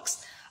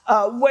republics,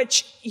 which,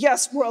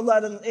 yes, were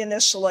led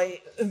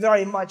initially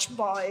very much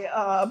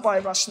by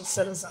Russian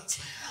citizens.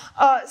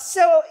 I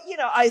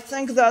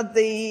think that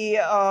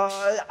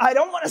I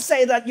don't want to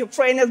say that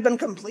Ukraine has been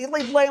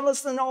completely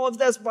blameless in all of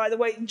this. By the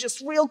way,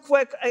 just real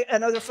quick,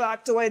 another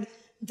factoid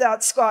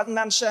that Scott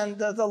mentioned,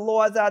 the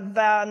law that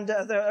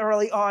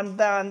early on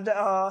banned,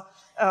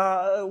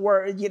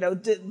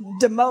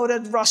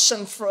 demoted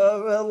Russian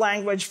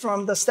language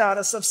from the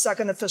status of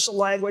second official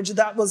language.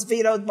 That was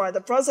vetoed by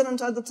the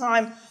president at the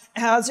time.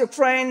 Has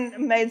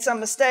Ukraine made some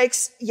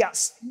mistakes?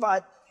 Yes,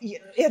 but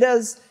it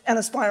is an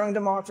aspiring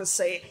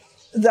democracy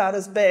that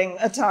is being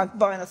attacked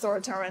by an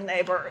authoritarian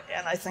neighbor,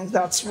 and I think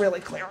that's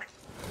really clear.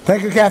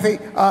 Thank you, Cathy.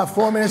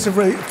 4 minutes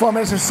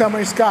of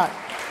summary, Scott.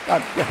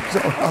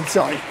 I'm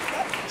sorry.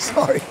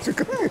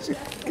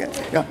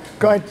 Yeah.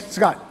 Go ahead,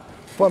 Scott.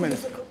 4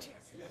 minutes.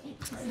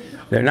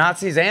 They're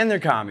Nazis and they're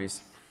commies.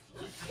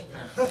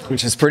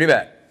 which is pretty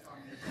bad.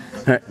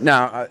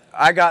 Now,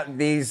 I got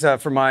these,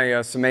 for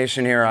my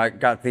summation here, I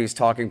got these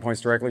talking points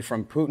directly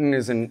from Putin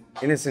is an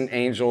innocent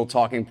angel,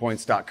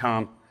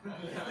 talkingpoints.com,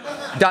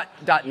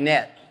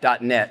 .net.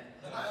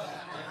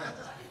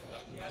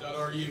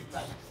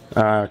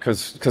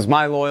 Because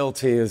my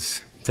loyalty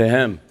is to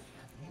him.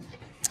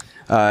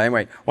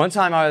 Anyway, one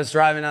time I was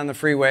driving on the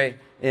freeway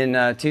in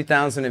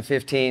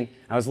 2015.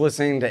 I was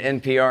listening to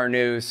NPR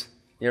News.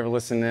 You ever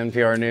listen to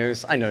NPR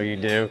News? I know you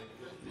do.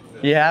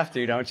 You have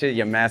to, don't you?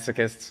 You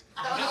masochists.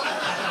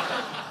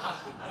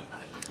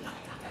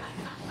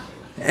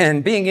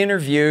 And being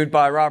interviewed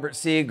by Robert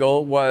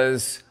Siegel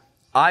was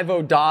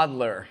Ivo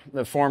Dodler,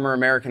 the former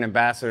American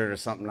ambassador to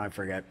something, I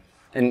forget.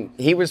 And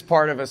he was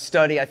part of a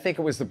study, I think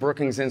it was the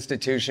Brookings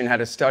Institution, had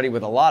a study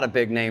with a lot of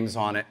big names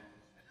on it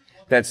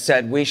that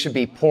said we should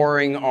be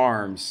pouring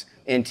arms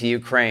into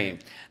Ukraine.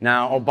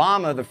 Now,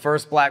 Obama, the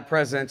first black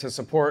president to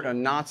support a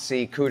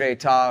Nazi coup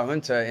d'etat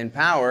junta in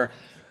power,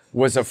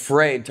 was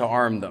afraid to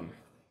arm them.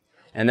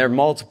 And there are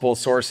multiple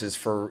sources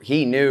for,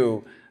 he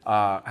knew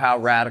how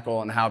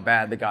radical and how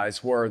bad the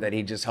guys were that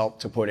he just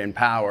helped to put in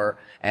power,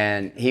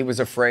 and he was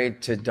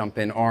afraid to dump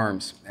in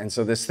arms. And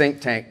so this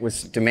think tank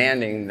was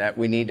demanding that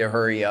we need to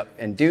hurry up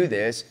and do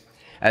this,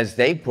 as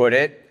they put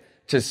it,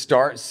 to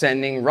start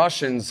sending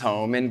Russians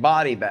home in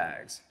body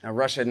bags. Now,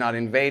 Russia had not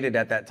invaded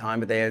at that time,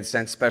 but they had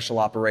sent special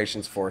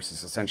operations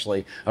forces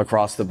essentially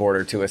across the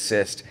border to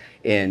assist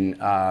in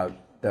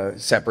the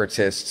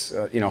separatists,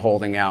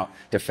 holding out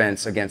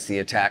defense against the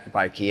attack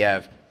by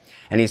Kiev.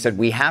 And he said,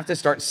 we have to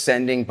start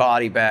sending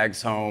body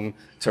bags home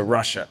to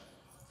Russia.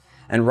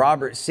 And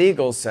Robert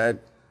Siegel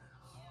said,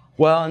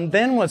 well, and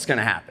then what's going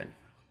to happen?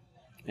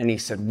 And he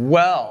said,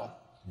 well,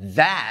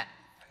 that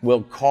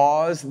will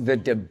cause the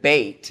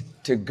debate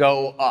to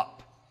go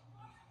up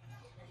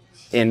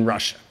in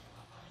Russia.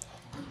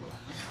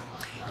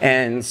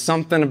 And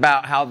something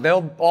about how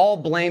they'll all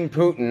blame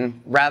Putin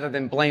rather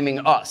than blaming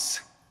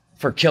us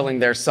for killing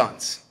their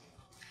sons.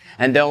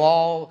 And they'll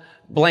all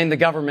blame the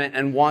government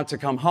and want to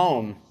come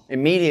home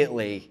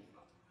immediately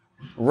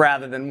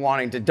rather than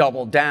wanting to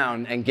double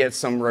down and get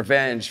some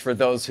revenge for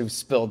those who've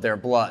spilled their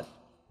blood.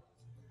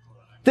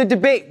 The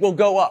debate will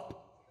go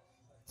up.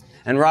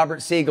 And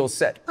Robert Siegel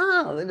said,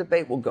 the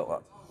debate will go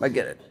up. I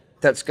get it.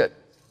 That's good.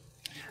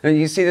 And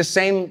you see the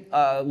same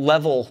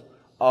level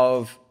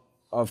of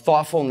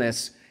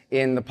thoughtfulness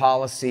in the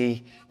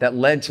policy that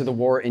led to the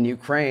war in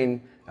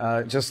Ukraine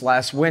just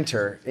last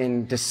winter.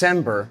 In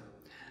December,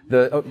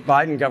 the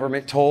Biden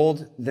government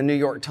told the New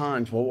York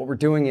Times, well, what we're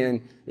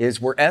doing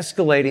is we're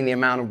escalating the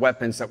amount of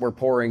weapons that we're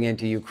pouring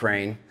into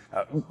Ukraine.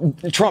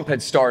 Trump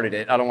had started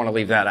it. I don't want to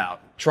leave that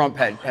out. Trump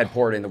had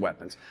poured in the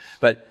weapons.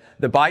 But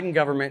the Biden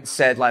government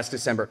said last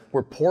December,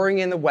 we're pouring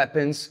in the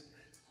weapons,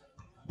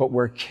 but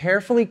we're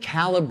carefully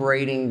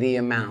calibrating the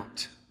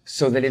amount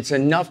so that it's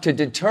enough to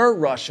deter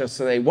Russia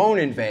so they won't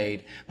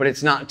invade, but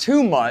it's not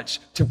too much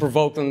to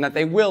provoke them that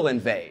they will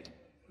invade.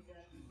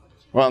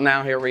 Well,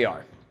 now here we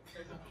are,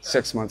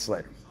 6 months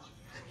later,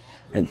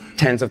 and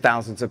tens of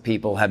thousands of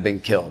people have been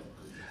killed.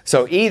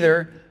 So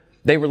either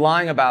they were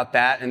lying about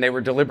that and they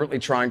were deliberately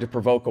trying to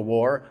provoke a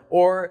war,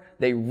 or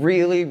they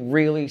really,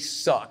 really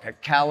suck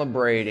at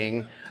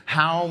calibrating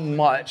how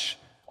much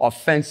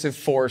offensive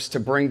force to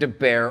bring to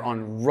bear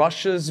on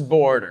Russia's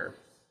border,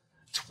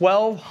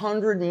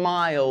 1,200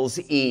 miles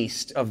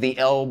east of the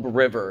Elbe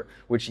River,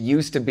 which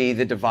used to be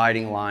the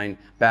dividing line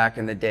back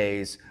in the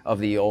days of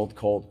the old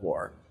Cold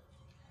War.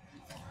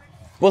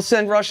 We'll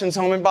send Russians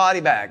home in body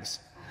bags.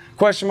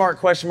 Question mark,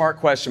 question mark,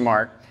 question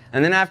mark.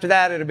 And then after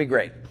that, it'll be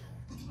great.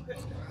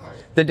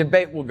 The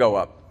debate will go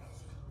up.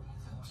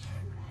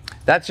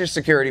 That's your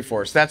security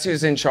force. That's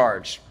who's in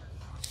charge.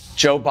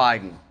 Joe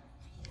Biden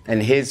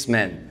and his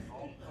men.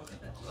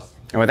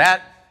 And with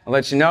that, I'll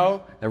let you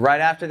know that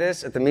right after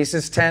this, at the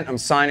Mises tent, I'm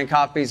signing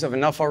copies of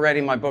Enough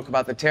Already, my book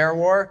about the terror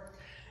war.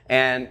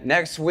 And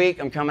next week,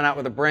 I'm coming out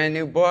with a brand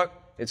new book.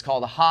 It's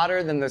called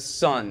Hotter Than the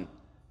Sun: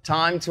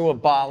 Time to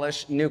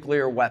Abolish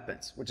Nuclear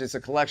Weapons, which is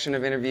a collection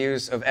of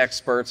interviews of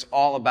experts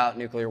all about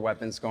nuclear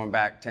weapons going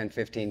back 10,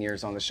 15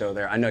 years on the show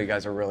there. I know you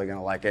guys are really going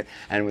to like it.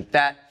 And with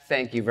that,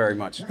 thank you very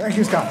much. Thank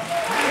you, Scott.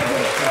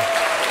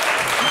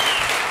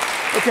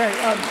 Okay,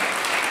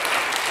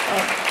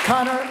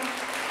 Connor,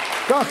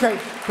 okay,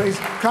 please,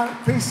 Connor,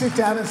 please sit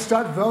down and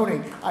start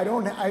voting.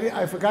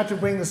 I forgot to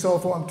bring the Soho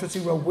Forum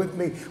Tootsie Roll with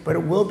me, but it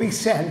will be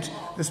sent.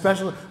 The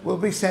special will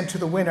be sent to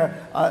the winner.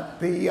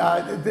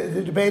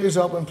 The debate is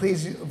open.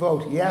 Please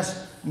vote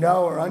yes,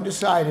 no, or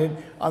undecided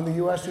on the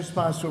U.S.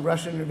 response to a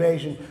Russian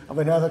invasion of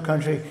another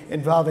country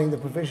involving the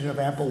provision of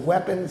ample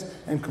weapons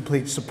and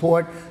complete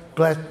support.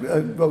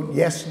 Vote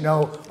yes,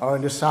 no, or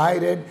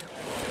undecided.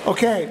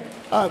 Okay.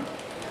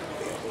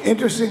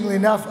 Interestingly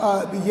enough,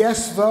 the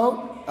yes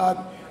vote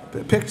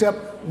picked up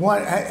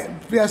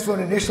yes vote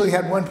initially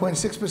had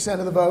 1.6%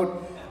 of the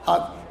vote.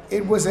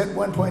 It was at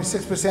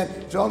 1.6%.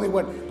 It's only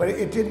but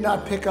it did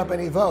not pick up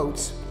any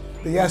votes,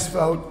 the yes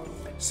vote.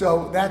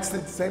 So that's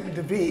the statement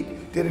to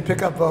beat. Did it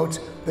pick up votes?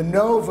 The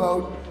no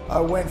vote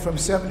went from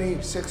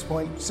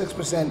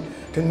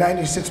 76.6% to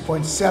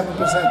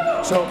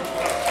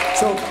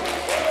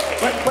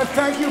 96.7%. But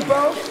thank you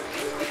both.